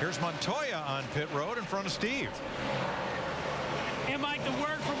 Here's Montoya on pit road in front of Steve. And Mike, the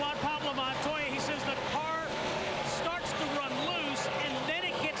word from Juan Pablo Montoya, he says the car starts to run loose, and then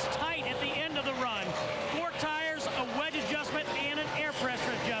it gets tight at the end of the run. 4 tires, a wedge adjustment, and an air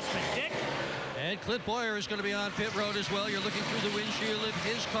pressure adjustment. Dick? And Clint Bowyer is going to be on pit road as well. You're looking through the windshield of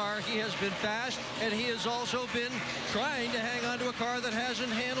his car. He has been fast, and he has also been trying to hang on to a car that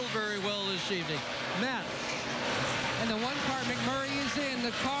hasn't handled very well this evening. Matt. And the one car McMurray is in.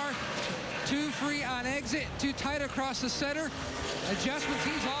 The car too free on exit, too tight across the center. Adjustments,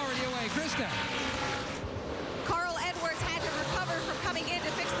 he's already away. Krista. Carl Edwards had to recover from coming in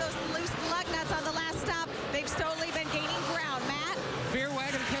to fix those loose lug nuts on the last stop. They've slowly been gaining ground. Matt? Beer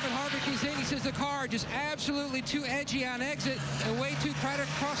wagon Kevin Harvick is in. He says the car just absolutely too edgy on exit and way too tight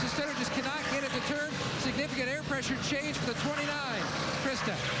across the center. Just cannot get it to turn. Significant air pressure change for the 29.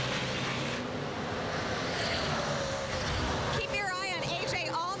 Krista. Keep your eye on A.J.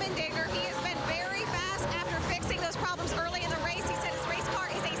 Allmendinger. He has been very fast after fixing those problems early in the race. He said his race car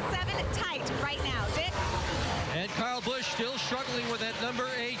is a 7 tight right now. Dick? And Kyle Busch still struggling with that number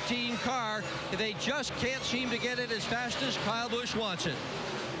 18 car. They just can't seem to get it as fast as Kyle Busch wants it.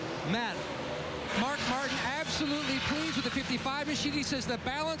 Matt. Mark Martin absolutely pleased with the 55 machine. He says the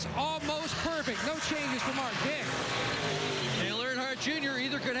balance almost perfect. No changes for Mark. Dick. Dale Earnhardt Jr.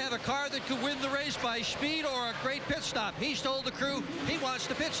 either could have a car that could win the race by speed or a great pit stop. He's told the crew he wants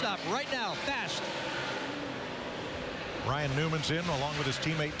the pit stop right now, fast. Ryan Newman's in along with his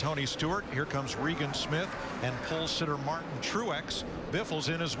teammate Tony Stewart. Here comes Regan Smith and pole sitter Martin Truex. Biffle's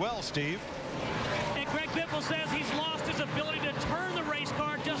in as well, Steve. And Greg Biffle says he's lost his ability to turn the race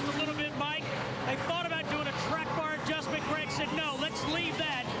car just a little bit, Mike. They thought about doing a track bar adjustment. Greg said, no, let's leave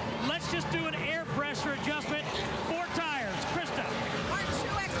that. Let's just do an air pressure adjustment. 4 tires. Krista. Martin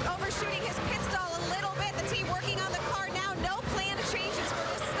Truex overshooting his pit stall a little bit. The team working on the car now. No plan to changes for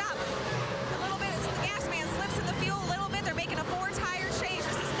this stop. A little bit as the gas man slips in the fuel a little bit. They're making a 4-tire change.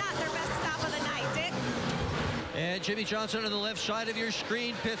 This is not their best stop of the night, Dick. And Jimmie Johnson on the left side of your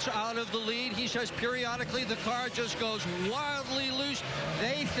screen pits out of the lead. He says periodically the car just goes wildly loose.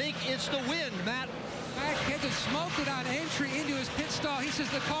 They think it's the wind, Matt. Matt Kenseth smoked it on entry into his pit stall. He says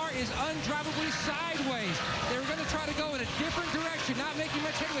the car is undrivably sideways. They were going to try to go in a different direction, not making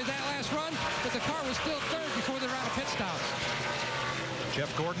much headway that last run, but the car was still third before they ran a pit stop.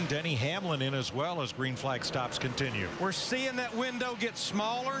 Jeff Gordon, Denny Hamlin in as well as green flag stops continue. We're seeing that window get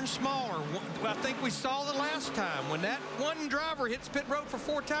smaller and smaller. I think we saw the last time. When that one driver hits pit road for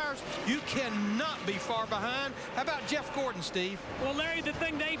 4 tires, you cannot be far behind. How about Jeff Gordon, Steve? Well, Larry, the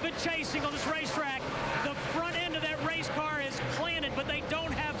thing they've been chasing on this racetrack, the front end of that race car is planted, but they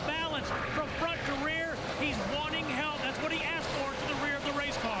don't have balance from front to rear. He's wanting help. That's what he asked for to the rear of the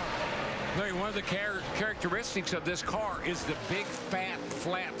race car. Larry, one of the characteristics of this car is the big, fat,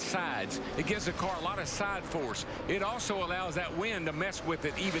 flat sides. It gives the car a lot of side force. It also allows that wind to mess with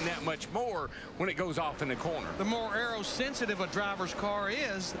it even that much more when it goes off in the corner. The more aero-sensitive a driver's car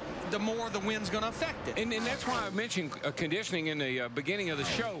is, the more the wind's going to affect it. And that's why I mentioned conditioning in the beginning of the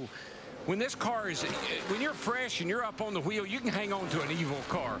show. When this car is, when you're fresh and you're up on the wheel, you can hang on to an evil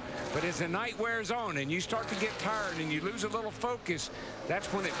car. But as the night wears on and you start to get tired and you lose a little focus, that's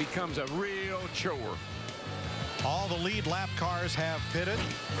when it becomes a real chore. All the lead lap cars have pitted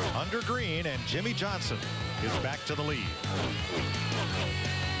under green, and Jimmie Johnson is back to the lead.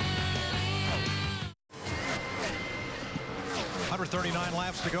 $139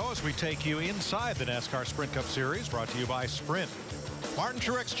 laps to go as we take you inside the NASCAR Sprint Cup Series, brought to you by Sprint. Martin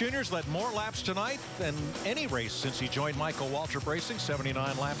Truex Jr. has led more laps tonight than any race since he joined Michael Waltrip Racing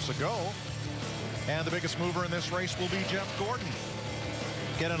 79 laps ago. And the biggest mover in this race will be Jeff Gordon.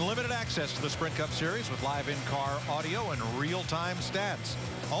 Get unlimited access to the Sprint Cup Series with live in-car audio and real-time stats.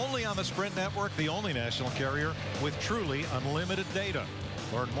 Only on the Sprint Network, the only national carrier with truly unlimited data.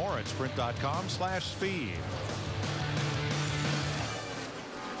 Learn more at sprint.com/speed.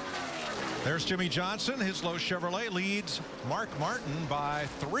 There's Jimmie Johnson. His Lowe's Chevrolet leads Mark Martin by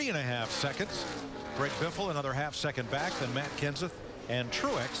 3.5 seconds. Greg Biffle another half second back, then Matt Kenseth and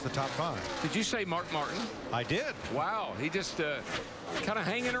Truex the top 5. Did you say Mark Martin? I did. Wow, he just kind of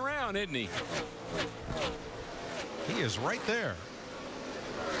hanging around, isn't he? He is right there.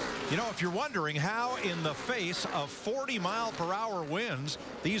 You know, if you're wondering how in the face of 40-mile-per-hour winds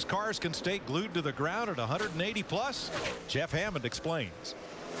these cars can stay glued to the ground at 180 plus, Jeff Hammond explains.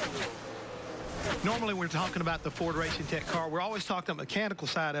 Normally we're talking about the Ford Racing Tech car. We're always talking the mechanical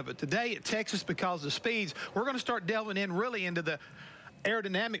side of it. Today at Texas, because of the speeds, we're going to start delving in really into the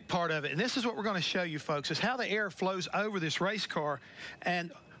aerodynamic part of it. And this is what we're going to show you folks, is how the air flows over this race car.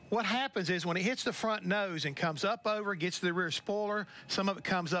 And what happens is when it hits the front nose and comes up over, gets to the rear spoiler, some of it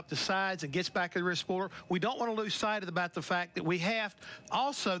comes up the sides and gets back to the rear spoiler. We don't want to lose sight about the fact that we have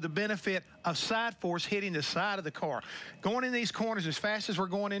also the benefit of side force hitting the side of the car. Going in these corners as fast as we're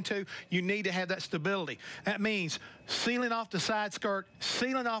going into, you need to have that stability. That means sealing off the side skirt,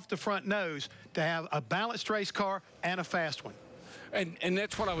 sealing off the front nose to have a balanced race car and a fast one. And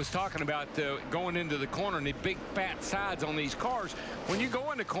that's what I was talking about, going into the corner and the big fat sides on these cars. When you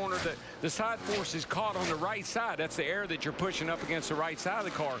go in the corner, the side force is caught on the right side. That's the air that you're pushing up against the right side of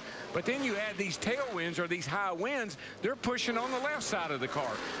the car. But then you add these tailwinds or these high winds, they're pushing on the left side of the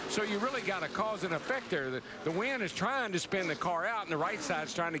car. So you really got a cause and effect there. The wind is trying to spin the car out and the right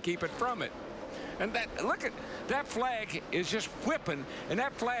side's trying to keep it from it. And look at that flag is just whipping, and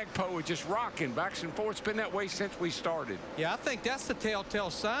that flagpole is just rocking back and forth. It's been that way since we started. Yeah, I think that's the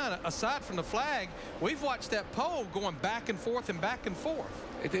telltale sign. Aside from the flag, we've watched that pole going back and forth and back and forth.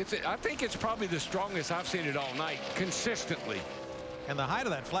 I think it's probably the strongest I've seen it all night, consistently. And the height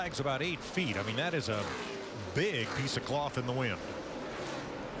of that flag's about 8 feet. I mean, that is a big piece of cloth in the wind.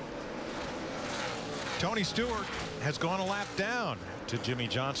 Tony Stewart has gone a lap down to Jimmie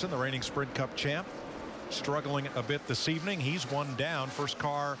Johnson, the reigning Sprint Cup champ. Struggling a bit this evening. He's one down. First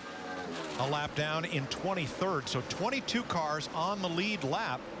car a lap down in 23rd. So 22 cars on the lead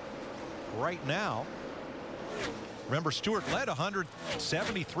lap right now. Remember, Stewart led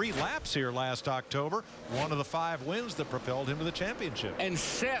 173 laps here last October. One of the 5 wins that propelled him to the championship. And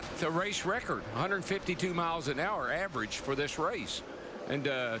set the race record, 152 miles an hour average for this race. And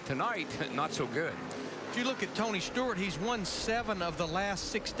tonight, not so good. If you look at Tony Stewart, he's won 7 of the last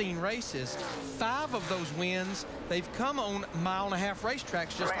 16 races. 5 of those wins, they've come on mile-and-a-half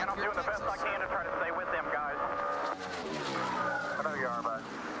racetracks. Just Man, like I'm doing the best I can to try to stay with them, guys. I know you are, bud.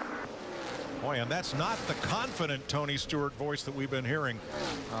 Boy, and that's not the confident Tony Stewart voice that we've been hearing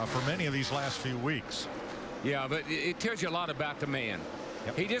for many of these last few weeks. Yeah, but it tells you a lot about the man.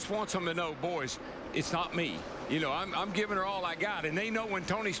 Yep. He just wants them to know, boys, it's not me. You know, I'm giving her all I got. And they know when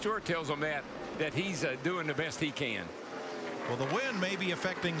Tony Stewart tells them that he's doing the best he can. Well, the wind may be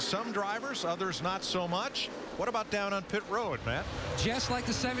affecting some drivers, others not so much. What about down on pit road, Matt? Just like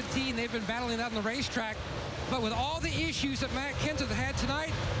the 17, they've been battling out on the racetrack. But with all the issues that Matt Kenseth had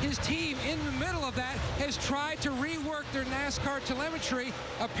tonight, his team in the middle of that has tried to rework their NASCAR telemetry.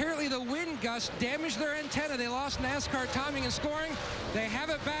 Apparently the wind gust damaged their antenna. They lost NASCAR timing and scoring. They have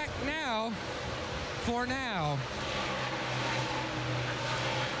it back now for now.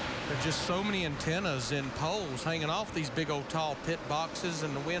 There are just so many antennas and poles hanging off these big old tall pit boxes,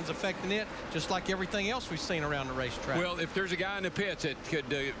 and the wind's affecting it just like everything else we've seen around the racetrack. Well, if there's a guy in the pits that could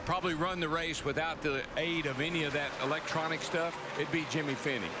probably run the race without the aid of any of that electronic stuff, it'd be Jimmy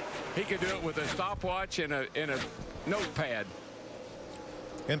Finney. He could do it with a stopwatch and a notepad.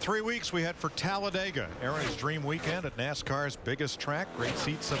 In 3 weeks, we head for Talladega, Aaron's dream weekend at NASCAR's biggest track. Great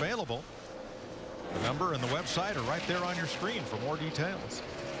seats available. The number and the website are right there on your screen for more details.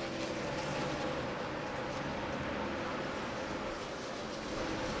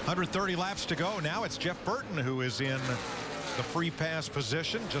 130 laps to go. Now it's Jeff Burton who is in the free pass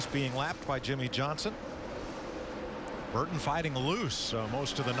position, just being lapped by Jimmie Johnson. Burton fighting loose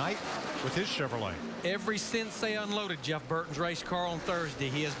most of the night with his Chevrolet. Ever since they unloaded Jeff Burton's race car on Thursday,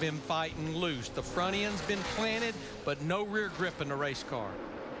 he has been fighting loose. The front end's been planted, but no rear grip in the race car.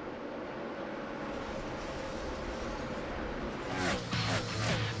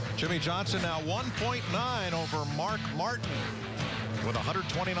 Jimmie Johnson now 1.9 over Mark Martin with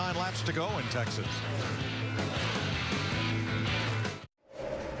 129 laps to go in Texas.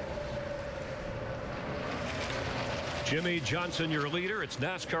 Jimmie Johnson, your leader. It's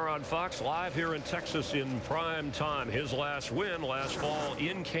NASCAR on Fox, live here in Texas in prime time. His last win last fall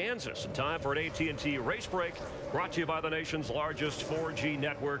in Kansas. Time for an AT&T race break, brought to you by the nation's largest 4G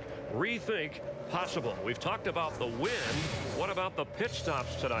network. Rethink possible. We've talked about the win. What about the pit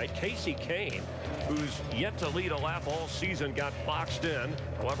stops tonight? Kasey Kahne, who's yet to lead a lap all season, got boxed in.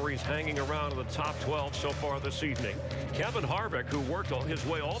 However, he's hanging around in the top 12 so far this evening. Kevin Harvick, who worked his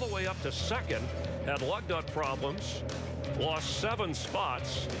way all the way up to second, had lug nut problems, lost 7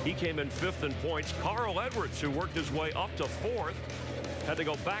 spots. He came in 5th in points. Carl Edwards, who worked his way up to 4th, had to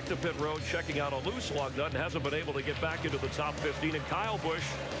go back to pit road checking out a loose lug nut and hasn't been able to get back into the top 15. And Kyle Busch,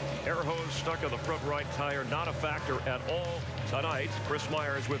 air hose stuck on the front right tire, not a factor at all tonight. Chris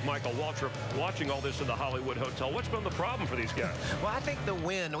Myers with Michael Waltrip watching all this in the Hollywood Hotel. What's been the problem for these guys? Well, I think the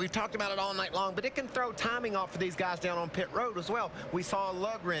wind, we've talked about it all night long, but it can throw timing off for these guys down on pit road as well. We saw a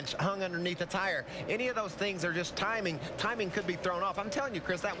lug wrench hung underneath the tire. Any of those things are just timing. Timing could be thrown off. I'm telling you,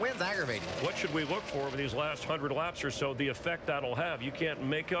 Chris, that wind's aggravating. What should we look for in these last 100 laps or so, the effect that'll have? You can't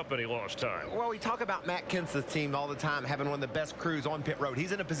make up any lost time. Well, we talk about Matt Kenseth's team all the time, having one of the best crews on pit road.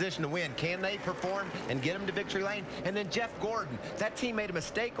 He's in a position to win. Can they perform and get him to victory lane? And then Jeff Gordon, that team made a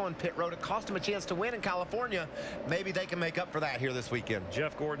mistake on pit road. It cost him a chance to win in California. Maybe they can make up for that here this weekend.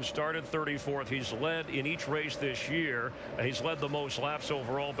 Jeff Gordon started 34th. He's led in each race this year. He's led the most laps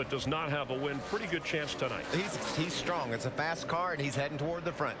overall, but does not have a win. Pretty good chance tonight. He's strong. It's a fast car, and he's heading toward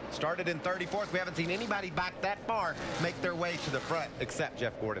the front. Started in 34th. We haven't seen anybody back that far make their way to the front except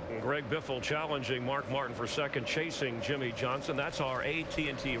Jeff Gordon. Greg Biffle challenging Mark Martin for second, chasing Jimmie Johnson. That's our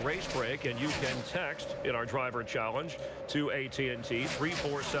AT&T race break, and you can text in our driver challenge to AT&T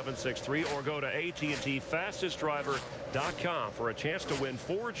 34763 or go to AT&TfastestDriver.com for a chance to win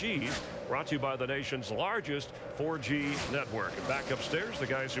 4Gs, brought to you by the nation's largest 4G network. Back upstairs, the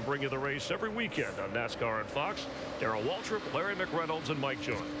guys who bring you the race every weekend on NASCAR and Fox, Darrell Waltrip, Larry McReynolds, and Mike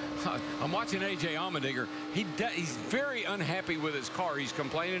Joy. I'm watching A.J. Allmendinger. He's very unhappy with his car. He's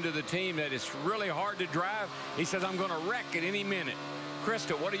complaining to the team that it's really hard to drive. He says, I'm going to wreck at any minute.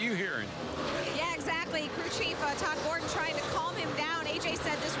 Krista, what are you hearing? Yeah, exactly. Crew Chief Todd Gordon trying to calm him down. AJ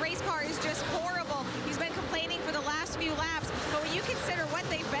said this race car is just horrible. He's been complaining for the last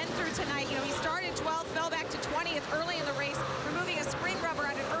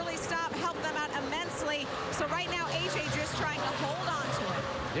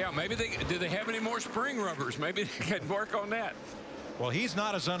Yeah, maybe do they have any more spring rubbers? Maybe they could work on that. Well, he's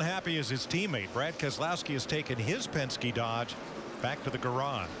not as unhappy as his teammate. Brad Keselowski has taken his Penske Dodge back to the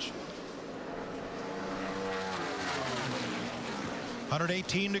garage.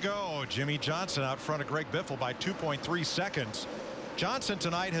 118 to go. Jimmie Johnson out front of Greg Biffle by 2.3 seconds. Johnson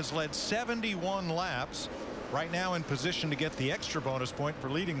tonight has led 71 laps. Right now in position to get the extra bonus point for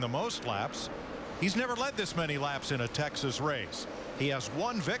leading the most laps. He's never led this many laps in a Texas race. He has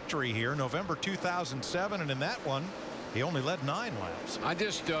one victory here, November 2007, and in that one he only led 9 laps. I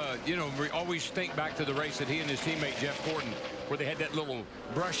just you know, we always think back to the race that he and his teammate Jeff Gordon, where they had that little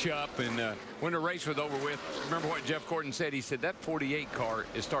brush up, and when the race was over with, remember what Jeff Gordon said? He said that 48 car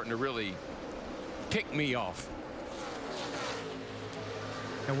is starting to really tick me off.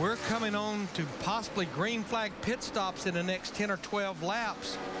 And we're coming on to possibly green flag pit stops in the next 10 or 12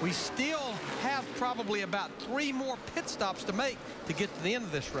 laps. We still have probably about 3 more pit stops to make to get to the end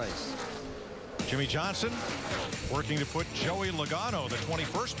of this race. Jimmie Johnson working to put Joey Logano, the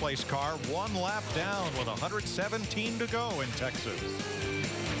 21st place car, 1 lap down with 117 to go in Texas.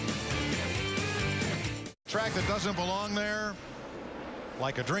 Track that doesn't belong there,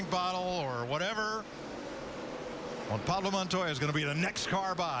 like a drink bottle or whatever. Well, Pablo Montoya is going to be the next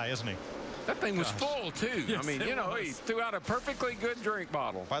car by, isn't he? That thing was full, too. Yes, I mean, you know, he threw out a perfectly good drink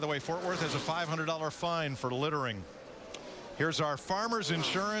bottle. By the way, Fort Worth has a $500 fine for littering. Here's our Farmers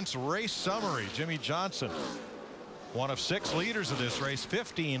Insurance race summary. Jimmie Johnson, one of 6 leaders of this race,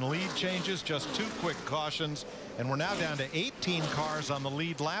 15 lead changes, just 2 quick cautions, and we're now down to 18 cars on the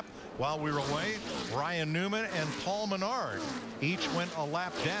lead lap. While we were away, Ryan Newman and Paul Menard each went a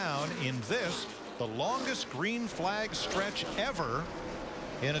lap down in this, the longest green flag stretch ever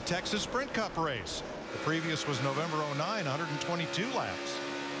in a Texas Sprint Cup race. The previous was November 09, 122 laps.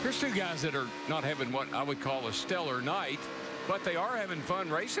 Here's 2 guys that are not having what I would call a stellar night, but they are having fun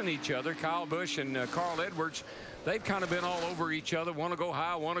racing each other. Kyle Busch and Carl Edwards, they've kind of been all over each other, want to go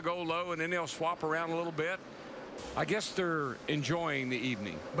high, want to go low, and then they'll swap around a little bit. I guess they're enjoying the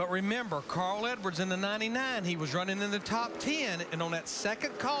evening. But remember, Carl Edwards in the 99, he was running in the top 10, and on that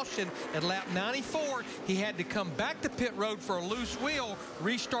second caution at lap 94, he had to come back to pit road for a loose wheel,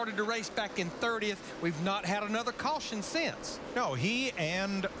 restarted the race back in 30th. We've not had another caution since. No, he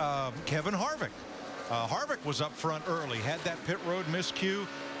and Kevin Harvick. Harvick was up front early, had that pit road miscue.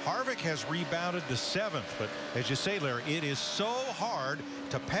 Harvick has rebounded to 7th, but as you say, Larry, it is so hard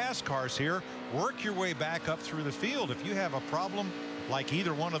to pass cars here. Work your way back up through the field. If you have a problem like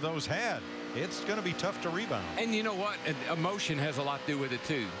either one of those had, it's going to be tough to rebound. And you know what? Emotion has a lot to do with it,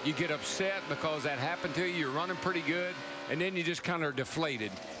 too. You get upset because that happened to you. You're running pretty good, and then you just kind of are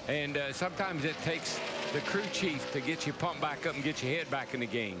deflated. And sometimes it takes the crew chief to get you pumped back up and get your head back in the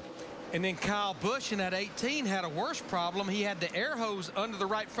game. And then Kyle Busch in that 18 had a worse problem. He had the air hose under the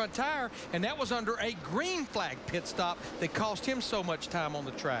right front tire, and that was under a green flag pit stop that cost him so much time on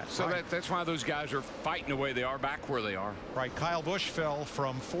the track. So that's why those guys are fighting the way they are back where they are. Right. Kyle Busch fell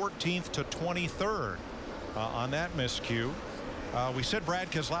from 14th to 23rd on that miscue. We said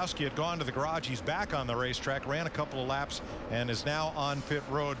Brad Keselowski had gone to the garage. He's back on the racetrack, ran a couple of laps, and is now on pit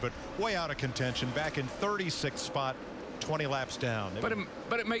road, but way out of contention, back in 36th spot. 20 laps down.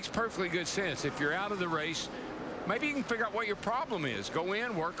 But it makes perfectly good sense. If you're out of the race, maybe you can figure out what your problem is. Go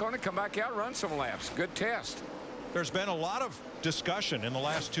in, work on it, come back out, run some laps. Good test. There's been a lot of discussion in the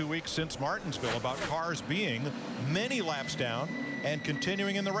last 2 weeks since Martinsville about cars being many laps down and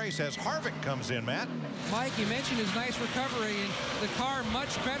continuing in the race as Harvick comes in. Matt? Mike, you mentioned his nice recovery, and the car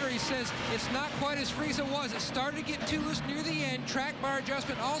much better. He says it's not quite as free as it was. It started to get too loose near the end. Track bar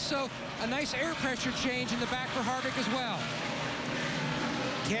adjustment, also a nice air pressure change in the back for Harvick as well.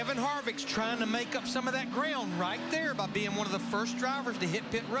 Kevin Harvick's trying to make up some of that ground right there by being one of the first drivers to hit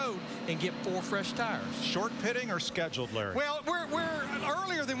pit road and get 4 fresh tires. Short pitting or scheduled, Larry? Well, we're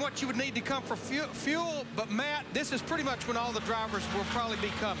earlier than what you would need to come for fuel, but Matt, this is pretty much when all the drivers will probably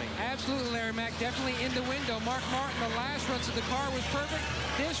be coming. Absolutely, Larry Mack, definitely in the window. Mark Martin, the last run, so the car was perfect.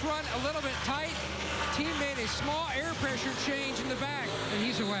 This run a little bit tight. Team made a small air pressure change in the back, and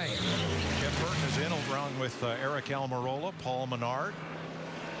he's away. Jeff Burton is in along with Eric Almirola, Paul Menard.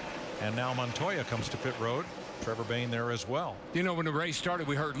 And now Montoya comes to pit road. Trevor Bayne there as well. You know, when the race started,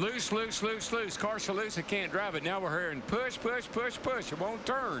 we heard loose, loose, loose, loose. Car's so loose, it can't drive it. Now we're hearing push, push, push, push. It won't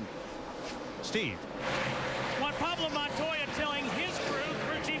turn. Steve. Juan Pablo Montoya telling his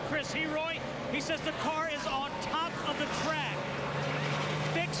crew chief Chris Heroy, he says the car is on top of the track.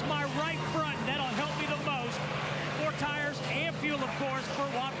 Fix my right front. That'll help me the most. 4 tires and fuel, of course, for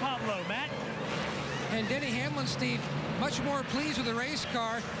Juan Pablo. Matt? And Denny Hamlin, Steve, much more pleased with the race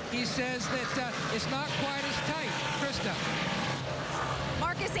car. He says that it's not quite as tight. Krista.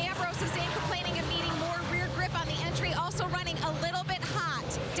 Marcus Chris Ambrose is in, complaining of needing more rear grip on the entry, also running a little bit hot.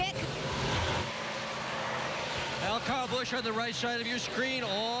 Dick? Now Kyle Busch on the right side of your screen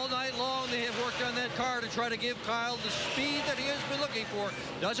all night long. They have worked on that car to try to give Kyle the speed that he has been looking for.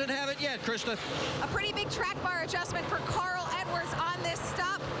 Doesn't have it yet, Krista. A pretty big track bar adjustment for Carl Edwards on this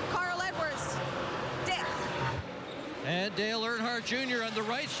stop. Carl Edwards. Dick? And Dale Earnhardt Jr. on the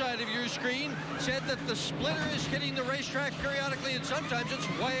right side of your screen said that the splitter is hitting the racetrack periodically, and sometimes it's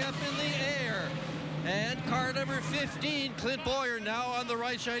way up in the air. And car number 15, Clint Bowyer, now on the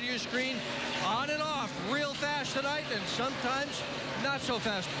right side of your screen, on and off real fast tonight, and sometimes not so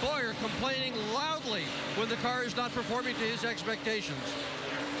fast. Bowyer complaining loudly when the car is not performing to his expectations.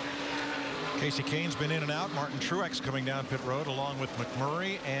 Kasey Kahne's been in and out. Martin Truex coming down pit road along with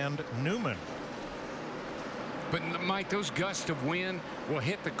McMurray and Newman. But Mike, those gusts of wind will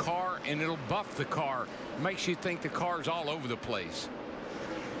hit the car and it'll buff the car. Makes you think the car's all over the place.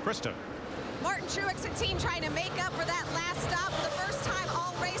 Krista? Martin Truex and team trying to make up for that last stop. For the first time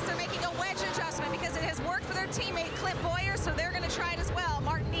all race, they're making a wedge adjustment because it has worked for their teammate Clint Bowyer, so they're going to try it as well.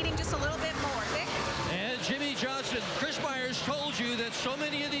 Martin needing just a little bit more. Vic? And Jimmie Johnson. Chris Myers told you that so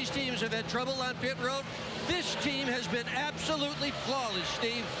many of these teams have had trouble on pit road. This team has been absolutely flawless,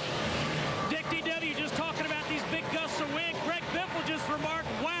 Steve. Dick DW just talking about these big gusts of wind. Greg Biffle just remarked,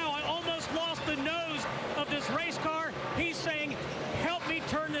 wow, I almost lost the nose of this race car. He's saying, help me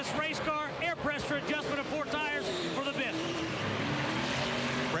turn this race car. Air pressure adjustment of 4 tires for the bit.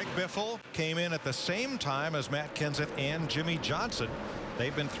 Greg Biffle came in at the same time as Matt Kenseth and Jimmie Johnson.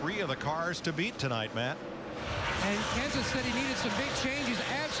 They've been 3 of the cars to beat tonight, Matt. And Kenseth said he needed some big changes.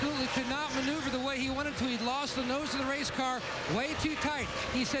 Absolutely could not maneuver the way he wanted to. He'd lost the nose of the race car way too tight.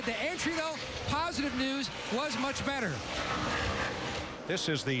 He said the entry, though, positive news, was much better. This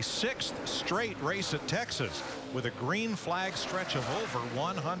is the 6th straight race at Texas with a green flag stretch of over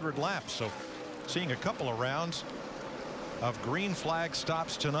 100 laps. So seeing a couple of rounds of green flag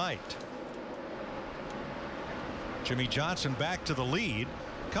stops tonight. Jimmie Johnson back to the lead.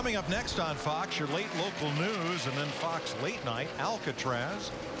 Coming up next on Fox, your late local news, and then Fox Late Night,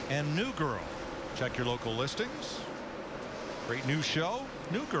 Alcatraz and New Girl. Check your local listings. Great new show,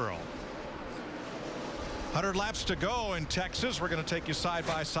 New Girl. 100 laps to go in Texas. We're going to take you side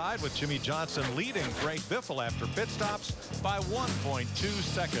by side with Jimmie Johnson leading Greg Biffle after pit stops by 1.2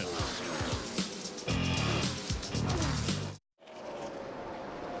 seconds.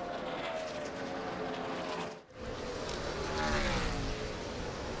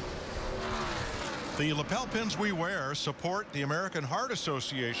 The lapel pins we wear support the American Heart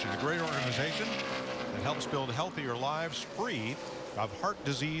Association, a great organization that helps build healthier lives free of heart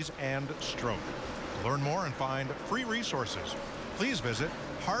disease and stroke. To learn more and find free resources, please visit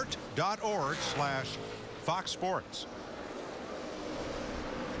heart.org/Fox Sports.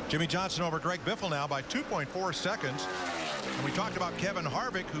 Jimmie Johnson over Greg Biffle now by 2.4 seconds. And we talked about Kevin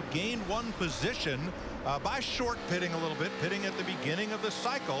Harvick, who gained 1 position by short pitting a little bit, pitting at the beginning of the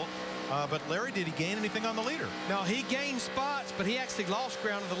cycle. But Larry, did he gain anything on the leader? No, he gained spots, but he actually lost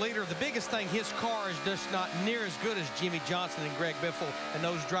ground to the leader. The biggest thing, his car is just not near as good as Jimmie Johnson and Greg Biffle and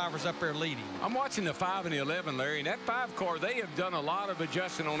those drivers up there leading. I'm watching the 5 and the 11, Larry, and that 5 car, they have done a lot of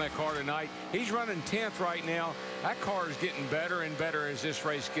adjusting on that car tonight. He's running 10th right now. That car is getting better and better as this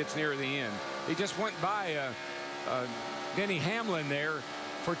race gets near the end. He just went by Denny Hamlin there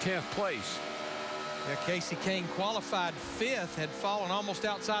for 10th place. Yeah, Kasey Kahne qualified 5th, had fallen almost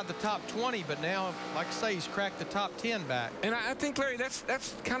outside the top 20, but now, like I say, he's cracked the top 10 back. And I think, Larry, that's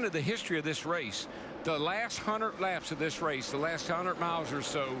kind of the history of this race. The last 100 laps of this race, the last 100 miles or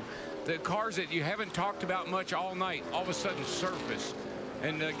so, the cars that you haven't talked about much all night all of a sudden surface.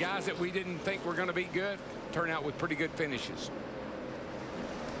 And the guys that we didn't think were going to be good turn out with pretty good finishes.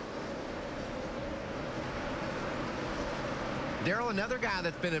 Darrell, another guy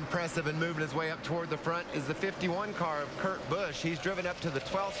that's been impressive and moving his way up toward the front is the 51 car of Kurt Busch. He's driven up to the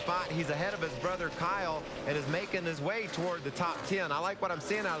 12th spot. He's ahead of his brother Kyle and is making his way toward the top 10. I like what I'm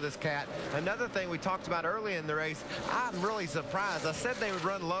seeing out of this cat. Another thing we talked about early in the race, I'm really surprised. I said they would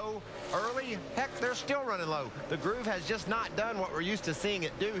run low early. Heck, they're still running low. The groove has just not done what we're used to seeing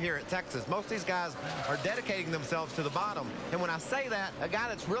it do here at Texas. Most of these guys are dedicating themselves to the bottom. And when I say that, a guy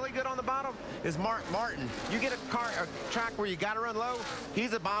that's really good on the bottom is Mark Martin. You get a track where you got to run low,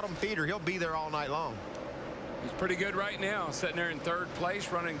 he's a bottom feeder. He'll be there all night long. He's pretty good right now, sitting there in 3rd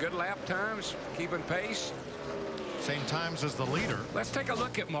place, running good lap times, keeping pace. Same times as the leader. Let's take a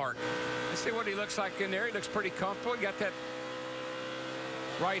look at Mark. Let's see what he looks like in there. He looks pretty comfortable. He got that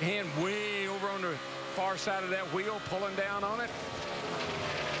right hand way over on the far side of that wheel, pulling down on it.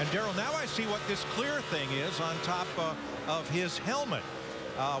 And Darrell, now I see what this clear thing is on top of his helmet.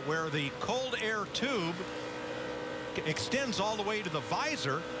 where the cold air tube extends all the way to the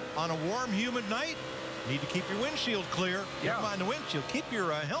visor on a warm, humid night. Need to keep your windshield clear. Yeah. Never mind the windshield. Keep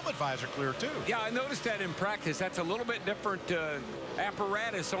your helmet visor clear, too. Yeah, I noticed that in practice. That's a little bit different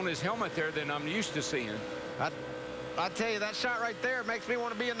apparatus on his helmet there than I'm used to seeing. I tell you, that shot right there makes me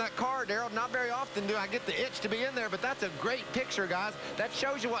want to be in that car, Daryl. Not very often do I get the itch to be in there, but that's a great picture, guys. That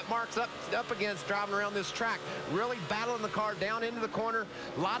shows you what Mark's up against driving around this track. Really battling the car down into the corner.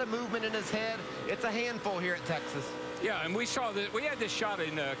 A lot of movement in his head. It's a handful here at Texas. Yeah, and we saw that. We had this shot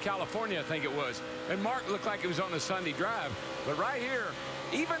in California, I think it was, and Mark looked like he was on a Sunday drive. But right here,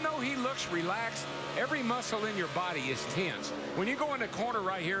 even though he looks relaxed, every muscle in your body is tense. When you go in the corner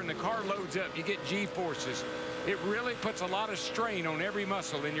right here and the car loads up, you get G-forces. It really puts a lot of strain on every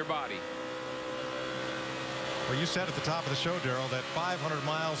muscle in your body. Well, you said at the top of the show, Daryl, that 500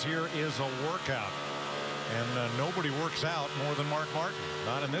 miles here is a workout. And nobody works out more than Mark Martin.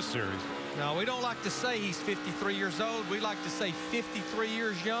 Not in this series. No, we don't like to say he's 53 years old. We like to say 53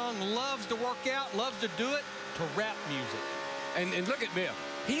 years young, loves to work out, loves to do it to rap music. And look at Biff.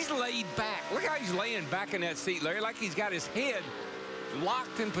 He's laid back. Look how he's laying back in that seat, Larry, like he's got his head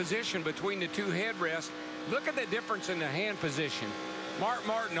locked in position between the two headrests. Look at the difference in the hand position. Mark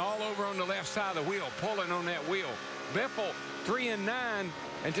Martin all over on the left side of the wheel, pulling on that wheel. Biffle 3 and 9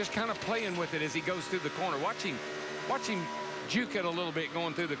 and just kind of playing with it as he goes through the corner. Watch him juke it a little bit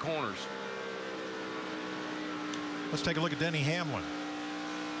going through the corners. Let's take a look at Denny Hamlin.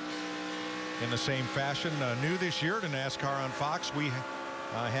 In the same fashion, new this year to NASCAR on Fox, we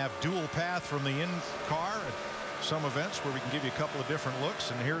have dual path from the in-car at some events where we can give you a couple of different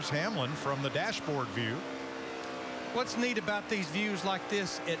looks. And here's Hamlin from the dashboard view. What's neat about these views like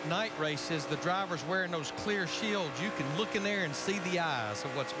this at night races, the drivers wearing those clear shields, you can look in there and see the eyes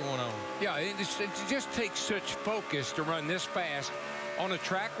of what's going on. Yeah, it just takes such focus to run this fast on a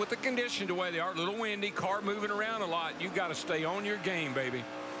track with the condition the way they are, a little windy, car moving around a lot. You got to stay on your game, baby.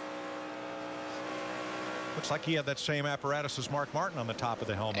 Looks like he had that same apparatus as Mark Martin on the top of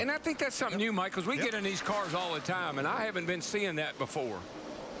the helmet. And I think that's something new, Mike, because we get in these cars all the time, and I haven't been seeing that before.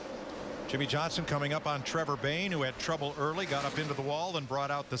 Jimmie Johnson coming up on Trevor Bayne, who had trouble early, got up into the wall and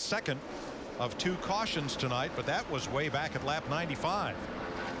brought out the second of 2 cautions tonight, but that was way back at lap 95.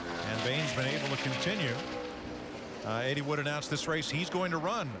 And Bayne's been able to continue. Eddie Wood announced this race he's going to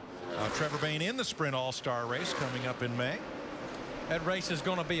run Trevor Bayne in the Sprint All-Star race coming up in May. That race is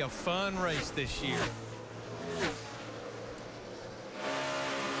going to be a fun race this year.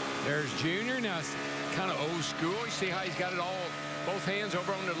 There's Junior. Now it's kind of old school. You see how he's got it all, both hands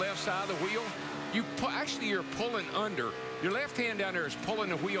over on the left side of the wheel. Actually, you're pulling under. Your left hand down there is pulling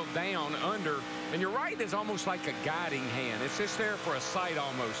the wheel down under, and your right is almost like a guiding hand. It's just there for a sight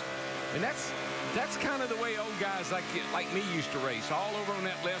almost. And that's kind of the way old guys like me used to race, all over on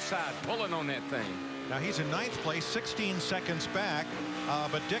that left side, pulling on that thing. Now he's in 9th place, 16 seconds back.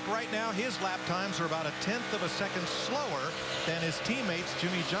 But Dick, right now, his lap times are about 1/10 of a second slower than his teammates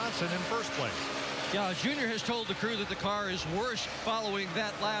Jimmie Johnson in first place. Yeah, Junior has told the crew that the car is worse following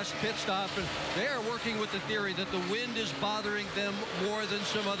that last pit stop, and they are working with the theory that the wind is bothering them more than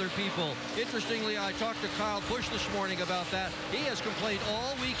some other people. Interestingly, I talked to Kyle Busch this morning about that. He has complained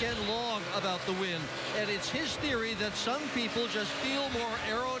all weekend long about the wind, and it's his theory that some people just feel more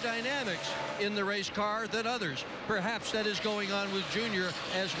aerodynamics in the race car than others. Perhaps that is going on with Junior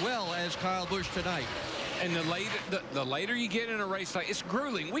as well as Kyle Busch tonight. And the later you get in a race, like it's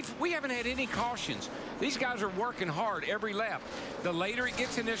grueling. We haven't had any cautions. These guys are working hard every lap. The later it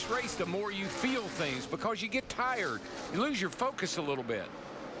gets in this race, the more you feel things because you get tired. You lose your focus a little bit.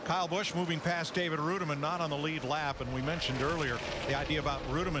 Kyle Busch moving past David Reutimann, not on the lead lap, and we mentioned earlier the idea about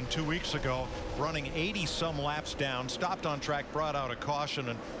Reutimann 2 weeks ago running 80-some laps down, stopped on track, brought out a caution,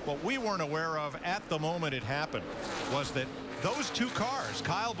 and what we weren't aware of at the moment it happened was that those 2 cars,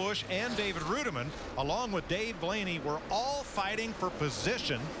 Kyle Busch and David Reutimann, along with Dave Blaney, were all fighting for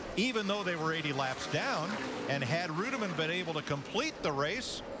position, even though they were 80 laps down. And had Reutimann been able to complete the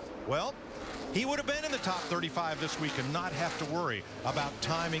race, well, he would have been in the top 35 this week and not have to worry about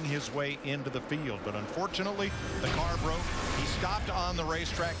timing his way into the field. But unfortunately, the car broke. He stopped on the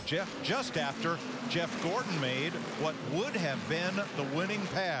racetrack just after Jeff Gordon made what would have been the winning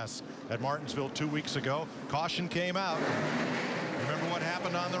pass at Martinsville 2 weeks ago. Caution came out. Remember what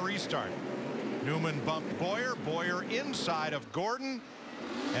happened on the restart. Newman bumped Bowyer. Bowyer inside of Gordon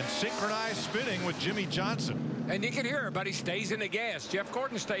and synchronized spinning with Jimmie Johnson. And you can hear it, but he stays in the gas. Jeff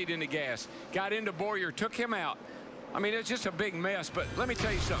Gordon stayed in the gas, got into Bowyer, took him out. I mean, it's just a big mess, but let me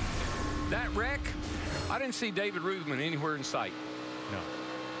tell you something. That wreck, I didn't see David Reutimann anywhere in sight. No.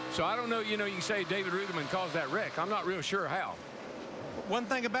 So I don't know, you can say David Reutimann caused that wreck. I'm not real sure how. One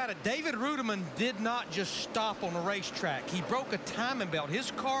thing about it, David Ruderman did not just stop on the racetrack. He broke a timing belt.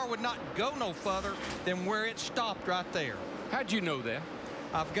 His car would not go no further than where it stopped right there. How'd you know that?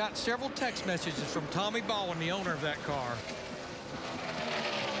 I've got several text messages from Tommy Baldwin, the owner of that car.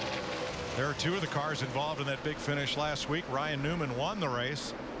 There are two of the cars involved in that big finish last week. Ryan Newman won the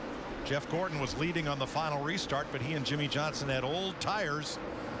race. Jeff Gordon was leading on the final restart, but he and Jimmie Johnson had old tires.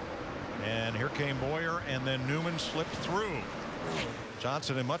 And here came Bowyer, and then Newman slipped through.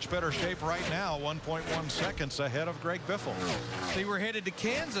 Johnson in much better shape right now, 1.1 seconds ahead of Greg Biffle. See, we're headed to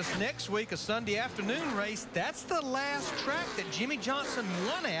Kansas next week, a Sunday afternoon race. That's the last track that Jimmie Johnson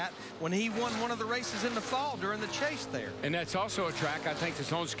won at when he won one of the races in the fall during the chase there. And that's also a track I think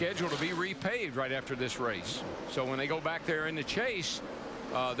that's on schedule to be repaved right after this race. So when they go back there in the chase,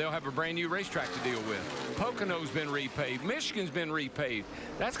 they'll have a brand new racetrack to deal with. Pocono's been repaved. Michigan's been repaved.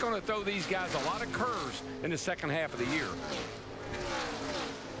 That's going to throw these guys a lot of curves in the second half of the year.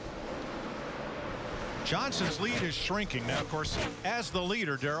 Johnson's lead is shrinking. Now, of course, as the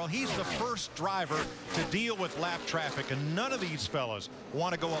leader, Darrell, he's the first driver to deal with lap traffic, and none of these fellas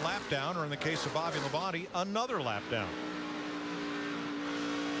want to go a lap down, or in the case of Bobby Labonte, another lap down.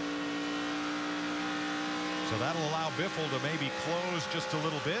 So that'll allow Biffle to maybe close just a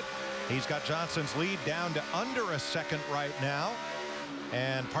little bit. He's got Johnson's lead down to under a second right now.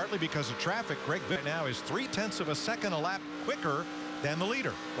 And partly because of traffic, Greg Biffle now is 0.3 of a second a lap quicker than the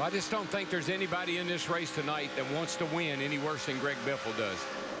leader. Well, I just don't think there's anybody in this race tonight that wants to win any worse than Greg Biffle does.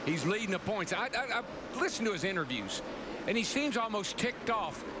 He's leading the points. I listened to his interviews, and he seems almost ticked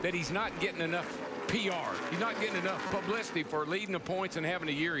off that he's not getting enough PR. He's not getting enough publicity for leading the points and having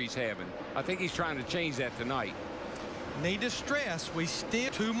a year he's having. I think he's trying to change that tonight. Need to stress, we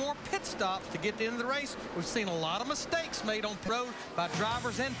still 2 more pit stops to get to the end of the race. We've seen a lot of mistakes made on the road by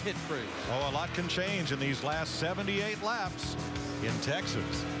drivers and pit crews. Oh, a lot can change in these last 78 laps in Texas.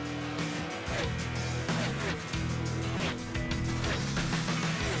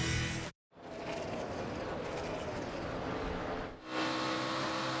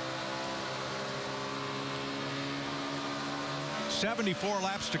 "74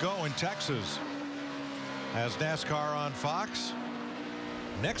 laps to go in Texas." As NASCAR on Fox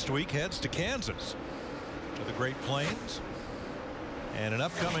next week heads to Kansas, to the Great Plains. And in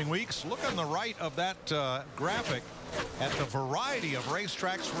upcoming weeks, look on the right of that graphic at the variety of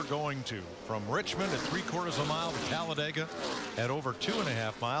racetracks we're going to, from Richmond at 3/4 of a mile to Talladega at over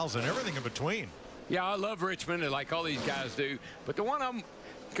 2.5 miles, and everything in between. Yeah, I love Richmond, like all these guys do. But the one I'm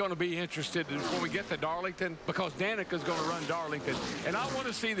going to be interested in when we get to Darlington, because Danica's going to run Darlington, and I want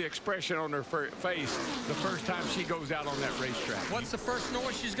to see the expression on her face the first time she goes out on that racetrack. What's the first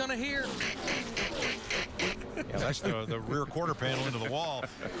noise she's going to hear? Yeah, that's the rear quarter panel into the wall.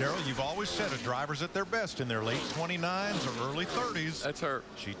 Darrell, you've always said a driver's at their best in their late 29s or early 30s. That's her.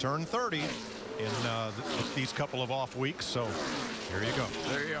 She turned 30 in these couple of off weeks, so here you go.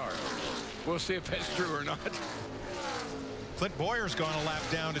 There you are. We'll see if that's true or not. Clint Bowyer's gone a lap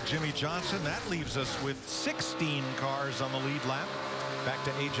down to Jimmie Johnson. That leaves us with 16 cars on the lead lap. Back to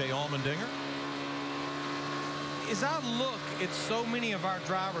A.J. Allmendinger. As I look at so many of our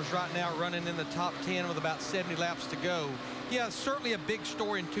drivers right now running in the top 10 with about 70 laps to go, yeah, certainly a big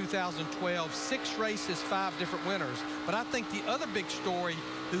story in 2012. 6 races, 5 different winners. But I think the other big story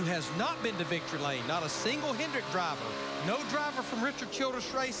who has not been to victory lane, not a single Hendrick driver, no driver from Richard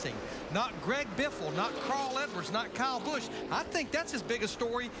Childress Racing, not Greg Biffle, not Carl Edwards, not Kyle Busch. I think that's as big a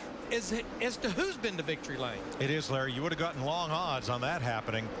story as to who's been to victory lane. It is, Larry. You would have gotten long odds on that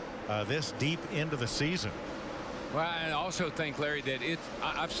happening this deep into the season. Well, I also think, Larry, that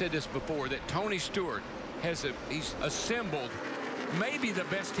I've said this before, that Tony Stewart he's assembled maybe the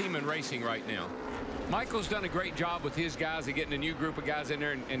best team in racing right now. Michael's done a great job with his guys of getting a new group of guys in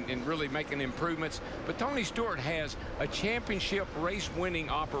there and really making improvements. But Tony Stewart has a championship race-winning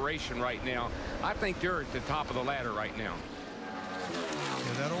operation right now. I think they're at the top of the ladder right now.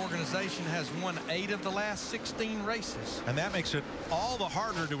 Yeah, that organization has won 8 of the last 16 races. And that makes it all the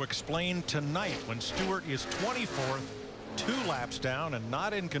harder to explain tonight when Stewart is 24th, 2 laps down, and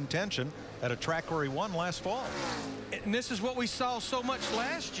not in contention at a track where he won last fall. And this is what we saw so much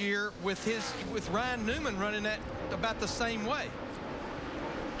last year with Ryan Newman running that about the same way.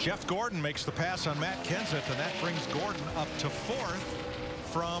 Jeff Gordon makes the pass on Matt Kenseth, and that brings Gordon up to 4th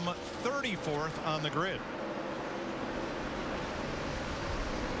from 34th on the grid.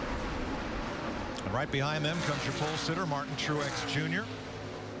 And right behind them comes your pole sitter, Martin Truex Jr.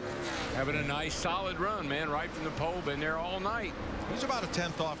 Having a nice solid run, man, right from the pole. Been there all night. He's about a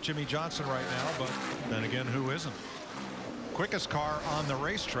 10th off Jimmie Johnson right now, but then again, who isn't? Quickest car on the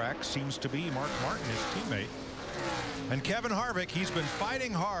racetrack seems to be Mark Martin, his teammate. And Kevin Harvick, he's been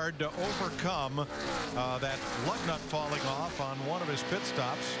fighting hard to overcome that lug nut falling off on one of his pit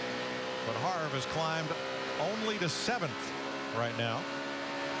stops. But Harv has climbed only to 7th right now.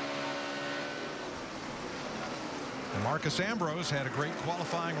 And Marcus Ambrose had a great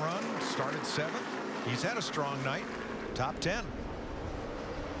qualifying run, started 7th. He's had a strong night, top 10.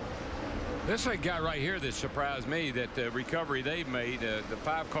 This is a guy right here that surprised me, that the recovery they've made, the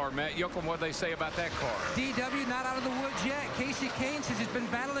 5-car. Matt Yoakum, what they say about that car? DW not out of the woods yet. Casey Kane says he's been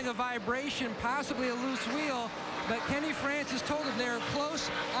battling a vibration, possibly a loose wheel. But Kenny Francis told him they're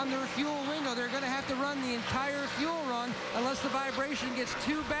close on their fuel window. They're going to have to run the entire fuel run unless the vibration gets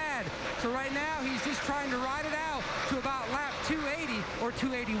too bad. So right now he's just trying to ride it out to about lap 280 or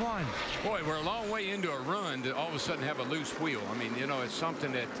 281. Boy, we're a long way into a run to all of a sudden have a loose wheel. I mean, you know, it's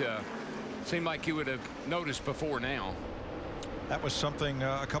something that seemed like you would have noticed before now. That was something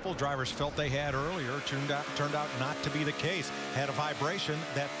a couple of drivers felt they had earlier. Turned out not to be the case. Had a vibration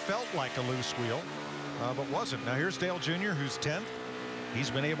that felt like a loose wheel, but wasn't. Now here's Dale Jr., who's 10th.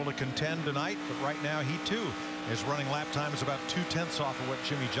 He's been able to contend tonight, but right now he too is running lap times about 2/10 off of what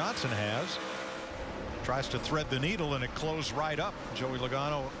Jimmy Johnson has. Tries to thread the needle and it closed right up. Joey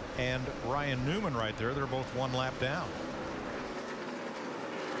Logano and Ryan Newman right there. They're both 1 lap down.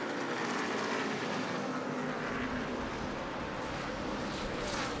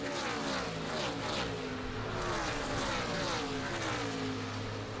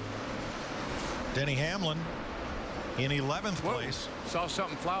 Denny Hamlin in 11th place. Saw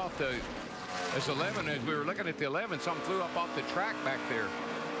something fly off the 11 as we were looking at the 11. Something flew up off the track back there.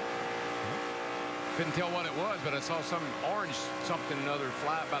 Couldn't tell what it was, but I saw some orange something or another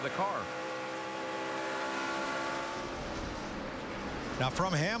fly by the car. Now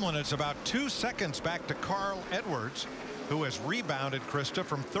from Hamlin, it's about 2 seconds back to Carl Edwards, who has rebounded, Krista,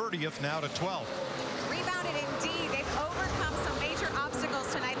 from 30th now to 12th. Rebounded indeed. They've overcome some major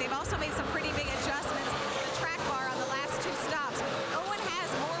obstacles tonight. They've also made some pretty big adjustments to the track bar on the last 2 stops. No one has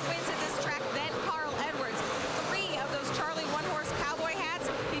more wins at this track than Carl Edwards. 3 of those Charlie one-horse cowboy hats.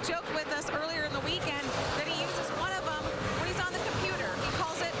 He joked with us earlier in the weekend that he uses one of them when he's on the computer. He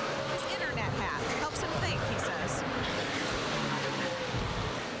calls it his internet hat. Helps him think, he says.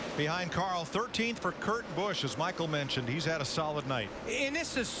 Behind Carl, 13th for Kurt Busch, as Michael mentioned. He's had a solid night. And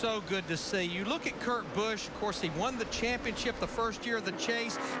this is so good to see. You look at Kurt Busch, of course, he won the championship the first year of the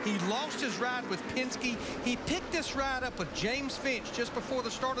chase. He lost his ride with Penske. He picked this ride up with James Finch just before the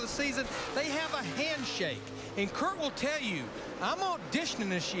start of the season. They have a handshake. And Kurt will tell you, I'm auditioning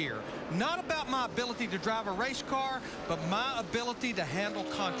this year, not about my ability to drive a race car, but my ability to handle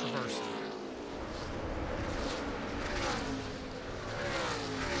controversy.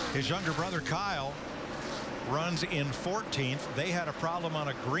 His younger brother Kyle runs in 14th. They had a problem on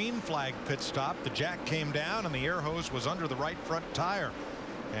a green flag pit stop. The jack came down and the air hose was under the right front tire,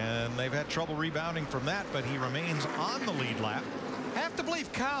 and they've had trouble rebounding from that, but he remains on the lead lap. Have to believe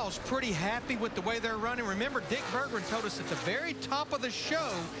Kyle's pretty happy with the way they're running. Remember, Dick Berggren told us at the very top of the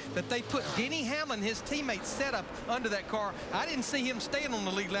show that they put Denny Hamlin, his teammate, set up under that car. I didn't see him staying on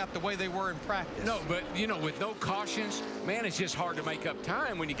the lead lap the way they were in practice. No, but you know, with no cautions, man, it's just hard to make up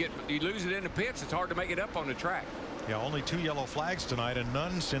time when you lose it in the pits. It's hard to make it up on the track. Yeah, only 2 yellow flags tonight and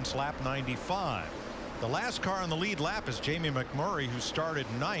none since lap 95. The last car on the lead lap is Jamie McMurray, who started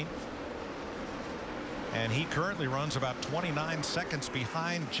 9th. And he currently runs about 29 seconds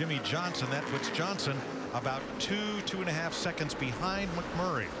behind Jimmy Johnson. That puts Johnson about 2.5 seconds behind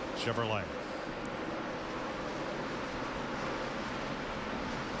McMurray Chevrolet.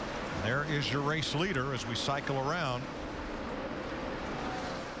 And there is your race leader as we cycle around.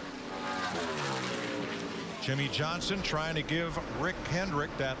 Jimmy Johnson trying to give Rick Hendrick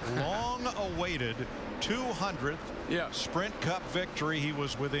that long-awaited 200th Sprint Cup victory. He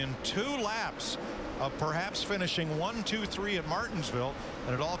was within 2 laps of perhaps finishing 1, 2, 3 at Martinsville,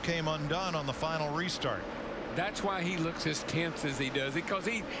 and it all came undone on the final restart. That's why he looks as tense as he does, because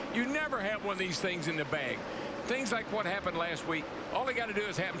you never have one of these things in the bag. Things like what happened last week, all they got to do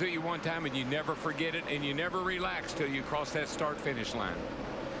is happen to you one time and you never forget it, and you never relax till you cross that start-finish line.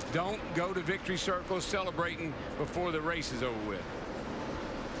 Don't go to victory circles celebrating before the race is over with.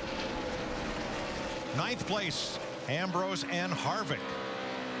 9th place, Ambrose and Harvick.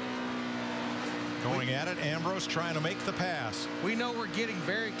 Going at it, Ambrose trying to make the pass. We know we're getting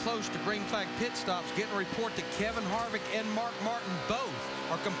very close to green flag pit stops. Getting a report that Kevin Harvick and Mark Martin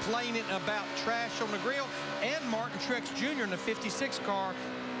both are complaining about trash on the grill, and Martin Truex Jr. in the 56 car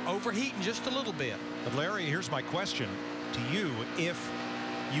overheating just a little bit. But Larry, here's my question to you. If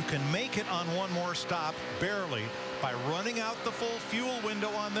you can make it on one more stop, barely, by running out the full fuel window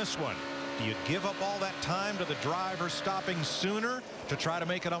on this one, Do you give up all that time to the driver stopping sooner to try to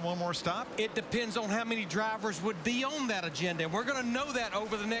make it on one more stop? It depends on how many drivers would be on that agenda, and we're going to know that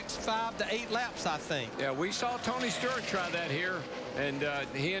over the next 5 to 8 laps, I think. Yeah, we saw Tony Stewart try that here, and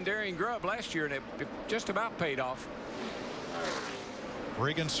he and Darian Grubb last year, and it just about paid off.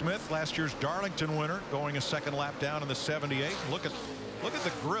 Regan Smith, last year's Darlington winner, going a second lap down in the 78. Look at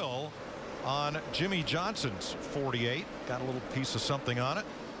the grill on Jimmie Johnson's 48. Got a little piece of something on it.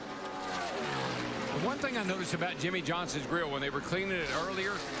 One thing I noticed about Jimmie Johnson's grill when they were cleaning it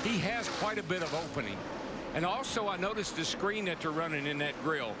earlier, he has quite a bit of opening. And also I noticed the screen that they're running in that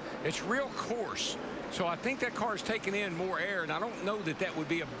grill. It's real coarse. So I think that car is taking in more air, and I don't know that that would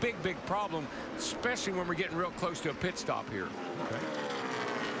be a big problem, especially when we're getting real close to a pit stop here. Okay.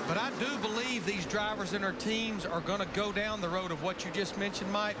 But I do believe these drivers and their teams are going to go down the road of what you just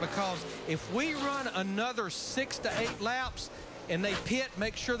mentioned, Mike, because if we run another 6 to 8 laps and they pit,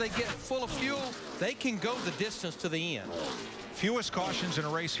 make sure they get full of fuel, they can go the distance to the end. Fewest cautions in a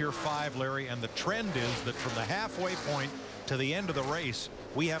race here, 5, Larry, and the trend is that from the halfway point to the end of the race,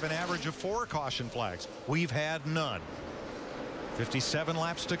 we have an average of 4 caution flags. We've had none. 57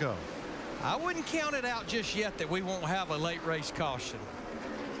 laps to go. I wouldn't count it out just yet that we won't have a late race caution.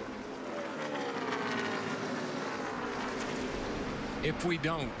 If we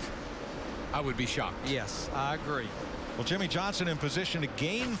don't, I would be shocked. Yes, I agree. Well, Jimmie Johnson in position to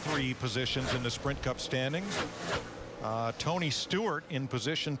gain 3 positions in the Sprint Cup standings. Tony Stewart in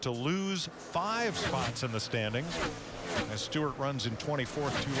position to lose 5 spots in the standings as Stewart runs in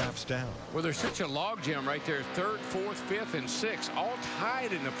 24th, 2 laps down. Well, there's such a logjam right there. 3rd, 4th, 5th, and 6th, all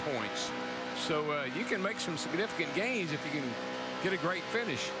tied in the points. So you can make some significant gains if you can get a great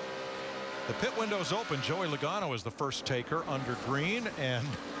finish. The pit window's open. Joey Logano is the first taker under green, and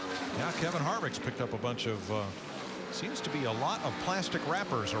now Kevin Harvick's picked up a bunch of seems to be a lot of plastic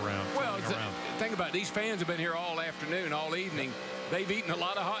wrappers around. Well, think about it. These fans have been here all afternoon, all evening. They've eaten a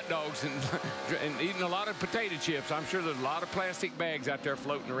lot of hot dogs and eaten a lot of potato chips. I'm sure there's a lot of plastic bags out there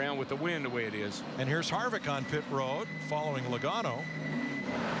floating around with the wind the way it is. And here's Harvick on pit road following Logano.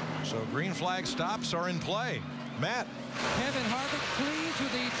 So green flag stops are in play. Matt. Kevin Harvick pleased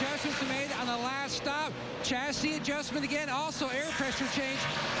with the adjustments made on the last stop. Chassis adjustment again, also air pressure change.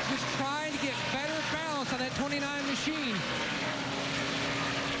 Just trying to get better balance on that 29 machine.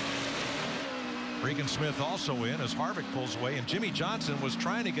 Regan Smith also in as Harvick pulls away, and Jimmie Johnson was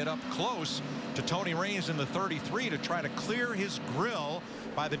trying to get up close to Tony Raines in the 33 to try to clear his grill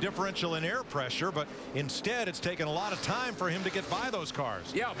by the differential in air pressure, but instead it's taken a lot of time for him to get by those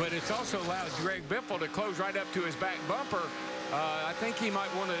cars. Yeah, but it's also allowed Greg Biffle to close right up to his back bumper. I think he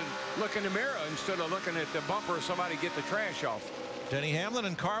might want to look in the mirror instead of looking at the bumper of somebody get the trash off. Denny Hamlin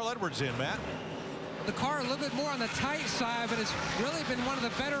and Carl Edwards in, Matt. The car a little bit more on the tight side, but it's really been one of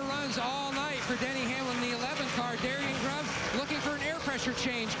the better runs all night for Denny Hamlin, the 11 car. Darian Grubb looking for an air pressure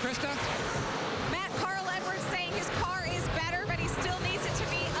change. Krista? Matt, Carl Edwards saying his car is better, but he still needs it to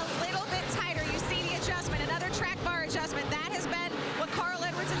be a little bit tighter. You see the adjustment, another track bar adjustment. That has been what Carl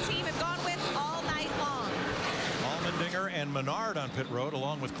Edwards and team have gone with all night long. Allmendinger and Menard on pit road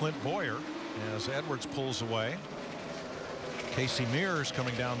along with Clint Boyer as Edwards pulls away. Casey Mears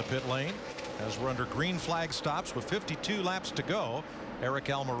coming down the pit lane as we're under green flag stops with 52 laps to go. Eric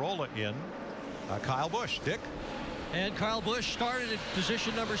Almirola in. Kyle Busch. Dick? And Kyle Busch started at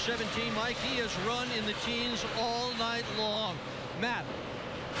position number 17. Mike, he has run in the teens all night long. Matt.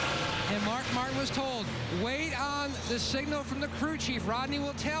 And Mark Martin was told, wait on the signal from the crew chief. Rodney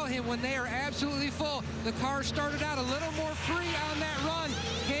will tell him when they are absolutely full. The car started out a little more free on that run.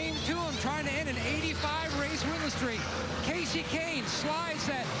 Came to him trying to end an 85 race winless streak. Casey Kane slides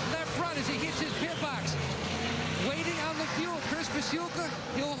that left front as he hits his pit box. Waiting on the fuel. Chris Pasulka,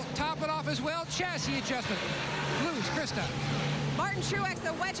 he'll top it off as well. Chassis adjustment. Blues, Krista. Martin Truex,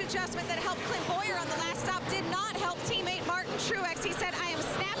 the wedge adjustment that helped Clint Boyer on the last stop did not help teammate Martin Truex. He said, I am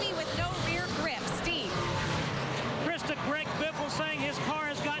snappy with no rear grip. Steve. Krista, Greg Biffle saying his car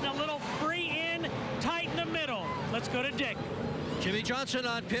has gotten a little free in, tight in the middle. Let's go to Dick. Jimmie Johnson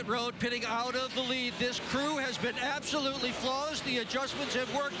on pit road, pitting out of the lead. This crew has been absolutely flawless. The adjustments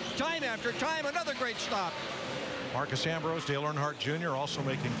have worked time after time. Another great stop. Marcus Ambrose, Dale Earnhardt Jr. also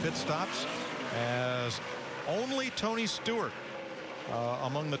making pit stops as only Tony Stewart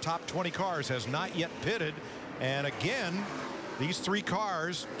among the top 20 cars has not yet pitted. And again, these 3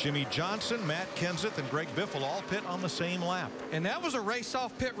 cars, Jimmie Johnson, Matt Kenseth, and Greg Biffle, all pit on the same lap. And that was a race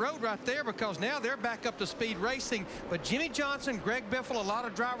off pit road right there, because now they're back up to speed racing. But Jimmie Johnson, Greg Biffle, a lot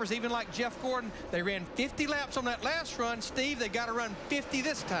of drivers, even like Jeff Gordon, they ran 50 laps on that last run. Steve, they got to run 50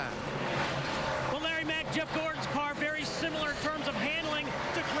 this time. Well, Larry, Mac, Jeff Gordon's car very similar in terms of handling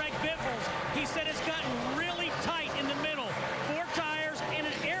to Greg Biffles. He said it's gotten really tight in the middle. 4 tires and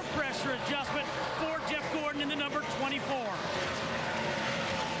an air pressure adjustment for Jeff Gordon in the number 24.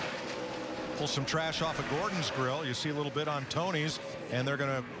 Pull some trash off of Gordon's grill. You see a little bit on Tony's, and they're going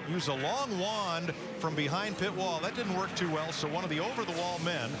to use a long wand from behind pit wall. That didn't work too well, so one of the over-the-wall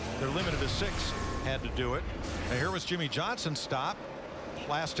men, they're limited to 6, had to do it. Now here was Jimmie Johnson's stop.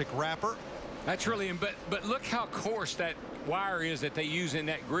 Plastic wrapper. That's really, but look how coarse that wire is that they use in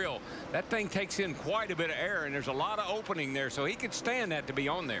that grill. That thing takes in quite a bit of air, and there's a lot of opening there, so he could stand that to be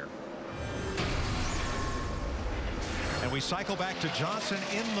on there. And we cycle back to Johnson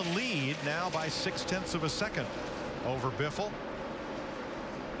in the lead now by 0.6 of a second over Biffle.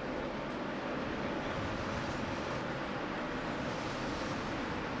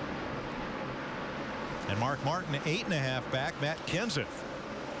 And Mark Martin 8.5 back. Matt Kenseth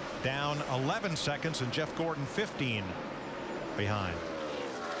down 11 seconds, and Jeff Gordon 15 behind.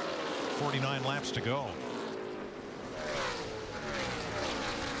 49 laps to go.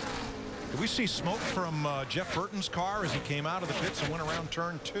 Did we see smoke from Jeff Burton's car as he came out of the pits and went around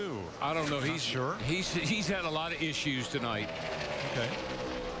turn 2? I don't know. He's sure. He's had a lot of issues tonight. Okay.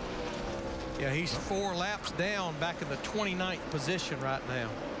 Yeah, he's 4 laps down, back in the 29th position right now.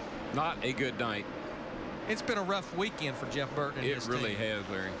 Not a good night. It's been a rough weekend for Jeff Burton. It really has,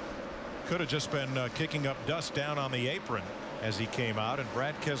 Larry. Could have just been kicking up dust down on the apron as he came out. And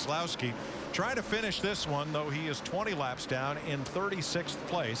Brad Keselowski trying to finish this one, though he is 20 laps down in 36th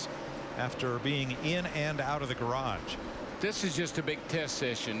place after being in and out of the garage. This is just a big test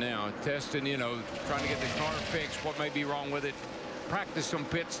session now. Testing, you know, trying to get the car fixed, what may be wrong with it, practice some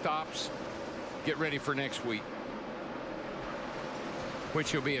pit stops, get ready for next week,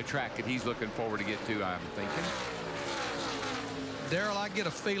 which will be a track that he's looking forward to get to, I'm thinking. Darrell, I get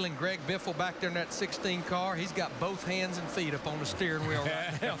a feeling Greg Biffle back there in that 16 car, he's got both hands and feet up on the steering wheel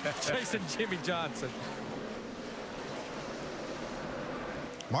right now, chasing Jimmie Johnson.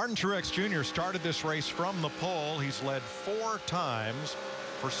 Martin Truex Jr. started this race from the pole. He's led 4 times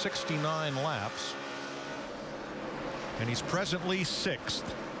for 69 laps. And he's presently 6th.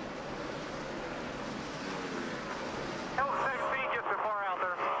 Just before out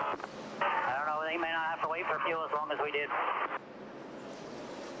there. I don't know, they may not have to wait for fuel as long as we did.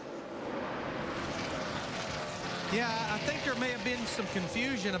 Yeah, I think there may have been some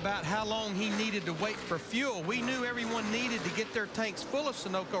confusion about how long he needed to wait for fuel. We knew everyone needed to get their tanks full of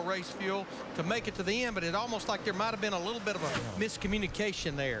Sunoco race fuel to make it to the end, but it almost like there might have been a little bit of a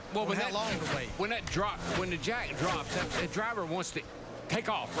miscommunication there. Well, when how long to wait. When the jack drops, that driver wants to take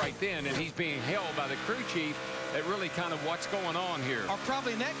off right then, and he's being held by the crew chief at really kind of what's going on here. Or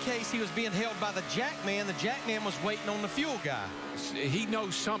probably in that case, he was being held by the jack man. The jack man was waiting on the fuel guy. He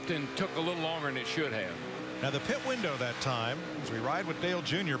knows something took a little longer than it should have. Now the pit window that time, as we ride with Dale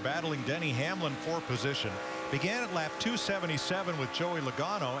Jr. battling Denny Hamlin for position, began at lap 277 with Joey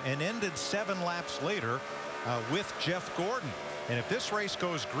Logano and ended 7 laps later with Jeff Gordon. And if this race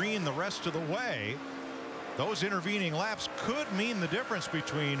goes green the rest of the way, those intervening laps could mean the difference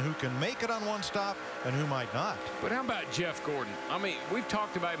between who can make it on one stop and who might not. But how about Jeff Gordon? I mean, we've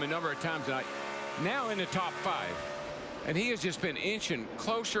talked about him a number of times tonight. Now in the top 5. And he has just been inching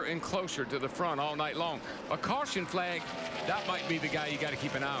closer and closer to the front all night long. A caution flag, that might be the guy you got to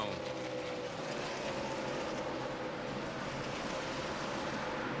keep an eye on.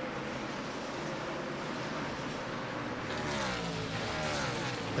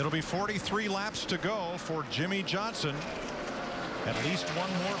 It'll be 43 laps to go for Jimmie Johnson. At least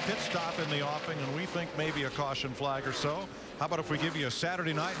one more pit stop in the offing, and we think maybe a caution flag or so. How about if we give you a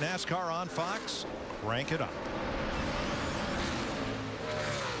Saturday night NASCAR on Fox? Crank it up.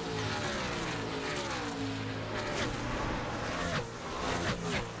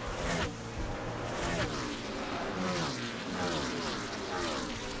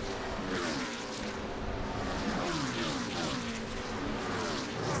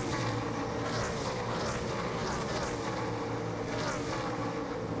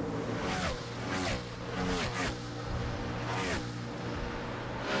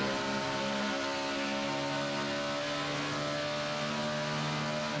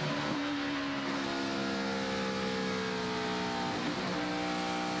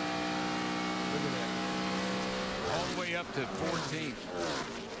 Up to 14th.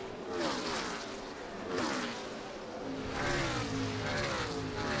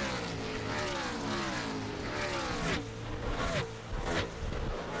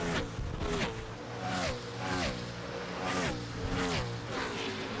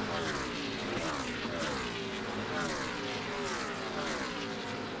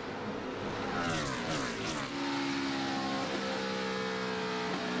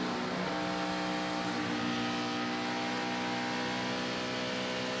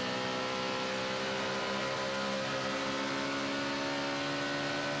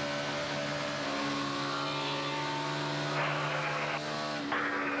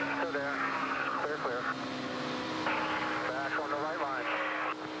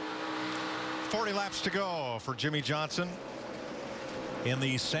 40 laps to go for Jimmie Johnson in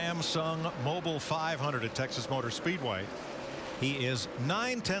the Samsung Mobile 500 at Texas Motor Speedway. He is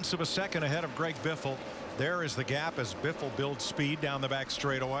 0.9 of a second ahead of Greg Biffle. There is the gap as Biffle builds speed down the back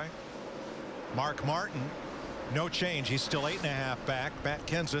straightaway. Mark Martin, no change. He's still 8.5 back. Matt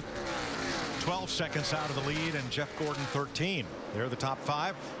Kenseth 12 seconds out of the lead, and Jeff Gordon 13. They're the top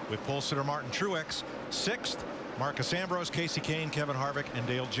 5 with pole sitter Martin Truex 6th. Marcus Ambrose, Casey Kane, Kevin Harvick, and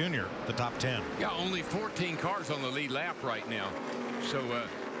Dale Jr. the top 10. Yeah, only 14 cars on the lead lap right now. So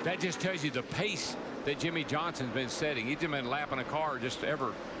that just tells you the pace that Jimmie Johnson's been setting. He's been lapping a car just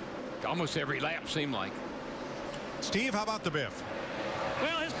almost every lap seemed like. Steve, how about the Biff?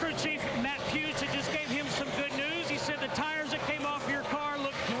 Well, his crew chief, Matt Puget, just gave him some good news. He said the tires that came off your car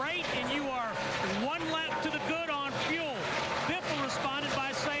look great, and you are 1 lap to the good on fuel. Biffle responded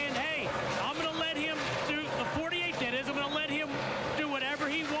by saying, hey, I'm going to let him do the 48, that is. I'm going to let him do whatever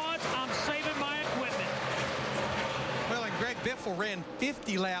he wants. I'm saving my equipment. Well, and Greg Biffle ran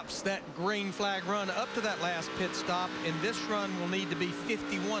 50 laps that green flag run up to that last pit stop, and this run will need to be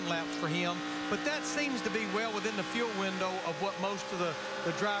 51 laps for him. But that seems to be well within the fuel window of what most of the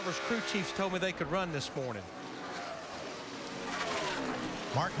drivers' crew chiefs told me they could run this morning.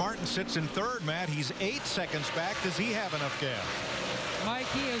 Mark Martin sits in 3rd, Matt. He's 8 seconds back. Does he have enough gas? Mike,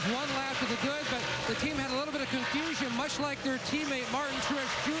 he is 1 lap to the good, but the team had a little bit of confusion, much like their teammate Martin Truex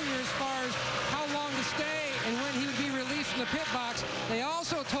Jr. as far as how long to stay and when he would be released from the pit box. They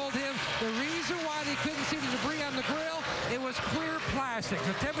also told him the reason why they couldn't see the debris on the grill, it was clear plastic.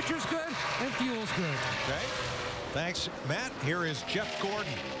 The temperature's good and fuel's good. Okay. Thanks, Matt. Here is Jeff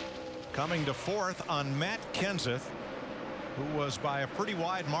Gordon coming to 4th on Matt Kenseth, who was by a pretty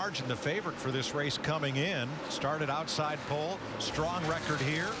wide margin the favorite for this race coming in. Started outside pole. Strong record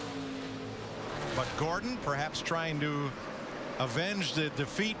here. But Gordon perhaps trying to avenge the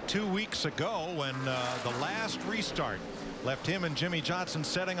defeat 2 weeks ago when the last restart left him and Jimmie Johnson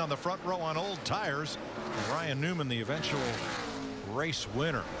sitting on the front row on old tires. And Ryan Newman, the eventual race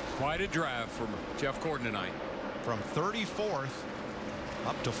winner. Quite a drive from Jeff Gordon tonight. From 34th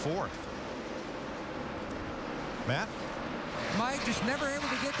up to 4th. Matt? Mike just never able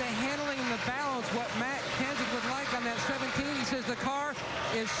to get the handling and the balance what Matt Kenseth would like on that 17. He says the car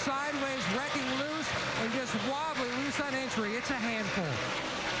is sideways, wrecking loose, and just wobbly loose on entry. It's a handful.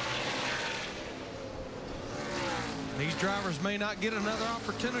 These drivers may not get another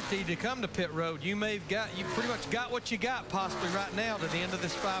opportunity to come to pit road. You pretty much got what you got possibly right now to the end of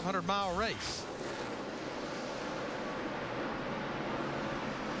this 500-mile race.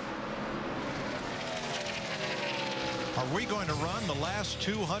 Are we going to run the last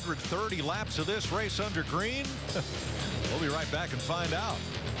 230 laps of this race under green? We'll be right back and find out.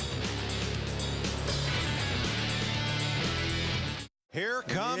 Here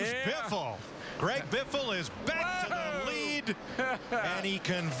comes Biffle. Greg Biffle is back to the lead, and he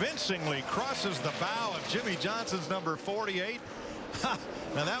convincingly crosses the bow of Jimmie Johnson's number 48.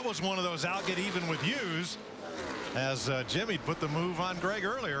 Now that was one of those I'll get even with yous, as Jimmy put the move on Greg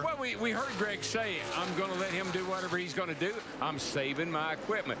earlier. Well, we heard Greg say, I'm going to let him do whatever he's going to do. I'm saving my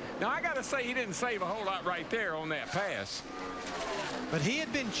equipment. Now, I got to say, he didn't save a whole lot right there on that pass. But he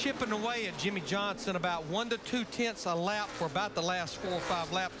had been chipping away at Jimmie Johnson about 1 to 2 tenths a lap for about the last 4 or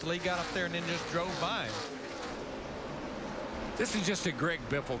 5 laps till he got up there and then just drove by him. This is just a Greg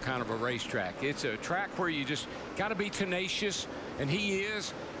Biffle kind of a racetrack. It's a track where you just got to be tenacious, and he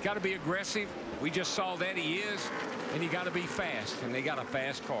is. Got to be aggressive. We just saw that he is, and you got to be fast, and they got a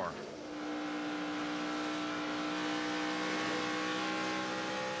fast car.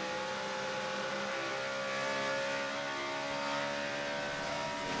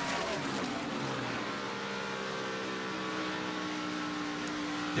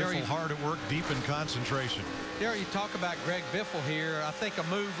 Biffle hard at work, deep in concentration. There you talk about Greg Biffle here. I think a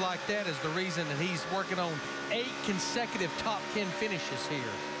move like that is the reason that he's working on 8 consecutive top 10 finishes here.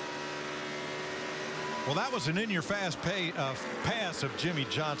 Well, that was an in-your-fast pass of Jimmie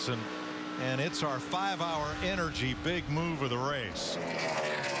Johnson, and it's our 5-hour energy big move of the race.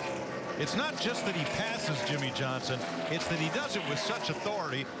 It's not just that he passes Jimmie Johnson, it's that he does it with such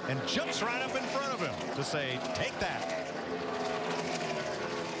authority and jumps right up in front of him to say, take that.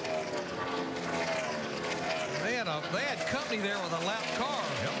 They had company there with a lap car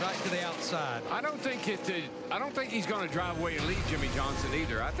right to the outside. I don't think he's going to drive away and leave Jimmie Johnson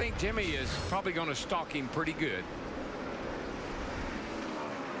either. I think Jimmy is probably going to stalk him pretty good.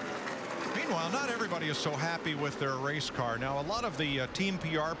 Meanwhile, not everybody is so happy with their race car. Now, a lot of the team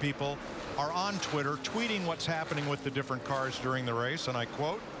PR people are on Twitter tweeting what's happening with the different cars during the race, and I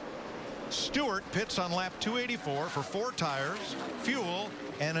quote, Stewart pits on lap 284 for 4 tires, fuel,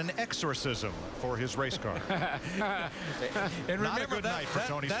 and an exorcism for his race car. And Not remember, a good night for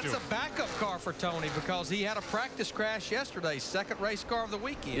Tony that's Stewart. a backup car for Tony because he had a practice crash yesterday, second race car of the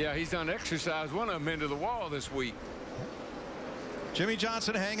weekend. Yeah, he's done exercise one of them into the wall this week. Jimmie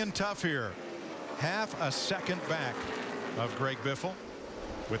Johnson hanging tough here. Half a second back of Greg Biffle.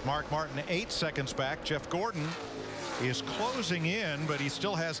 With Mark Martin 8 seconds back, Jeff Gordon is closing in, but he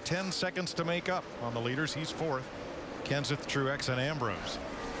still has 10 seconds to make up on the leaders. He's 4th. Kenseth, Truex, and Ambrose.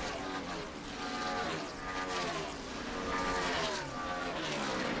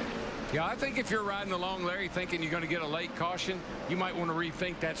 Yeah, I think if you're riding along, Larry, thinking you're going to get a late caution, you might want to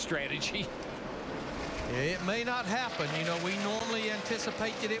rethink that strategy. It may not happen. You know, we normally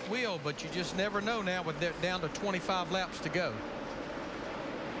anticipate that it will, but you just never know now with that down to 25 laps to go.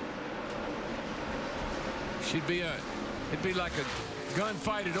 It'd be like a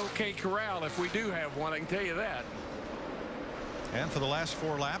gunfight at OK Corral if we do have one, I can tell you that. And for the last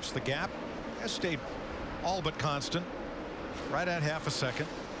 4 laps, the gap has stayed all but constant, right at half a second.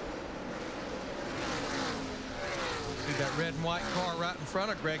 See that red and white car right in front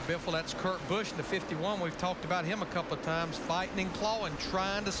of Greg Biffle. That's Kurt Busch in the 51. We've talked about him a couple of times, fighting and clawing,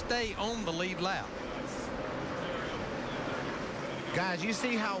 trying to stay on the lead lap. Guys, you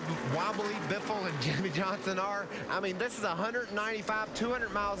see how wobbly Biffle and Jimmie Johnson are? I mean, this is 195,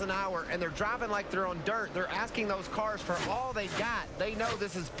 200 miles an hour, and they're driving like they're on dirt. They're asking those cars for all they got. They know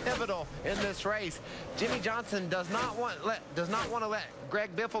this is pivotal in this race. Jimmie Johnson does not want to let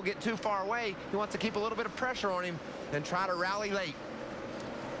Greg Biffle get too far away. He wants to keep a little bit of pressure on him and try to rally late.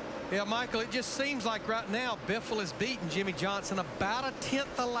 Yeah, Michael, it just seems like right now Biffle is beating Jimmie Johnson about a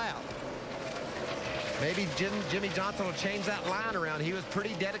 10th a lap. Maybe Jimmie Johnson will change that line around. He was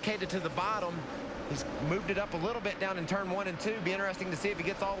pretty dedicated to the bottom. He's moved it up a little bit down in turn 1 and 2. Be interesting to see if he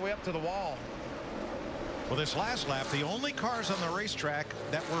gets all the way up to the wall. Well, this last lap, the only cars on the racetrack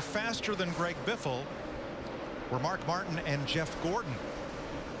that were faster than Greg Biffle were Mark Martin and Jeff Gordon.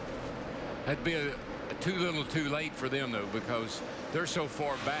 That'd be too little too late for them, though, because they're so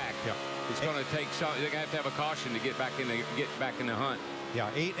far back. Yeah. It's going to take some. They're going to have a caution to get back in the hunt.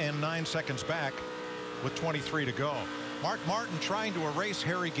 Yeah, 8 and 9 seconds back with 23 to go. Mark Martin trying to erase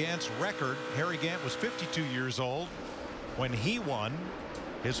Harry Gant's record. Harry Gant was 52 years old when he won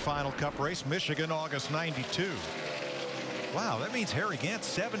his final Cup race, Michigan, August '92. Wow, that means Harry Gant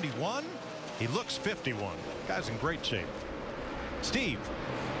 71. He looks 51. Guy's in great shape. Steve.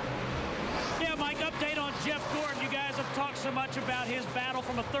 Yeah, Mike, update on Jeff Gordon. You guys have talked so much about his battle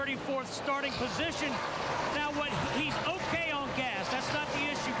from a 34th starting position. Now, he's okay on gas. That's not the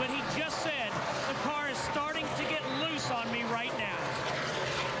issue, but he just said the car is starting to get loose on me right now.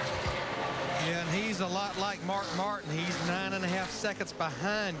 Yeah, and he's a lot like Mark Martin. He's 9.5 seconds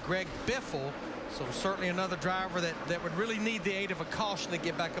behind Greg Biffle. So certainly another driver that would really need the aid of a caution to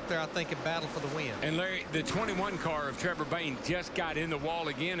get back up there, I think, and battle for the win. And Larry, the 21 car of Trevor Bayne just got in the wall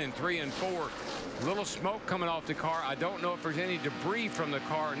again in 3 and 4. Little smoke coming off the car. I don't know if there's any debris from the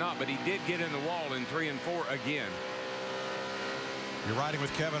car or not, but he did get in the wall in 3 and 4 again. You're riding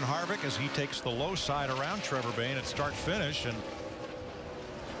with Kevin Harvick as he takes the low side around Trevor Bayne at start finish, and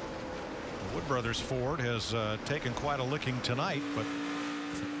the Wood Brothers Ford has taken quite a licking tonight, but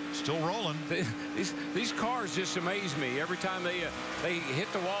still rolling. These cars just amaze me. Every time they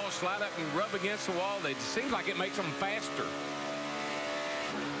hit the wall, slide up and rub against the wall, it seems like it makes them faster.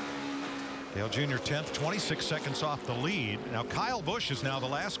 Dale Jr. 10th, 26 seconds off the lead. Now Kyle Busch is now the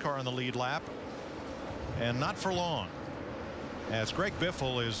last car on the lead lap, and not for long, as Greg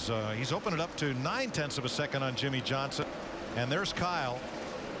Biffle is he's opened it up to 9/10 of a second on Jimmie Johnson, and there's Kyle,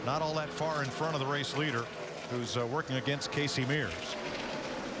 not all that far in front of the race leader, who's working against Casey Mears.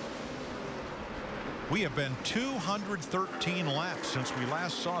 We have been 213 laps since we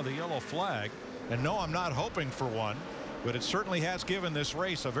last saw the yellow flag, and no, I'm not hoping for one, but it certainly has given this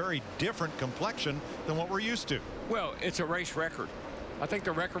race a very different complexion than what we're used to. Well, it's a race record. I think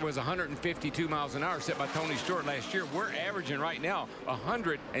the record was 152 miles an hour set by Tony Stewart last year. We're averaging right now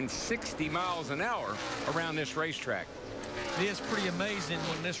 160 miles an hour around this racetrack. It is pretty amazing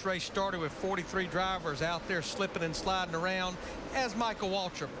when this race started with 43 drivers out there slipping and sliding around, as Michael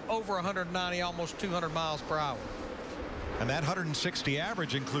Waltrip, over 190, almost 200 miles per hour. And that 160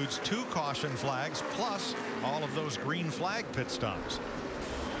 average includes 2 caution flags plus all of those green flag pit stops.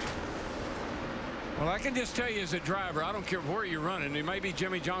 Well, I can just tell you as a driver, I don't care where you're running, and maybe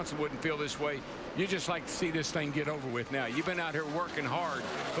Jimmie Johnson wouldn't feel this way. You just like to see this thing get over with now. You've been out here working hard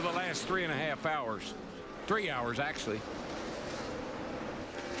for the last 3.5 hours. 3 hours, actually.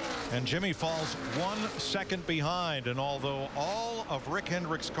 And Jimmy falls 1 second behind. And although all of Rick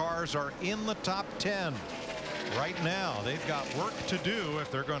Hendrick's cars are in the top 10 right now, they've got work to do if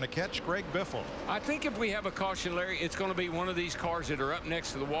they're going to catch Greg Biffle. I think if we have a caution, Larry, it's going to be one of these cars that are up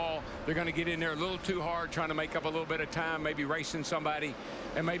next to the wall. They're going to get in there a little too hard, trying to make up a little bit of time, maybe racing somebody,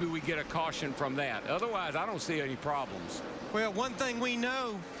 and maybe we get a caution from that. Otherwise, I don't see any problems. Well, one thing we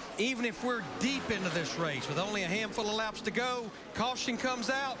know, even if we're deep into this race with only a handful of laps to go, caution comes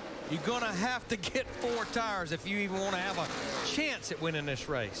out, you're going to have to get 4 tires if you even want to have a chance at winning this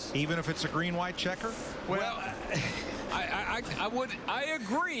race. Even if it's a green-white checker? Well, I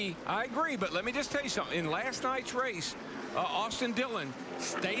agree, but let me just tell you something. In last night's race, Austin Dillon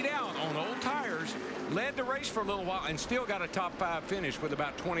stayed out on old tires, led the race for a little while, and still got a top 5 finish with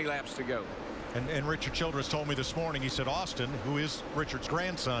about 20 laps to go. And Richard Childress told me this morning, he said Austin, who is Richard's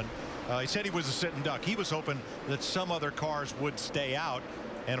grandson, he said he was a sitting duck. He was hoping that some other cars would stay out,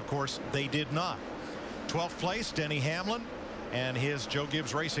 and of course they did not. 12th place, Denny Hamlin, and his Joe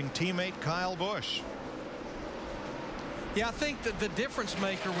Gibbs Racing teammate Kyle Busch. Yeah, I think that the difference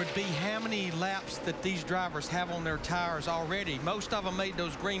maker would be how many laps that these drivers have on their tires already. Most of them made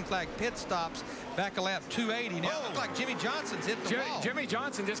those green flag pit stops back at lap 280. Now it looks like Jimmy Johnson's hit the wall. Jimmy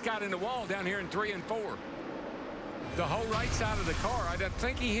Johnson just got in the wall down here in 3 and 4. The whole right side of the car. I don't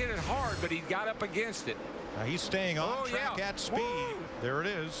think he hit it hard, but he got up against it. Now he's staying on track at speed. Woo! There it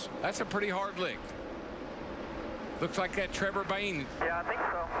is. That's a pretty hard lick. Looks like that Trevor Bayne. Yeah, I think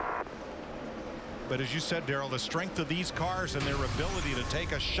so. But as you said, Darrell, the strength of these cars and their ability to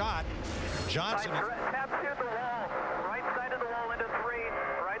take a shot, Johnson. Tap to the wall. Right side of the wall into 3.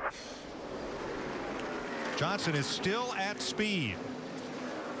 Right. Johnson is still at speed.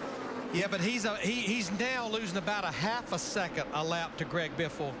 Yeah, but he's now losing about a half a second a lap to Greg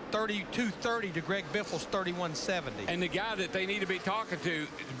Biffle. 32.30 to Greg Biffle's 31.70. And the guy that they need to be talking to,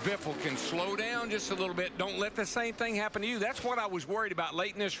 Biffle, can slow down just a little bit. Don't let the same thing happen to you. That's what I was worried about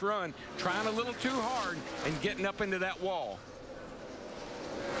late in this run, trying a little too hard and getting up into that wall.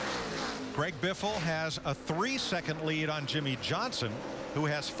 Greg Biffle has a 3-second lead on Jimmy Johnson, who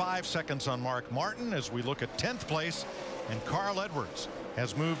has 5 seconds on Mark Martin, as we look at 10th place, and Carl Edwards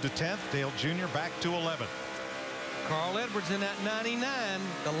has moved to 10th. Dale Jr. back to 11th. Carl Edwards in that 99.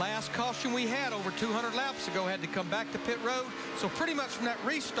 The last caution we had over 200 laps ago had to come back to pit road. So pretty much from that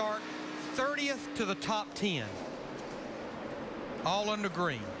restart, 30th to the top 10. All under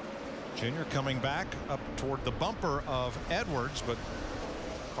green. Junior coming back up toward the bumper of Edwards, but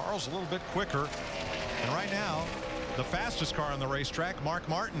Carl's a little bit quicker. And right now, the fastest car on the racetrack, Mark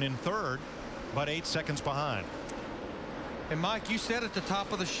Martin in 3rd, but 8 seconds behind. And Mike, you said at the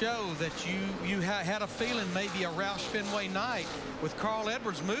top of the show that you had a feeling maybe a Roush Fenway night with Carl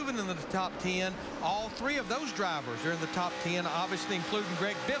Edwards moving into the top 10. All 3 of those drivers are in the top 10, obviously including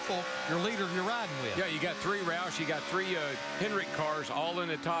Greg Biffle, your leader you're riding with. Yeah, you got 3 Roush, you got 3 Hendrick cars all in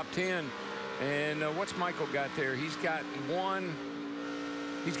the top 10. And what's Michael got there? He's got 2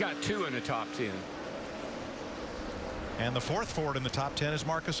 in the top 10. And the 4th Ford in the top 10 is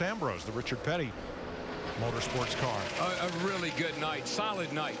Marcus Ambrose, the Richard Petty Motorsports car. A really good night,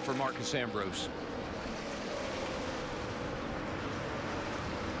 solid night for Marcus Ambrose.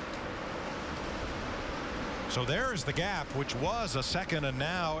 So there's the gap, which was a second and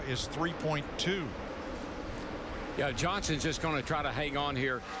now is 3.2. Yeah, Johnson's just going to try to hang on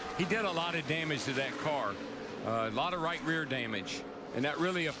here. He did a lot of damage to that car, a lot of right rear damage, and that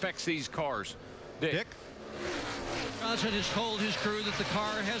really affects these cars. Dick? Johnson has told his crew that the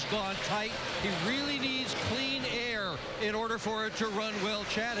car has gone tight. He really needs clean air in order for it to run well.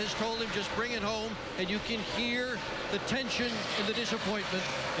 Chad has told him just bring it home, and you can hear the tension and the disappointment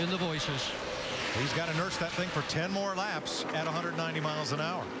in the voices. He's got to nurse that thing for 10 more laps at 190 miles an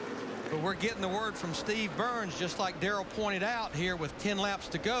hour. But we're getting the word from Steve Burns, just like Darrell pointed out here with 10 laps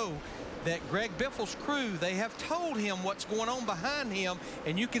to go, that Greg Biffle's crew, they have told him what's going on behind him,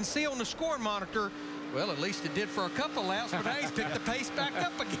 and you can see on the scoring monitor, well, at least it did for a couple laps, but now he's picked the pace back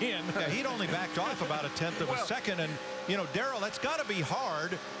up again. Yeah, he'd only backed off about 1/10 of a second. And, you know, Darrell, that's got to be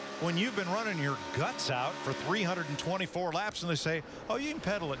hard when you've been running your guts out for 324 laps and they say, oh, you can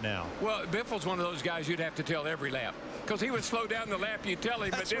pedal it now. Well, Biffle's one of those guys you'd have to tell every lap, because he would slow down the lap you tell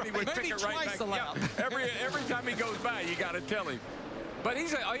him, but then he would pick it right back up. Every time he goes by, you got to tell him. But he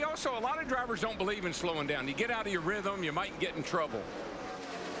also, a lot of drivers don't believe in slowing down. You get out of your rhythm, you might get in trouble.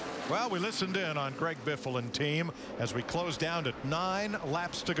 Well, we listened in on Greg Biffle and team as we close down to 9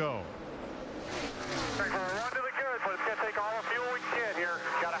 laps to go. We're on to the good, but it's going to take all the fuel we can get here.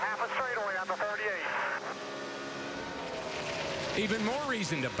 Got a half a straightaway on the 38. Even more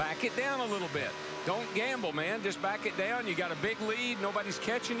reason to back it down a little bit. Don't gamble, man. Just back it down. You got a big lead. Nobody's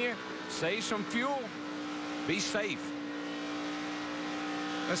catching you. Save some fuel. Be safe.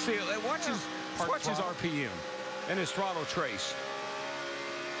 Let's see. Watch his RPM and his throttle trace.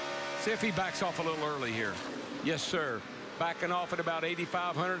 See if he backs off a little early here. Yes, sir. Backing off at about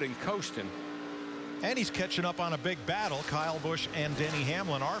 8,500 and coasting. And he's catching up on a big battle. Kyle Busch and Denny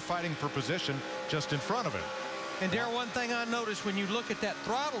Hamlin are fighting for position just in front of him. And Darrell, one thing I noticed when you look at that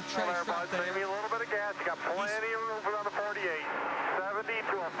throttle trace right there. Save me a little bit of gas. You got plenty of room for the 48. 70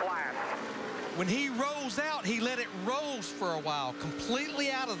 to a flat. When he rolls out, he let it roll for a while, completely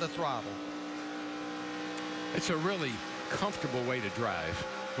out of the throttle. It's a really comfortable way to drive.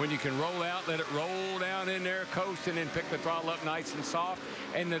 When you can roll out, let it roll down in there, coast, and then pick the throttle up nice and soft.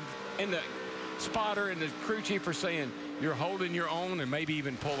 And the spotter and the crew chief are saying you're holding your own and maybe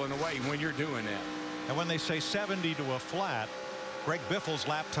even pulling away when you're doing that. And when they say 70 to a flat, Greg Biffle's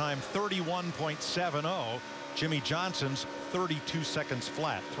lap time 31.70. Jimmy Johnson's 32 seconds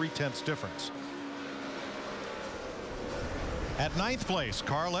flat, 0.3 difference. At 9th place,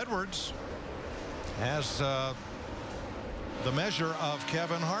 Carl Edwards has the measure of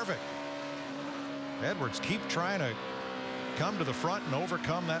Kevin Harvick. Edwards keep trying to come to the front and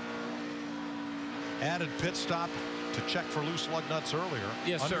overcome that added pit stop to check for loose lug nuts earlier.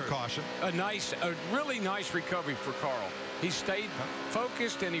 Yes, under sir. caution. A really nice recovery for Carl. He stayed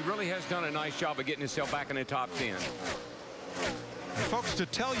focused, and he really has done a nice job of getting himself back in the top 10. And folks, to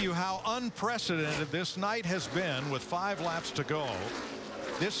tell you how unprecedented this night has been with 5 laps to go,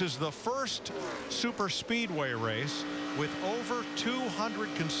 this is the first super speedway race with over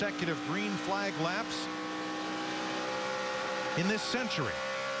 200 consecutive green flag laps in this century.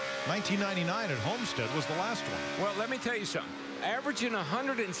 1999 at Homestead was the last one. Well, let me tell you something. Averaging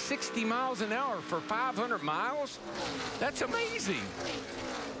 160 miles an hour for 500 miles, that's amazing.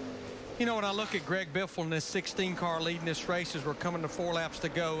 You know, when I look at Greg Biffle in this 16 car leading this race as we're coming to 4 laps to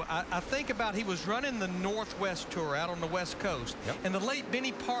go, I think about he was running the Northwest Tour out on the West Coast. Yep. And the late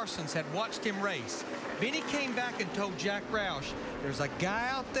Benny Parsons had watched him race. Benny came back and told Jack Roush, there's a guy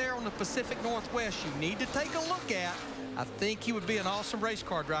out there on the Pacific Northwest you need to take a look at. I think he would be an awesome race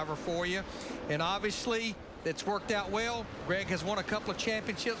car driver for you. And obviously, it's worked out well. Greg has won a couple of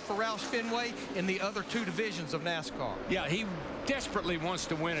championships for Roush Fenway in the other 2 divisions of NASCAR. Yeah, he desperately wants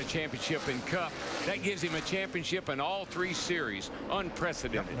to win a championship in Cup. That gives him a championship in all 3 series.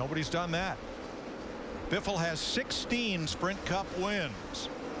 Unprecedented. Yep, nobody's done that. Biffle has 16 Sprint Cup wins.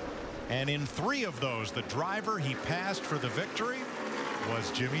 And in 3 of those, the driver he passed for the victory was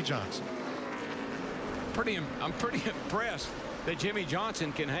Jimmy Johnson. I'm pretty impressed that Jimmy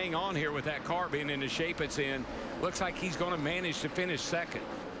Johnson can hang on here with that car being in the shape it's in. Looks like he's going to manage to finish second.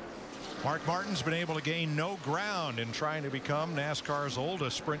 Mark Martin's been able to gain no ground in trying to become NASCAR's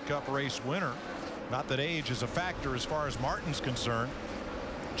oldest Sprint Cup race winner. Not that age is a factor as far as Martin's concerned.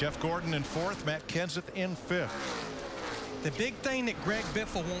 Jeff Gordon in 4th, Matt Kenseth in 5th. The big thing that Greg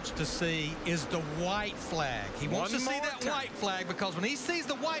Biffle wants to see is the white flag. He wants to see that white flag because when he sees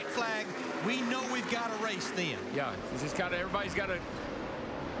the white flag, we know we've got a race then. Yeah, everybody's got to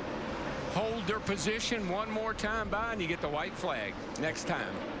hold their position one more time by, and you get the white flag next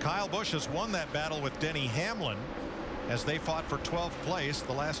time. Kyle Busch has won that battle with Denny Hamlin as they fought for 12th place,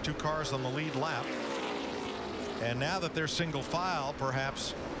 the last 2 cars on the lead lap. And now that they're single file,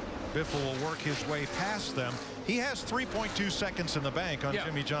 perhaps Biffle will work his way past them. He has 3.2 seconds in the bank on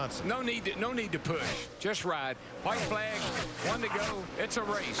Jimmy Johnson. No need to push. Just ride. White flag, 1 to go. It's a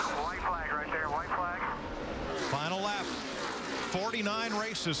race. White flag right there. White flag. Final lap. 49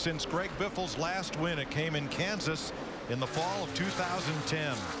 races since Greg Biffle's last win. It came in Kansas in the fall of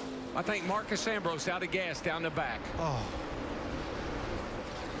 2010. I think Marcus Ambrose out of gas down the back. Oh.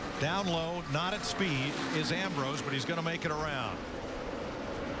 Down low, not at speed, is Ambrose, but he's going to make it around.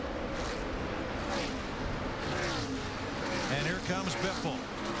 And here comes Biffle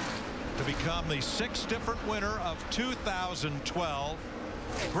to become the 6th different winner of 2012.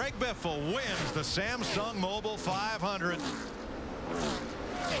 Greg Biffle wins the Samsung Mobile 500.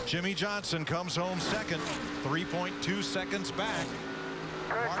 Jimmy Johnson comes home second, 3.2 seconds back.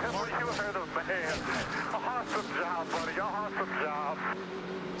 Mark Martin. You are the man. Awesome job, buddy. Awesome job.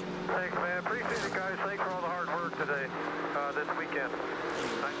 Thanks, man. Appreciate it, guys. Thanks for all the hard work today, this weekend.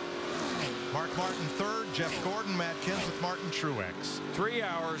 Thanks. Mark Martin 3rd, Jeff Gordon, Matt Kenseth, Martin Truex. 3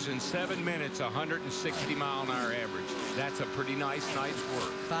 hours and 7 minutes, 160 mile an hour average. That's a pretty nice night's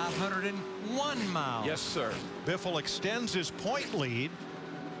work. 501 miles. Yes, sir. Biffle extends his point lead.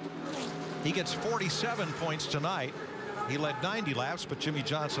 He gets 47 points tonight. He led 90 laps, but Jimmy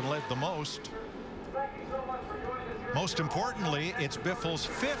Johnson led the most. Most importantly, it's Biffle's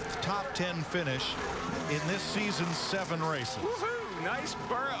 5th top 10 finish in this season's 7 races. Woohoo! Nice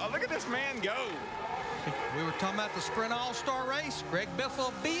burn. Oh, look at this man go. We were talking about the Sprint All-Star race. Greg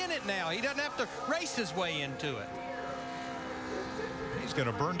Biffle be in it now. He doesn't have to race his way into it. He's going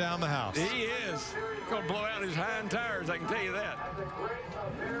to burn down the house. He is. Going to blow out his hind tires, I can tell you that.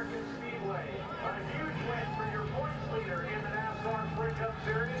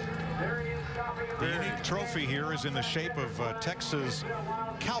 The unique trophy here is in the shape of Texas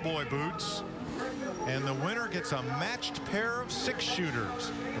cowboy boots. And the winner gets a matched pair of 6-shooters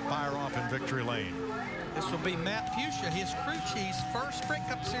to fire off in victory lane. This will be Matt Pusha, his crew chief's first Sprint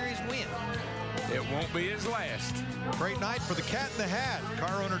Cup Series win. It won't be his last. Great night for the Cat in the Hat,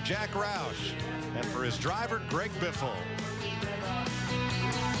 car owner Jack Roush, and for his driver, Greg Biffle.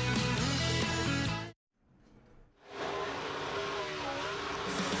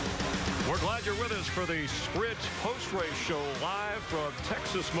 We're glad you're with us for the Sprint post-race show live from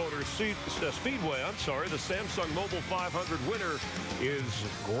Texas Motor Speedway. The Samsung Mobile 500 winner is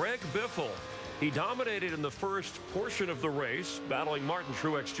Greg Biffle. He dominated in the first portion of the race, battling Martin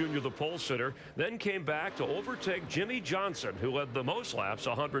Truex Jr., the pole sitter, then came back to overtake Jimmie Johnson, who led the most laps,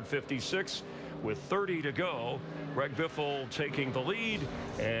 156, with 30 to go. Greg Biffle taking the lead,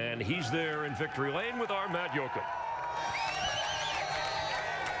 and he's there in victory lane with our Matt Yoakum.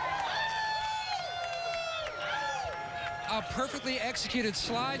 A perfectly executed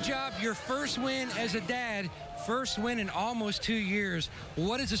slide job. Your first win as a dad. First win in almost 2 years.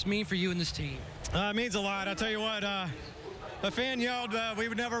 What does this mean for you and this team? It means a lot. I'll tell you what, a fan yelled we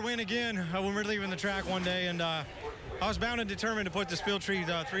would never win again when we're leaving the track one day, and I was bound and determined to put this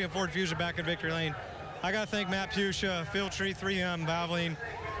Fieldtree 3 and 4 diffuser back in victory lane. I got to thank Matt Pusha, Fieldtree, 3M, Valvoline,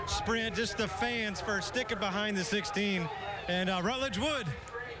 Sprint, just the fans for sticking behind the 16, and Rutledge Wood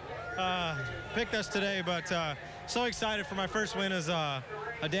picked us today, but so excited for my first win as a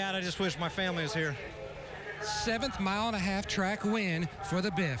dad. I just wish my family was here. 7th mile-and-a-half track win for the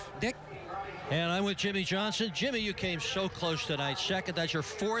Biff. Dick? And I'm with Jimmie Johnson. Jimmie, you came so close tonight. Second, that's your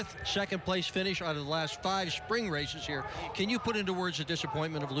 4th second-place finish out of the last 5 spring races here. Can you put into words the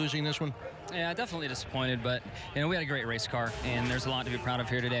disappointment of losing this one? Yeah, definitely disappointed, but we had a great race car, and there's a lot to be proud of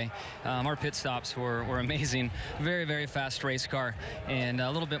here today. Our pit stops were amazing. Very, very fast race car, and a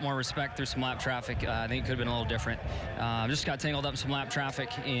little bit more respect through some lap traffic. I think it could have been a little different. Just got tangled up in some lap traffic,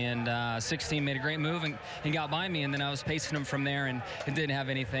 and 16 made a great move and got by me, and then I was pacing him from there, and didn't have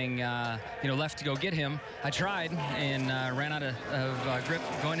anything left to go get him. I tried and ran out of grip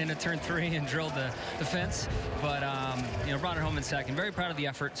going into turn 3 and drilled the fence, but brought it home in second. Very proud of the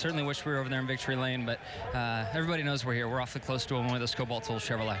effort. Certainly wish we were over there in victory lane, but everybody knows we're here. We're awfully close to one of those Cobalt Soul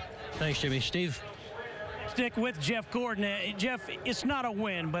Chevrolet. Thanks, Jimmie. Steve? Stick with Jeff Gordon. Jeff, it's not a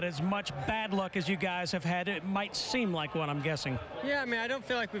win, but as much bad luck as you guys have had, it might seem like one, I'm guessing. Yeah, I mean, I don't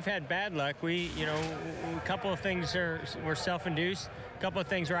feel like we've had bad luck. A couple of things were self-induced. A couple of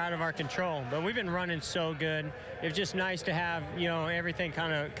things were out of our control, but we've been running so good. It was just nice to have, everything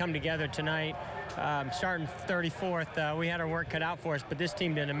kind of come together tonight. Starting 34th, we had our work cut out for us, but this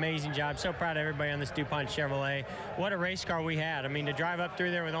team did an amazing job. So proud of everybody on this DuPont Chevrolet. What a race car we had. I mean, to drive up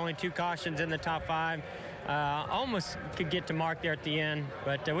through there with only 2 cautions in the top 5, almost could get to mark there at the end,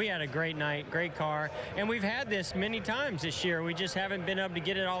 but we had a great night, great car, and we've had this many times this year. We just haven't been able to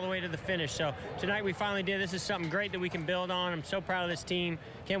get it all the way to the finish. So tonight we finally did. This is something great that we can build on. I'm so proud of this team.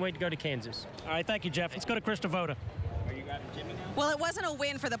 Can't wait to go to Kansas. All right, thank you, Jeff. Let's go to Chris Devoda. Well, it wasn't a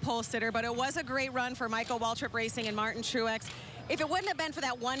win for the pole sitter, but it was a great run for Michael Waltrip Racing and Martin Truex. If it wouldn't have been for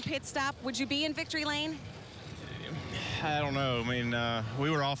that one pit stop, would you be in victory lane? I don't know. I mean, we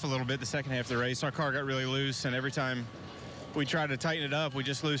were off a little bit the second half of the race. Our car got really loose, and every time we tried to tighten it up, we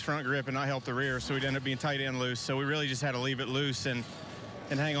just lose front grip and not help the rear, so we'd end up being tight and loose. So we really just had to leave it loose and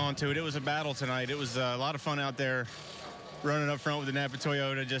hang on to it. It was a battle tonight. It was a lot of fun out there running up front with the Napa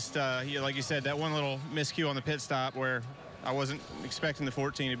Toyota. Just, like you said, that one little miscue on the pit stop where I wasn't expecting the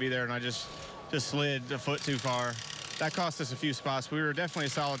 14 to be there, and I just slid a foot too far. That cost us a few spots. We were definitely a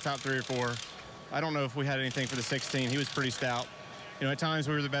solid top 3 or 4. I don't know if we had anything for the 16. He was pretty stout. At times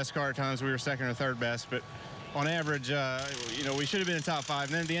we were the best car, at times we were second or third best, but on average, we should have been in top 5.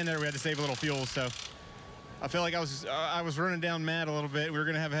 And then at the end there, we had to save a little fuel, so I feel like I was running down Matt a little bit. We were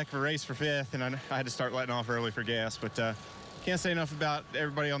going to have a heck of a race for 5th, and I had to start letting off early for gas. But can't say enough about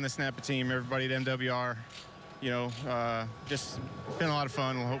everybody on this Napa team, everybody at MWR. Just been a lot of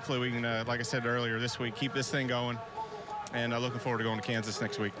fun. Well, hopefully we can, like I said earlier this week, keep this thing going. And looking forward to going to Kansas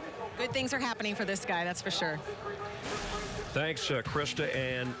next week. Good things are happening for this guy, that's for sure. Thanks, Krista.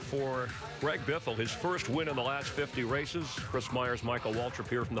 And for Greg Biffle, his first win in the last 50 races. Chris Myers, Michael Waltrip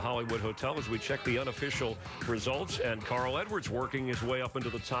here from the Hollywood Hotel as we check the unofficial results. And Carl Edwards working his way up into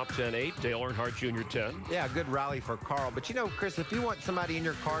the top 10-8. Dale Earnhardt Jr. 10. Yeah, good rally for Carl. But you know, Chris, if you want somebody in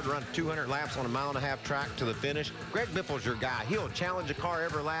your car to run 200 laps on a 1.5 mile track to the finish, Greg Biffle's your guy. He'll challenge a car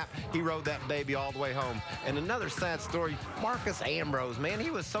every lap. He rode that baby all the way home. And another sad story, Marcus Ambrose, man,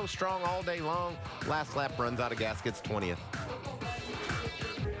 he was so strong all day long. Last lap runs out of gas, gets 20th.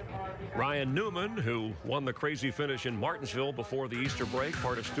 Ryan Newman, who won the crazy finish in Martinsville before the Easter break,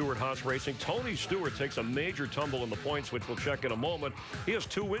 part of Stewart-Haas Racing. Tony Stewart takes a major tumble in the points, which we'll check in a moment. He has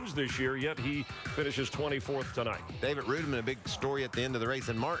 2 wins this year, yet he finishes 24th tonight. David Rudiman, a big story at the end of the race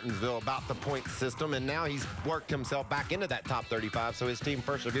in Martinsville about the point system, and now he's worked himself back into that top 35, so his team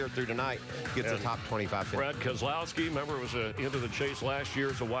persevered through tonight, gets a top 25 finish. Brad Keselowski, remember, was into the chase last year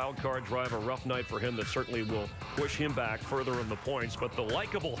as a wild card driver. Rough night for him that certainly will push him back further in the points. But the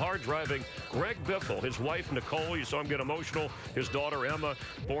likable, hard-driving Greg Biffle, his wife Nicole, you saw him get emotional, his daughter Emma,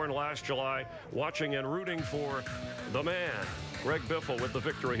 born last July, watching and rooting for the man, Greg Biffle, with the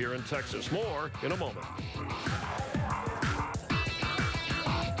victory here in Texas. More in a moment.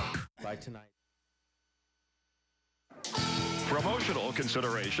 By tonight. Promotional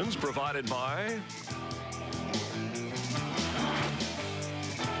considerations provided by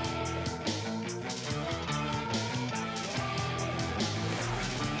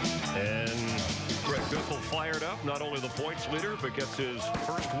Greg Biffle fired up, not only the points leader, but gets his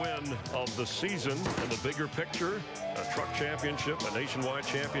first win of the season in the bigger picture. A truck championship, a nationwide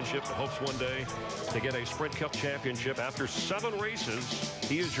championship, and hopes one day to get a Sprint Cup championship. After 7 races,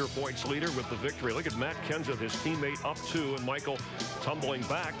 he is your points leader with the victory. Look at Matt Kenseth, his teammate, up 2, and Michael tumbling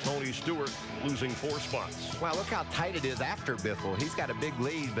back. Tony Stewart losing 4 spots. Wow, look how tight it is after Biffle. He's got a big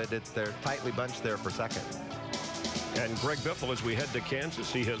lead, but they're tightly bunched there for second. And Greg Biffle, as we head to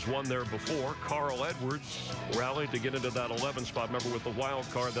Kansas, he has won there before. Carl Edwards rallied to get into that 11 spot. Remember, with the wild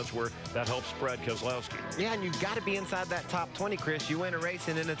card, that's where that helps Brad Keselowski. Yeah, and you've got to be inside that top 20, Chris. You win a race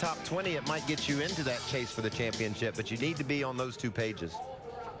and in the top 20, it might get you into that chase for the championship, but you need to be on those 2 pages.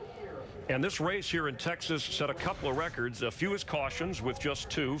 And this race here in Texas set a couple of records, a fewest cautions with just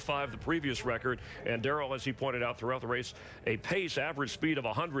 2, 5 the previous record. And Darrell, as he pointed out throughout the race, a pace average speed of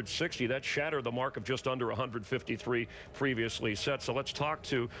 160. That shattered the mark of just under 153 previously set. So let's talk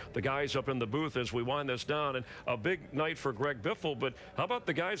to the guys up in the booth as we wind this down. And a big night for Greg Biffle, but how about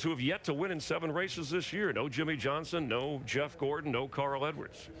the guys who have yet to win in 7 races this year? No Jimmie Johnson, no Jeff Gordon, no Carl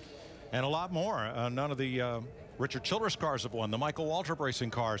Edwards. And a lot more. None of the Richard Childress cars have won, the Michael Waltrip Racing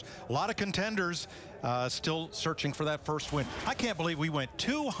cars. A lot of contenders still searching for that first win. I can't believe we went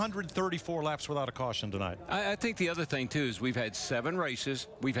 234 laps without a caution tonight. I think the other thing, too, is we've had 7 races.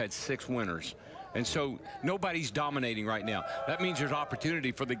 We've had 6 winners. And so nobody's dominating right now. That means there's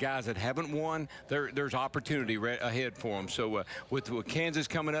opportunity for the guys that haven't won. There's opportunity ahead for them. So with Kansas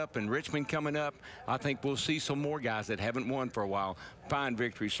coming up and Richmond coming up, I think we'll see some more guys that haven't won for a while find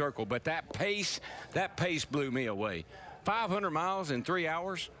victory circle. But that pace blew me away. 500 miles in 3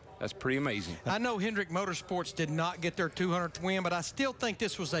 hours. That's pretty amazing. I know Hendrick Motorsports did not get their 200th win, but I still think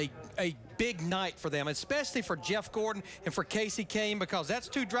this was a big night for them, especially for Jeff Gordon and for Kasey Kahne, because that's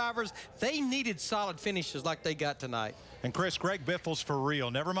 2 drivers. They needed solid finishes like they got tonight. And Chris, Greg Biffle's for real.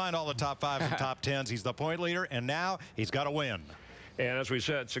 Never mind all the top 5s and top 10s. He's the point leader, and now he's got to win. And as we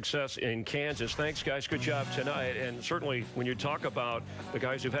said, success in Kansas. Thanks, guys. Good job tonight. And certainly when you talk about the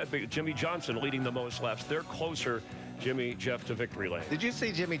guys who've had Jimmie Johnson leading the most laps, they're closer, Jimmy, Jeff, to victory lane. Did you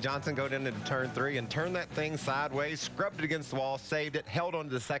see Jimmie Johnson go into turn 3 and turn that thing sideways, scrubbed it against the wall, saved it, held on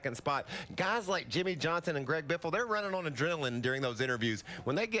to the second spot? Guys like Jimmie Johnson and Greg Biffle, they're running on adrenaline during those interviews.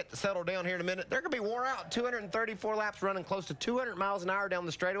 When they get settled down here in a minute, they're going to be wore out. 234 laps running close to 200 miles an hour down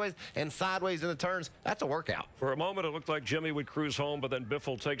the straightaways and sideways in the turns. That's a workout. For a moment, it looked like Jimmy would cruise home, but then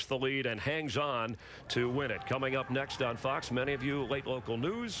Biffle takes the lead and hangs on to win it. Coming up next on Fox, many of you late local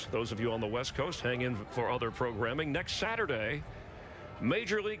news. Those of you on the West Coast, hang in for other programming. Next Saturday,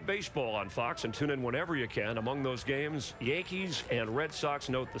 Major League Baseball on Fox, and tune in whenever you can. Among those games, Yankees and Red Sox.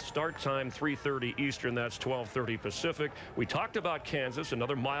 Note the start time, 3:30 Eastern. That's 12:30 Pacific. We talked about Kansas,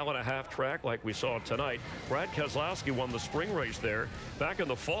 another 1.5 mile track like we saw tonight. Brad Keselowski won the spring race there. Back in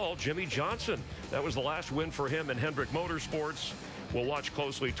the fall, Jimmie Johnson. That was the last win for him in Hendrick Motorsports. We'll watch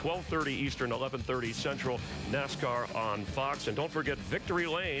closely, 12:30 Eastern, 11:30 Central, NASCAR on Fox. And don't forget Victory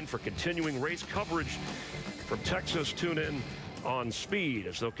Lane for continuing race coverage from Texas. Tune in on Speed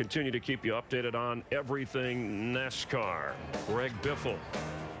as they'll continue to keep you updated on everything NASCAR. Greg Biffle,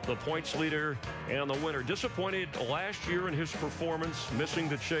 the points leader and the winner. Disappointed last year in his performance, missing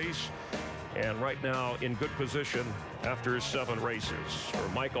the chase. and right now in good position after 7 races. For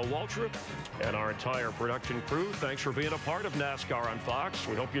Michael Waltrip and our entire production crew, thanks for being a part of NASCAR on Fox.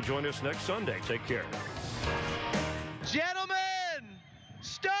 We hope you join us next Sunday. Take care. Gentlemen,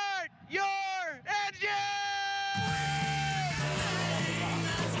 start your engine!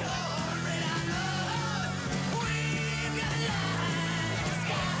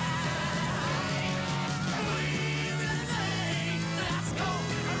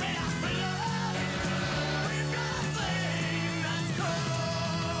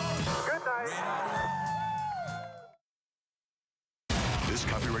 This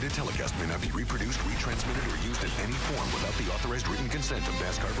copyrighted telecast may not be reproduced, retransmitted, or used in any form without the authorized written consent of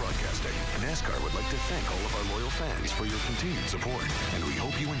NASCAR Broadcasting. NASCAR would like to thank all of our loyal fans for your continued support, and we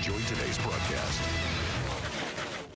hope you enjoyed today's broadcast.